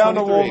 we're down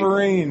to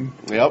Wolverine.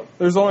 Yep.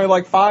 There's only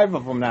like 5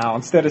 of them now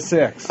instead of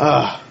 6.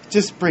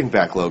 Just bring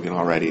back Logan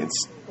already.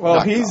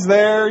 He's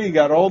there. You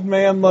got Old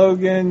Man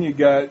Logan. You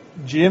got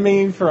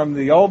Jimmy from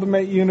the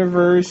Ultimate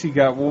Universe. You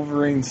got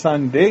Wolverine's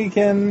son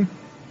Dakin.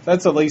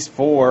 That's at least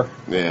 4.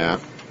 Yeah.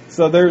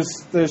 So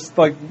there's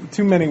like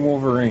too many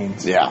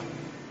Wolverines. Yeah.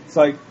 It's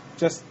like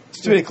just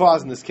too many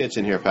claws in this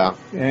kitchen here, pal.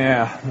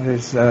 Yeah.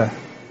 There's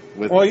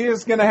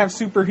he's gonna have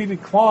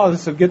superheated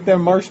claws, so get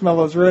them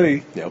marshmallows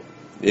ready. Yep.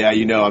 Yeah,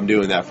 I'm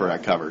doing that for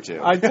that cover too.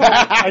 I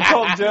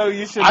told Joe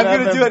you should. I'm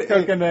going to do it.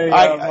 Cooking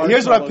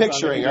here's what I'm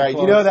picturing. All right,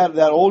 you know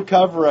that old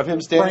cover of him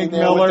standing Frank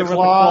there Miller with the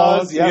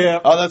claws. Yeah.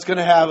 Oh, that's going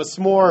to have a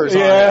s'mores on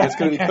it. It's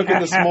going to be cooking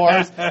the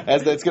s'mores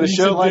as it's going to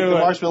show like the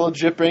marshmallow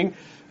dripping.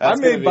 I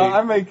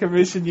may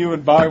commission you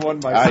and buy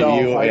one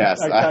myself. I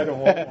kind of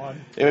want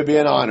one. It would be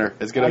an honor.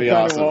 It's going to be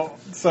awesome.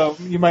 So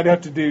you might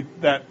have to do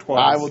that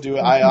twice. I will do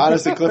it. I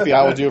honestly, Cliffy,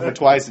 I will do it for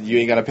twice, and you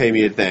ain't got to pay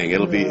me a thing.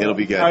 It'll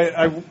be good.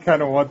 I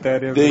kind of want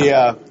that. And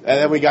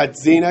then we got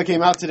Xena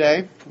came out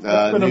today. New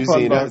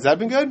Xena. Has that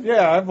been good?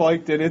 Yeah, I've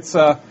liked it. It's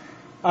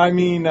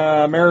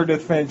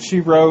Meredith Finch, she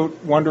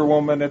wrote Wonder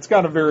Woman. It's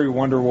got a very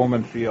Wonder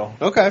Woman feel.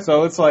 Okay.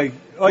 So it's like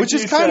which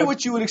is kind of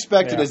what you would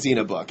expect in a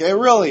Xena book. It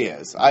really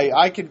is.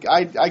 I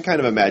kind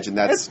of imagine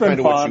that's kind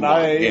of what you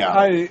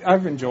want.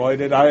 I've enjoyed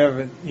it. I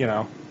haven't,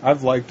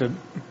 I've liked it.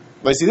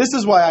 But see, this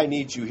is why I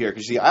need you here,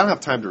 because I don't have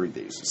time to read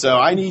these. So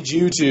I need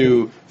you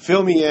to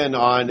fill me in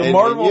on the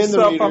Marvel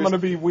stuff. I'm going to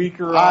be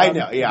weaker. I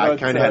know. Yeah, I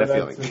kind of had a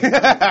feeling.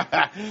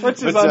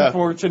 Which is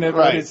unfortunate,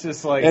 but it's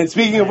just like. And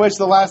speaking of which,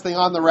 the last thing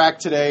on the rack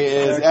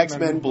today is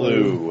X-Men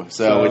Blue.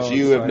 So which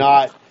you have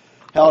not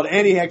held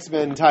any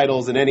X-Men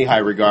titles in any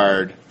high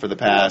regard for the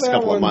past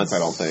couple of months, I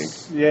don't think.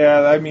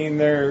 Yeah, I mean,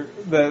 the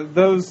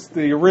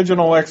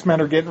original X-Men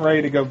are getting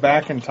ready to go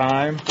back in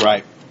time.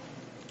 Right.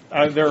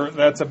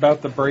 That's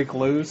about to break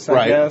loose,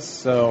 I guess.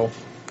 So,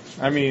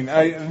 I mean,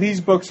 these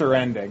books are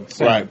ending.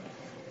 So right.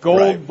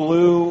 Gold,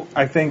 Blue,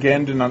 I think,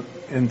 end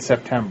in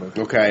September.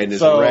 Okay, and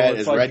is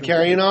Red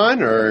carrying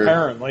on? Or?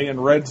 Apparently,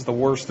 and Red's the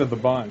worst of the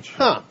bunch.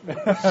 Huh.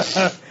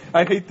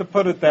 I hate to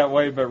put it that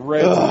way, but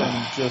Red's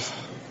been just...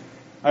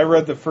 I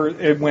read the first...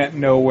 It went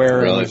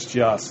nowhere. Really? It was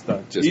just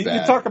bad. You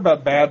talk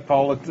about bad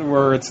politics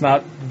where it's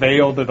not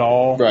veiled at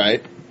all.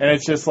 Right. And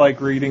it's just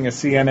like reading a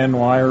CNN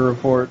Wire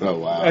report. Oh,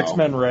 wow.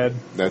 X-Men Red.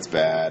 That's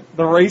bad.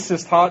 The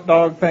racist hot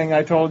dog thing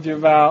I told you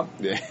about.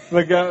 Yeah.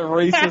 The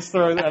racist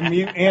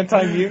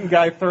anti-mutant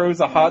guy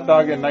throws a hot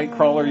dog at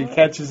Nightcrawler. He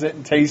catches it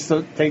and takes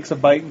a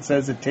bite and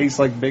says it tastes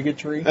like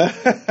bigotry.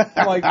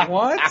 I'm like,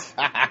 what?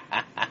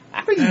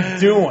 What are you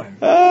doing?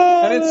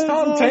 And it's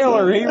Tom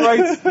Taylor. He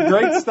writes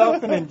great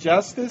stuff in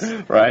Injustice.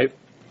 Right.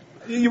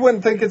 You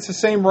wouldn't think it's the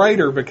same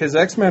writer because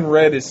X-Men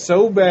Red is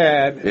so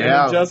bad and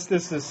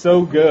Injustice is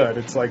so good.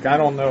 It's like, I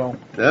don't know.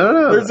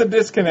 There's a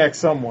disconnect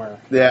somewhere.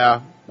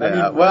 Yeah.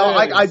 Yeah.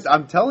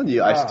 I'm telling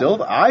you,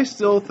 I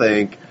still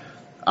think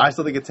I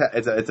still think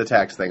it's a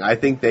tax thing. I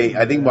think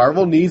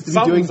Marvel needs to be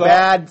doing Something's up.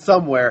 bad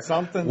somewhere.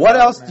 Something's what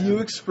up, else man. do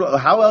you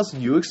how else do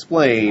you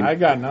explain? I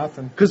got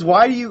nothing. Because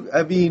why do you?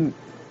 I mean,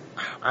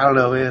 I don't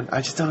know, man.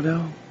 I just don't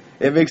know.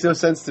 It makes no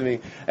sense to me.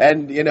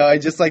 And I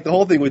just like the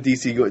whole thing with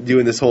DC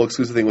doing this whole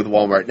exclusive thing with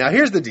Walmart. Now,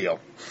 here's the deal.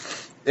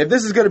 If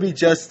this is going to be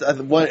just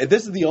if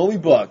this is the only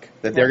book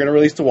that they're going to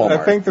release to Walmart,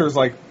 I think there's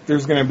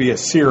going to be a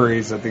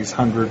series of these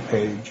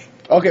 100-page.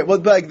 Okay, well,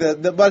 like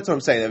that's what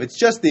I'm saying. If it's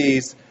just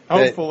these,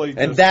 Hopefully,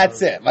 and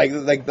that's it. Like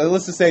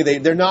let's just say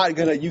they're not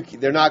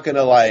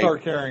gonna like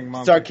start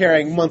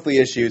carrying monthly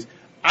issues.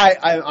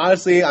 I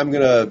honestly, I'm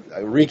gonna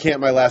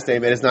recant my last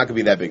statement. It's not gonna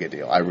be that big a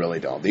deal. I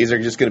really don't. These are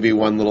just gonna be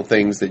one little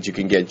things that you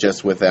can get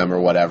just with them or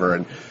whatever.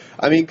 And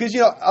I mean, because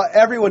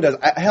everyone does.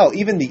 Hell,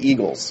 even the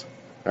Eagles.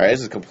 All right,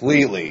 this is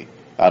completely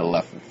out of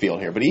left field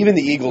here, but even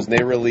the Eagles,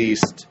 they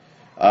released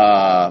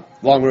Long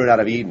Road Out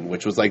of Eden,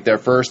 which was like their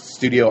first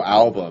studio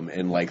album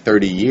in like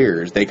 30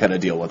 years. They cut a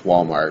deal with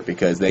Walmart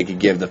because they could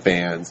give the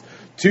fans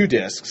 2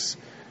 discs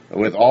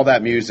with all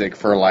that music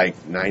for like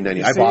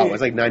 $9.99. I bought it. It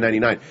was like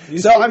 $9.99.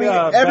 So I mean,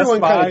 everyone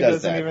kind of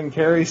does that. Doesn't even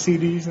carry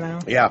CDs now.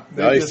 Yeah,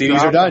 CDs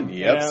are done. Them.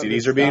 Yep,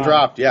 CDs are being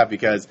dropped. Yeah,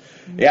 because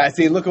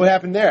see, look what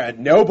happened there.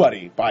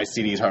 Nobody buys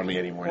CDs hardly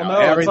anymore now.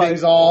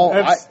 Everything's all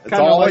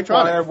electronic.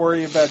 Why I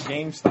worry about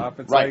GameStop.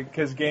 It's right,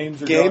 because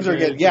games are getting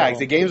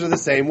the games are the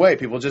same way.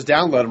 People just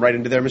download them right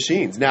into their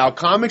machines. Now,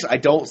 comics, I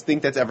don't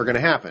think that's ever going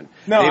to happen.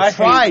 No, they've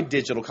tried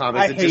digital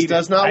comics. It just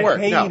does not work.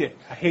 I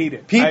hate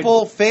it.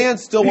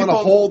 Fans still want to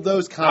hold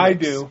those comics. I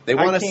do. They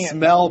want to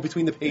smell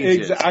between the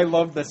pages. I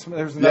love this.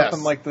 There's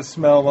nothing like the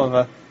smell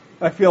of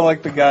I feel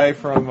like the guy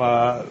from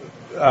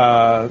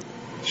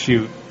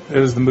it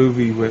was the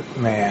movie with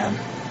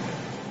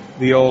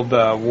the old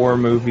war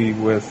movie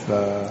with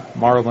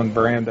Marlon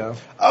Brando.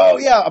 Oh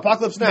yeah,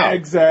 Apocalypse Now. Yeah,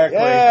 exactly.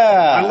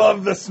 Yeah, I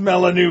love the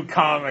smell of new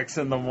comics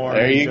in the morning.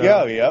 There you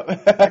go.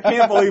 Yep. I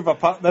can't believe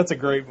that's a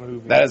great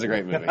movie. That is a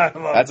great movie.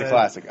 That's a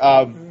classic.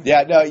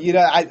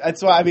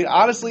 That's why. I mean,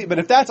 honestly, but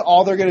if that's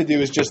all they're going to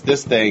do is just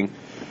this thing,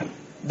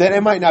 then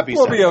it might not be.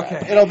 It'll be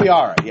okay. It'll be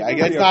all right. Yeah,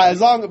 it's not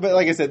as long. But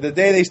like I said, the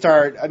day they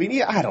start, I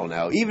mean, I don't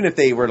know. Even if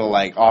they were to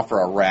like offer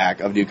a rack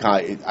of new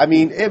content, I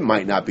mean, it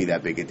might not be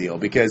that big a deal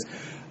because,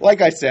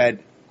 like I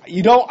said,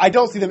 I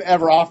don't see them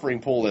ever offering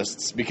pull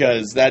lists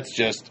because like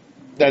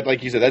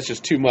you said, that's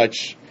just too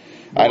much.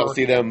 I don't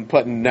see them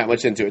putting that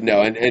much into it.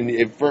 No, and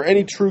if for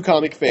any true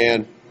comic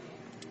fan,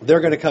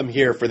 they're going to come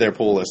here for their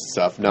pull list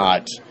stuff,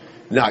 not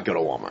go to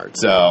Walmart.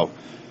 So.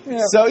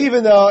 Yeah. So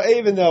even though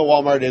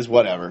Walmart is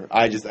whatever,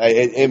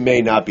 it may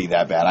not be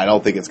that bad. I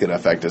don't think it's going to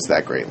affect us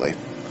that greatly.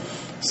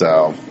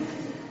 So,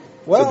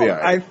 well, be all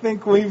right. I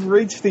think we've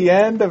reached the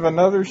end of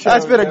another show.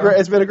 It's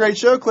been a great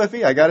show,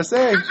 Cliffy. I got to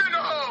say,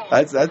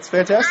 that's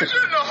fantastic.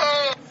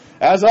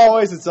 As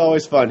always, it's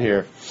always fun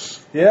here.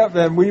 Yep,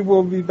 and we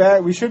will be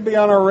back. We should be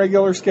on our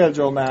regular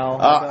schedule now.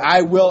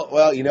 I will.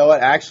 Well, you know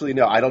what? Actually,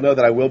 no. I don't know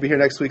that I will be here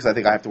next week because I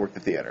think I have to work the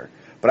theater.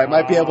 But I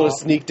might be able to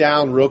sneak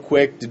down real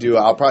quick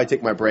I'll probably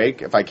take my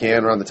break if I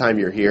can around the time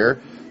you're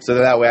here. So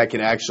that way I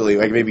can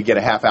maybe get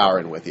a half hour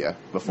in with you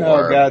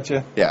before. Oh,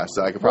 gotcha. Yeah,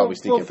 so I could probably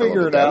sneak in for a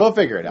little bit. We'll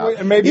figure it out.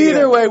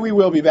 Either way, we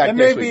will be back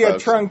next week, It may be a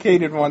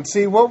truncated one.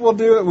 See, what we'll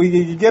do,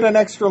 we get an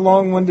extra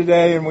long one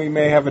today, and we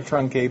may have a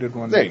truncated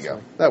one. There you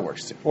go. That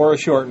works, too. Or a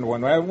shortened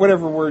one,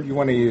 whatever word you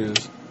want to use.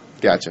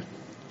 Gotcha.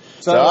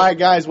 So, all right,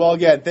 guys. Well,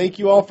 again, thank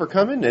you all for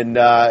coming. And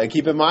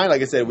keep in mind,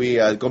 like I said, we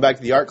go back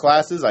to the art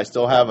classes. I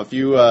still have a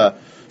few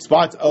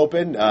spots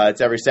open.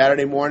 It's every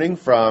Saturday morning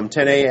from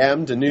 10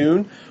 a.m. to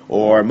noon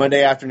or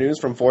Monday afternoons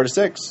from 4 to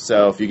 6.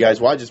 So if you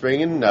guys want, just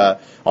bring in.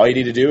 All you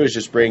need to do is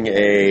just bring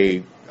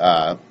a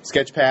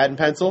sketch pad and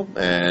pencil,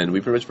 and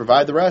we pretty much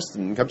provide the rest.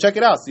 And come check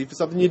it out. See if it's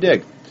something you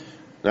dig.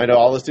 And I know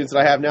all the students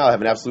that I have now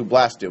have an absolute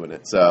blast doing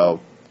it. So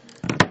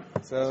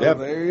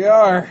there you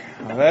are.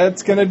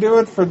 That's going to do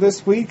it for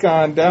this week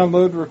on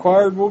Download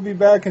Required. We'll be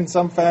back in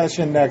some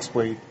fashion next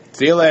week.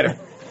 See you later.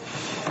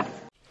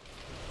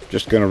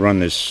 Just going to run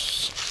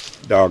this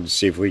dog to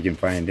see if we can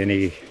find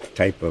any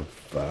type of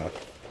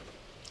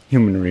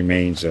human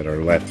remains that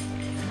are left.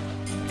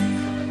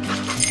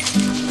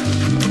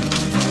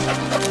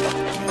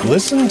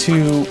 Listen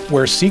to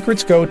Where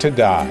Secrets Go to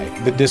Die,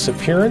 The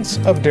Disappearance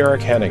of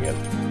Derek Hennigan.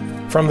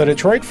 From the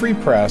Detroit Free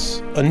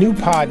Press, a new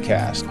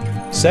podcast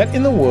set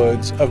in the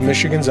woods of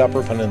Michigan's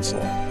Upper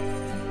Peninsula.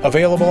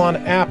 Available on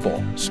Apple,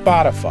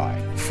 Spotify,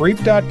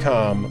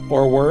 Freep.com,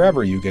 or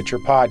wherever you get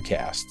your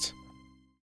podcasts.